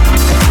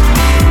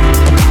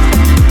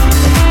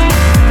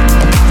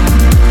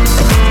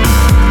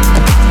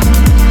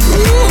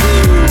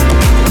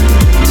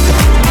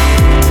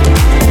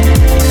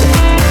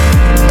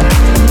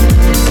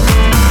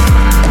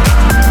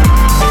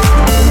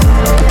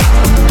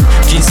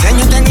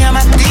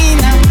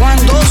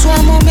 Cuando su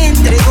amor me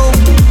entregó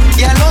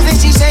y a los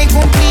 16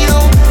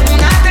 cumplido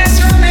una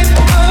canción me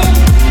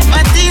pongo.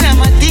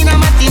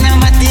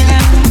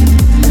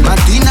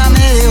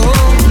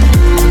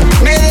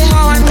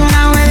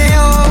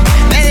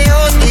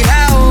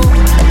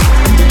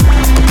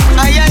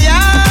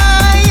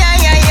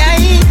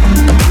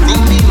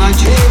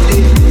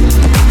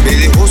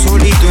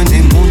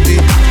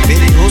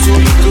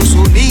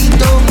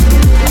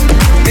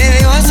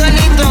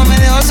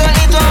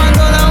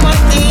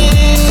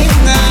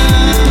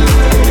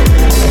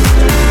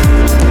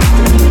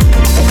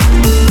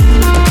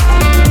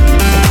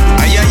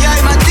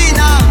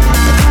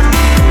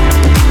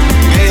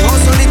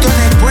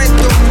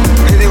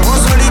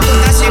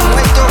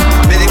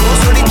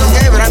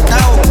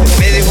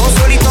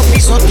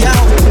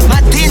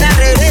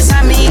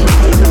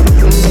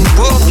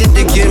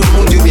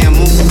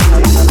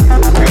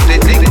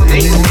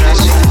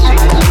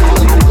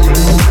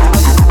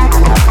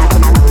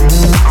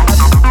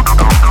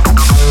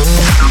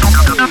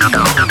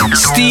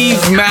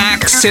 Steve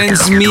Mack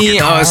sends me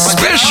a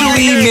special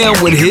email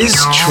with his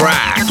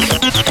track.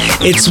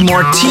 It's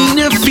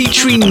Martina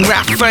featuring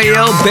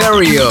Rafael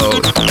Barrio.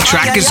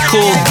 Track is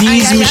called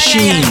These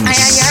Machines.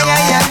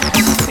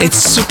 It's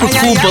super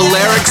cool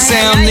Balearic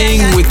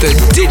sounding with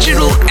a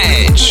digital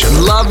edge.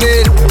 Love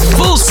it.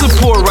 Full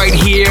support right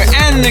here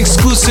and an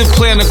exclusive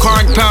play on the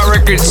Chronic Power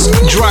Records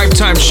Drive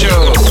Time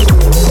Show.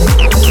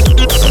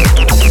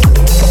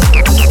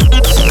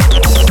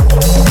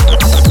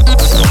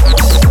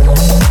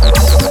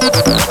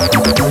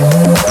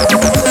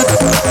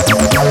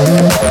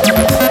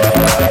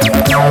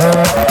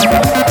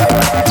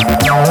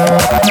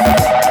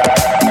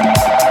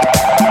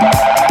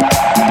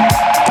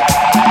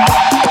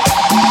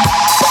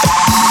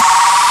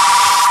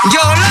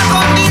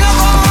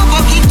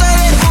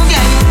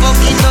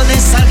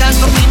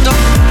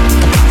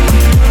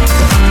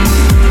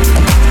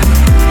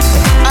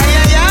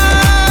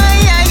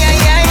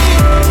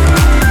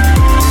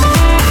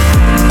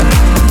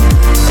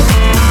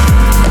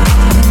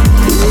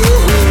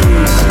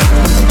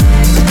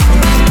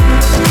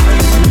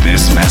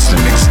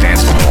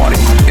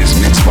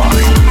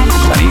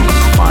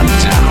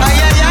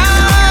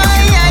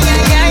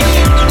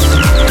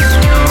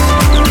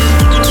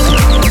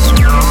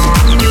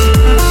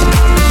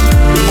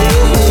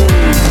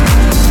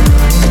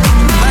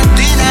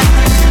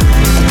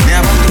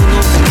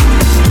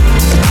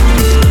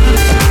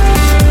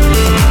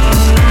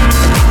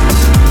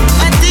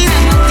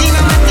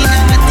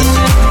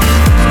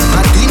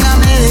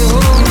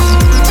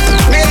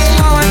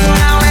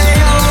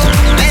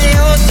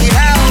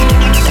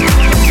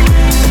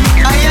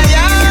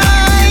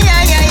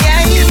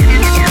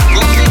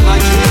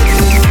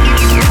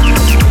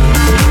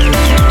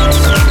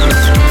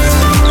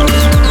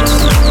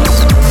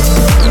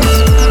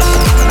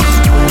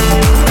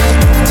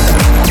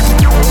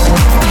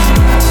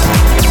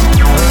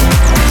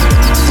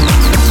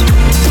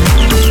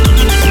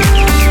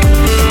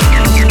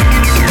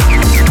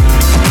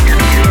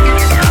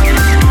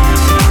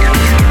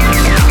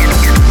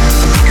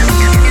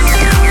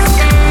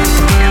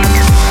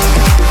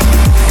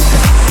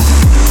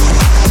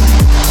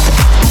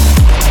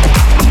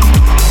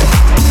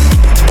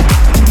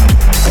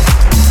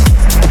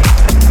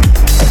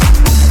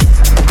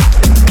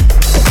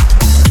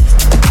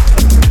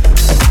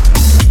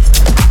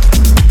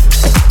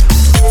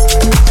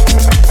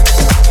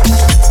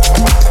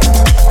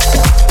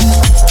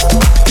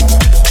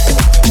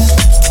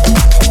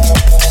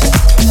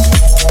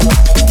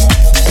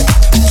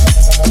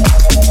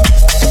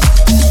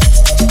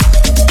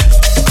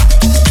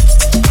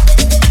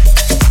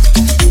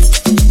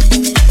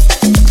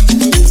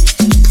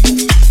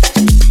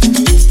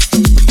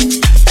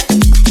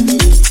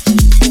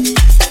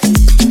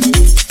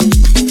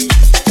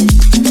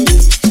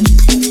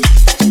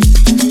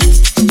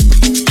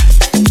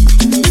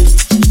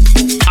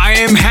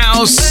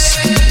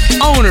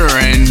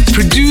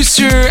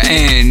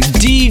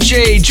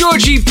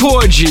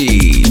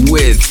 Porgy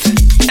with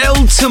El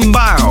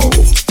Tumbao,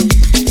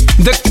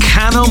 the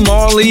Cano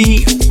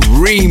Marley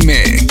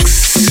remix.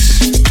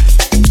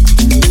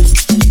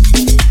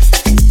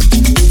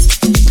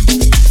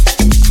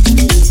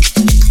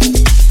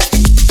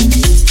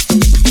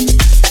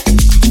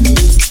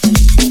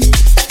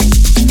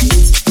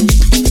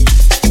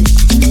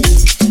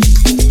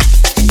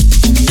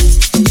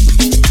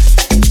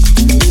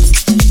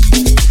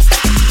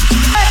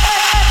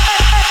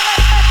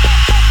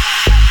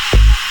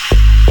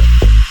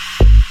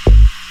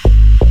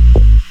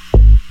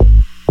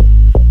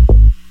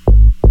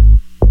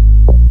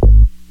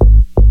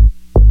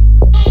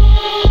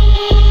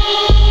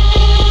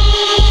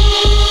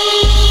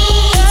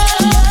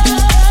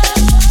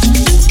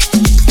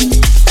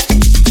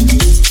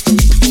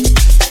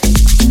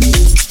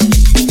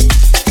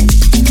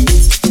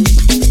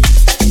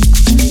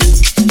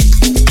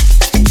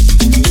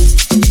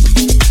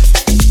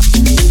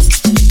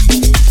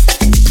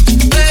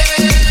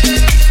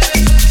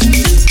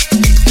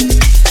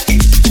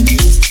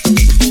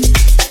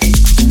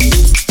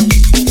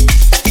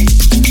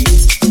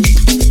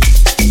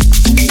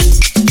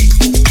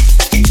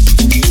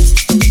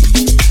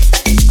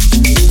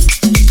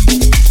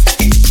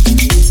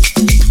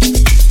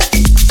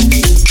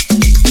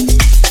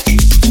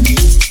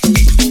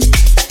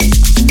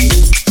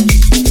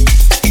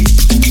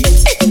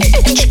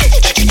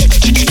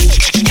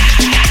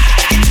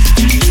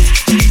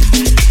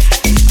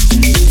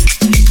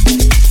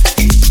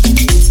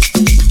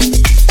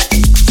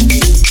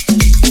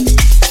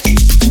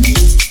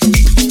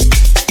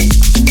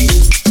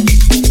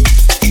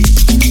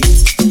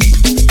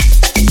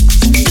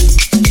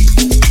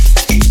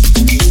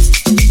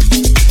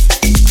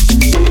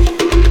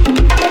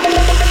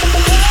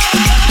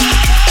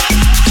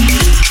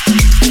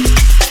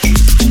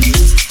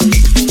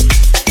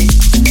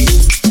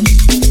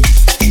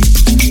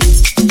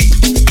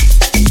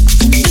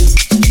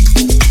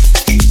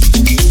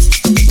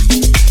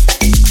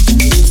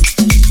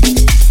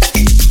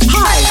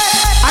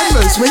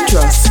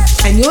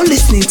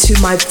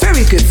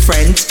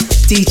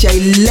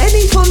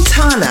 Lenny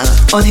Fontana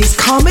on his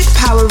Karmic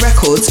Power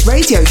Records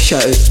radio show.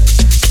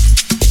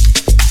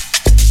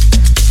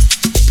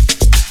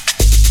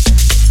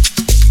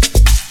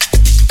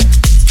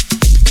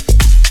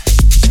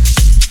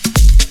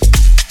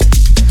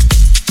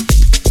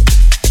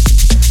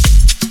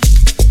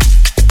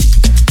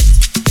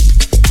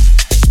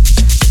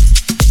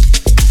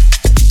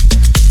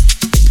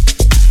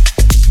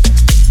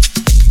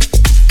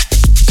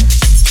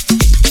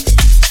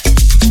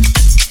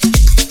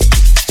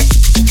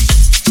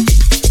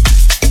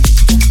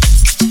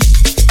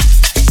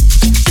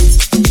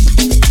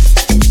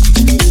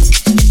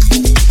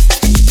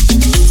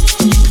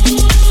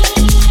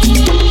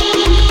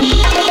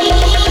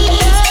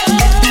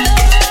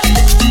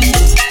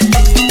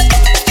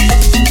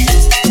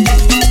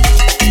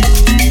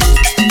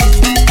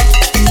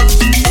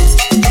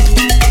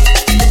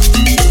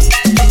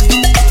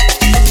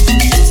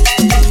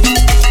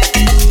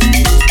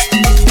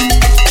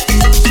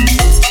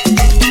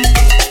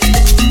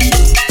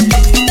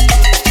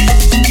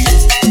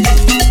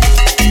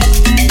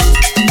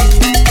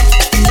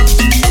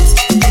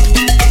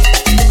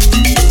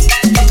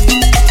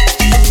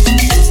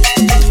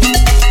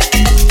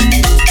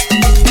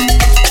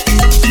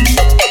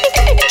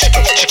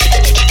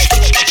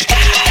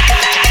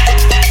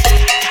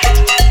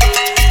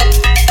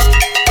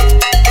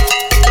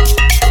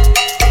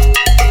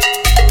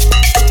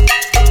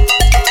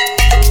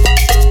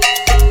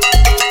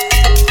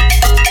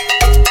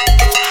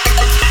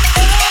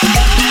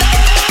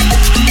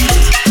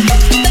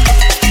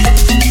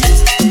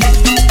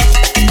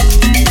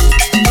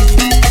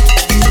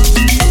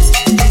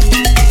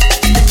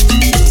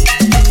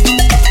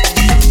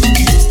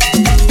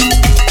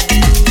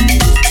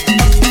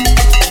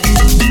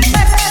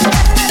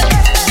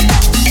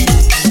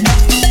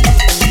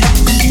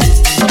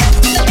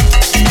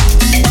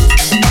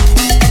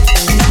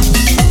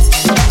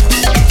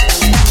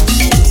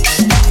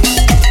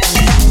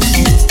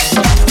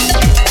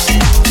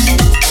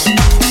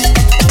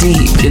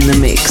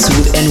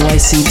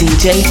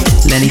 DJ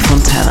Lenny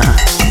Fontana.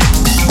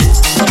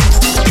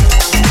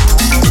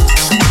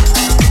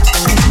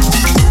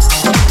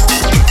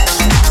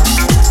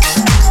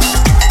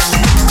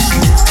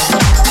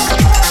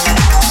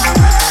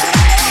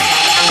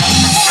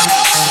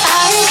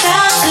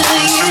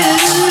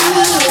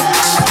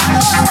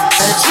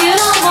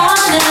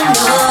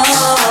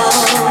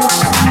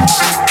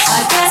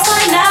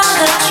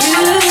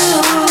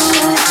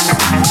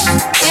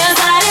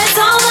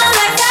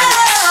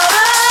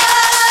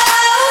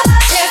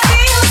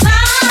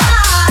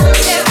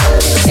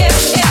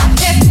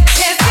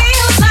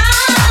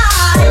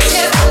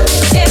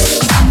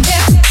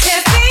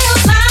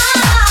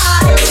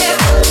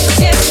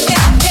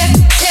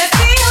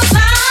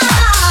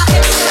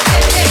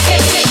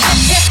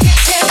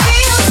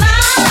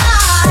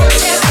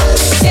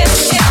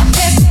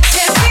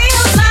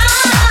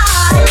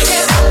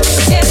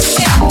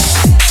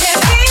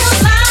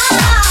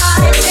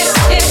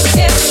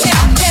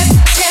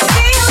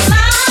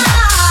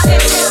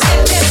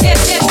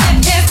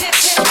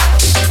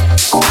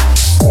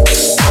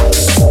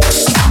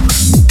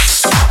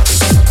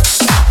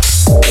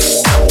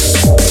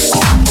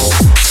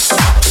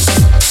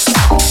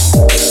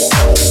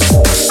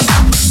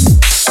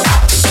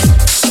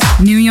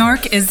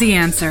 Is the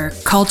answer.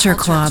 Culture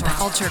Club.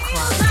 Culture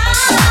Club.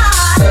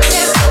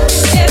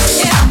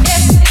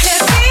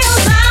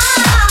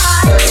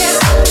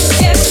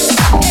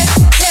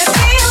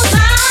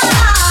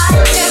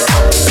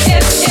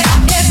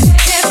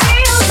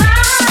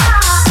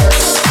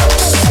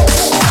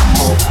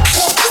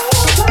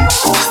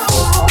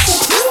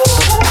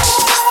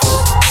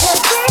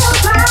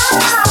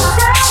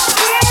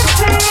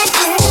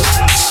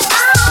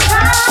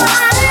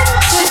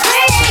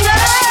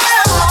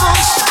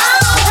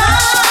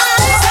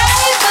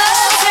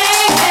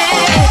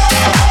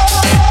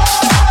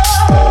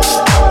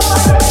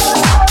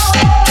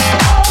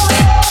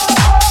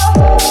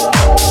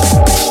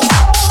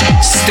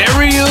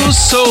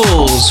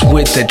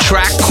 With the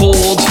track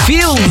called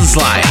Feels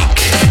Like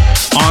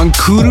on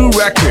Kudu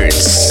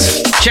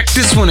Records. Check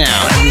this one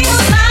out, everyone.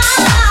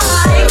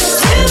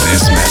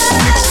 This Master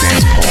Mix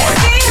Dance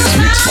Party is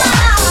mixed by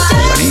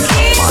Lenny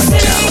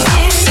Fontana.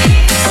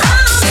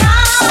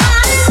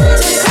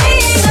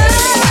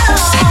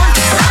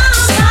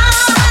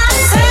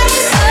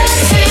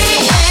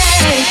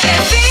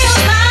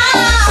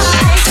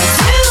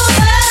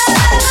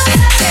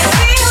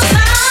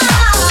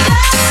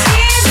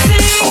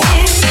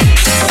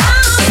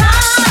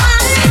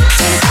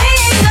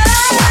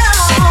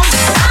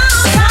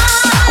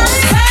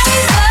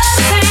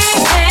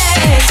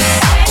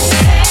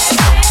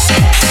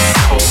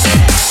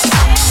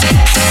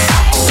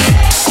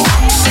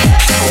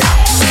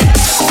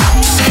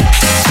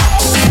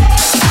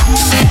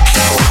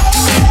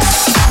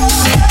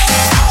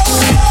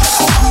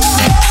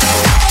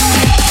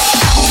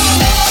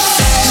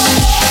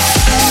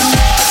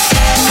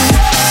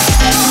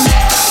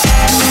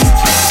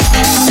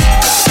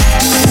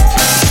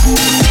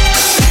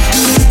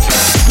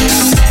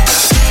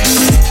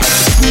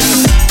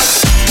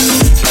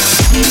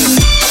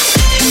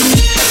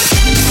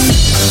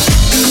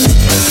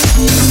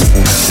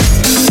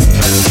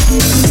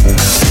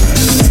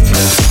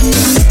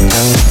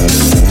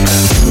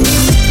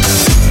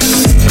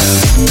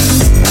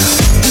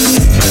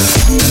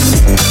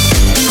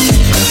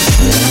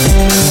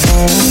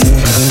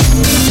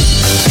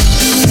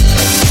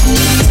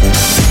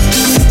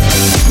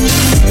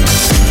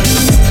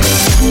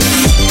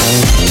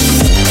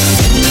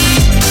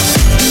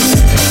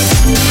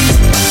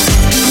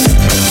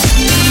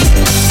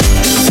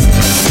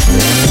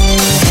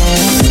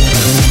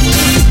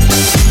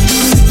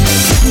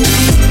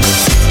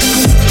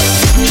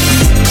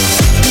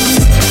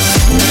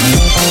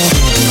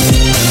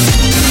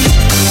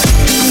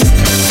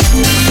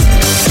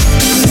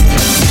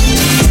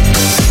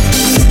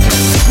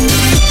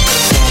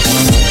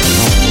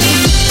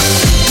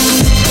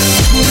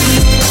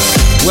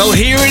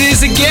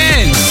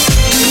 again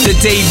the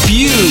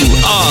debut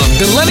of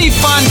the Lenny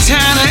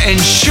Fontana and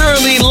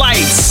Shirley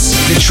Lights.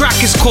 The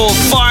track is called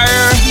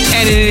Fire,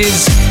 and it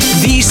is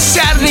the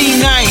Saturday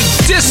Night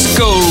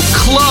Disco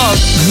Club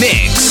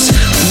Mix,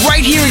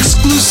 right here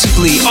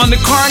exclusively on the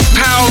Karn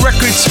Power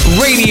Records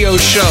radio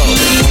show.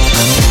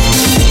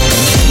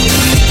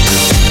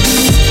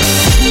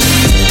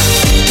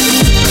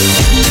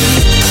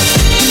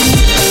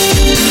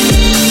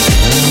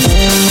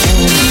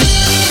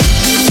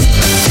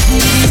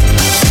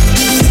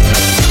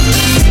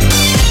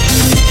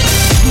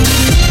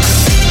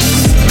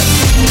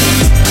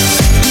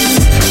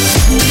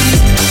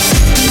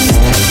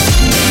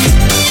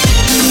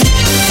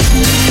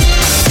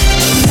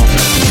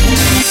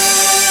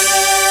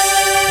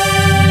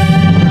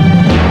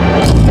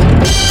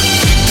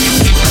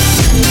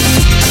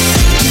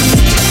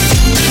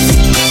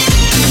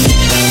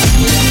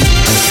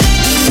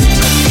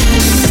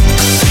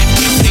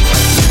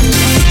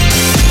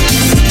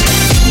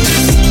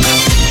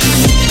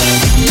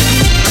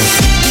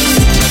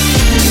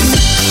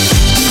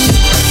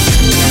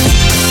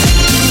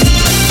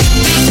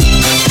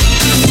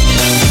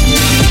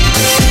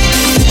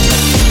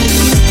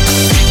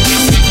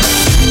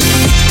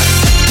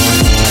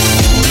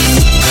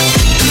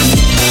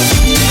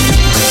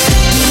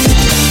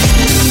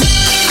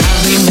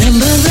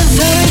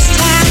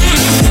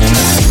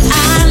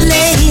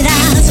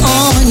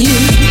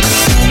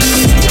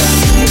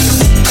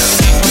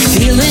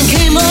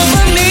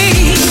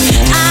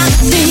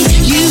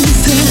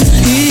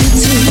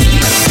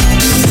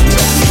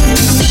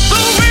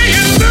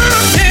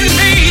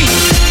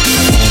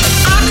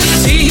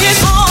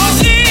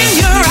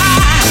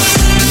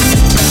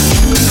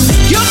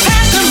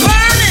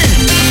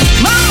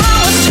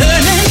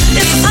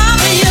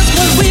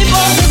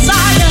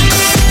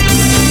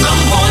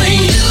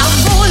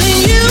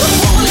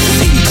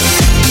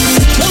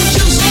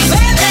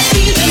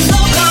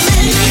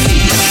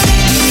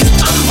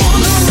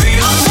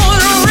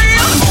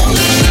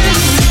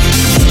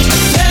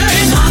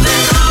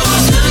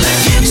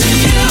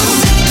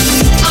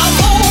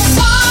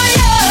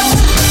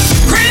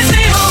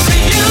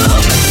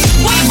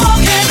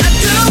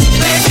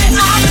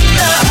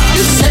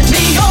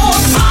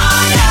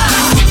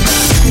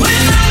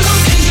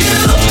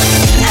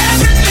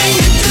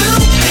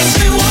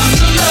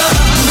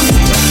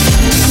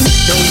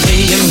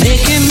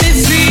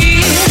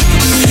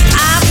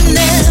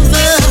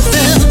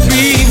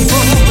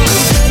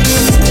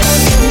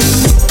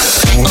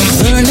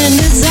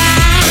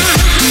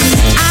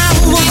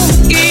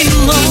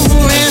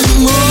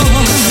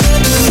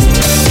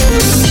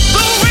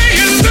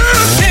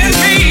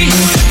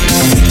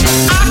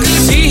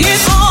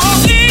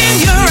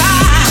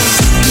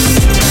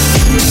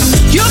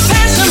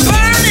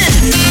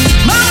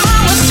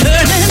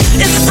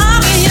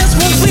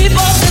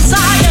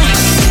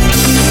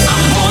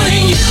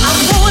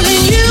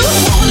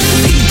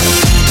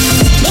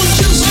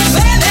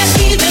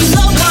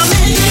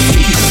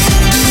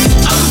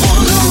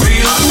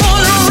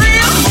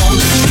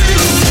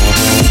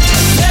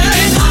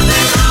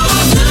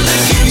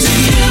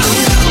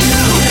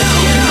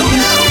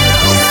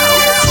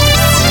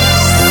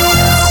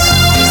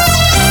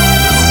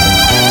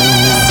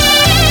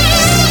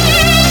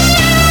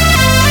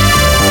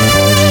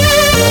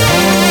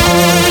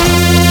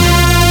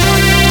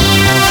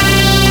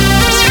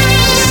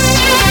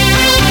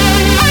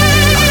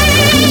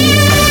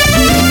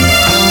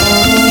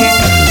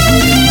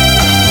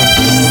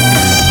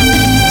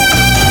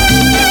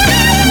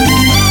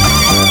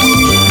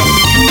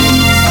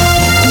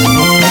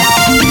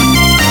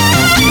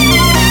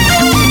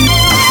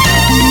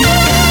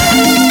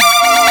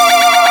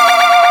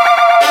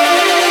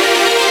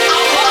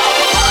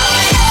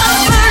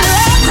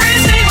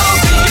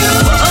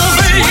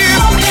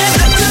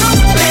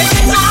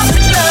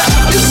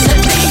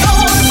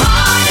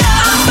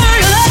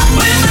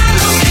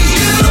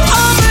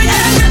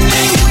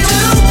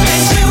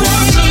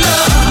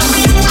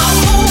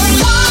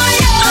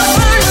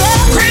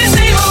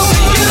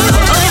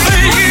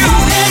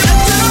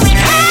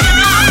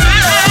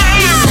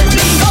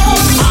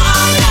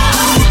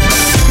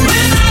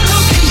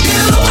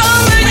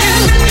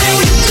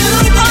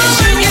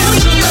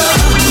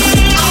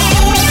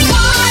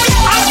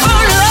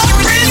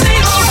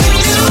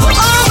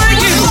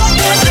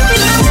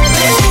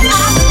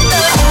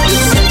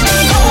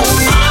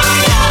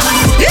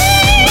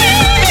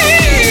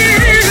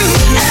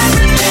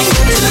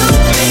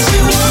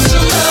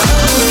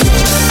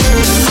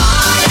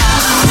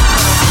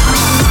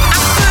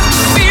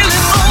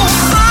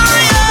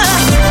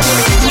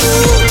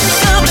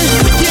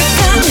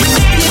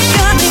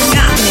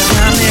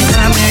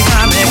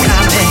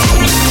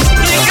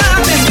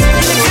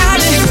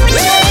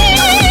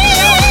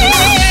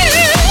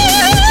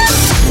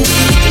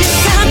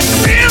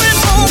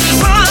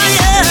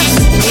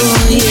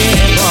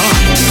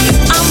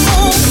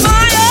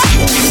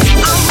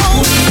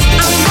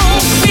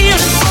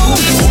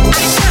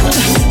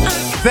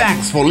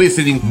 Thanks for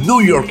listening New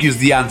York is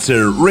the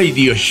Answer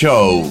radio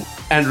show.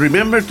 And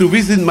remember to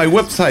visit my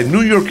website,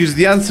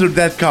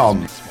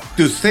 newyorkistheanswer.com,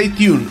 to stay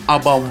tuned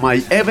about my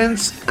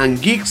events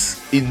and gigs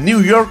in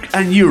New York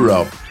and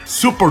Europe.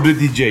 Support the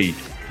DJ.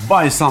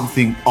 Buy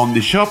something on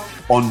the shop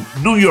on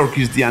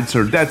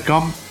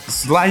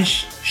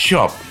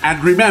newyorkistheanswer.com/shop.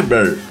 And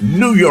remember,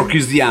 New York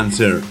is the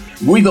answer.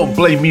 We don't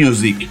play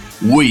music,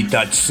 we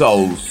touch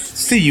souls.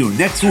 See you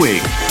next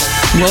week.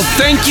 Well,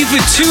 thank you for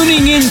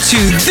tuning in to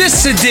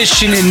this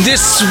edition in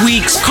this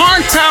week's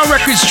Current Power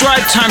Records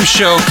Drive Time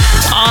Show.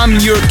 I'm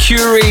your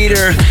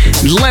curator,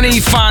 Lenny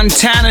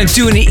Fontana,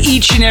 doing it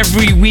each and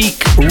every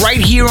week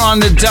right here on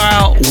the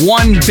dial,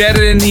 one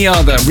better than the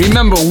other.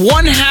 Remember,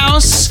 one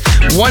house,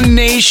 one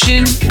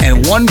nation,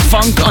 and one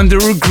funk under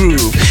a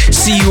groove.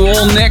 See you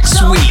all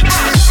next week.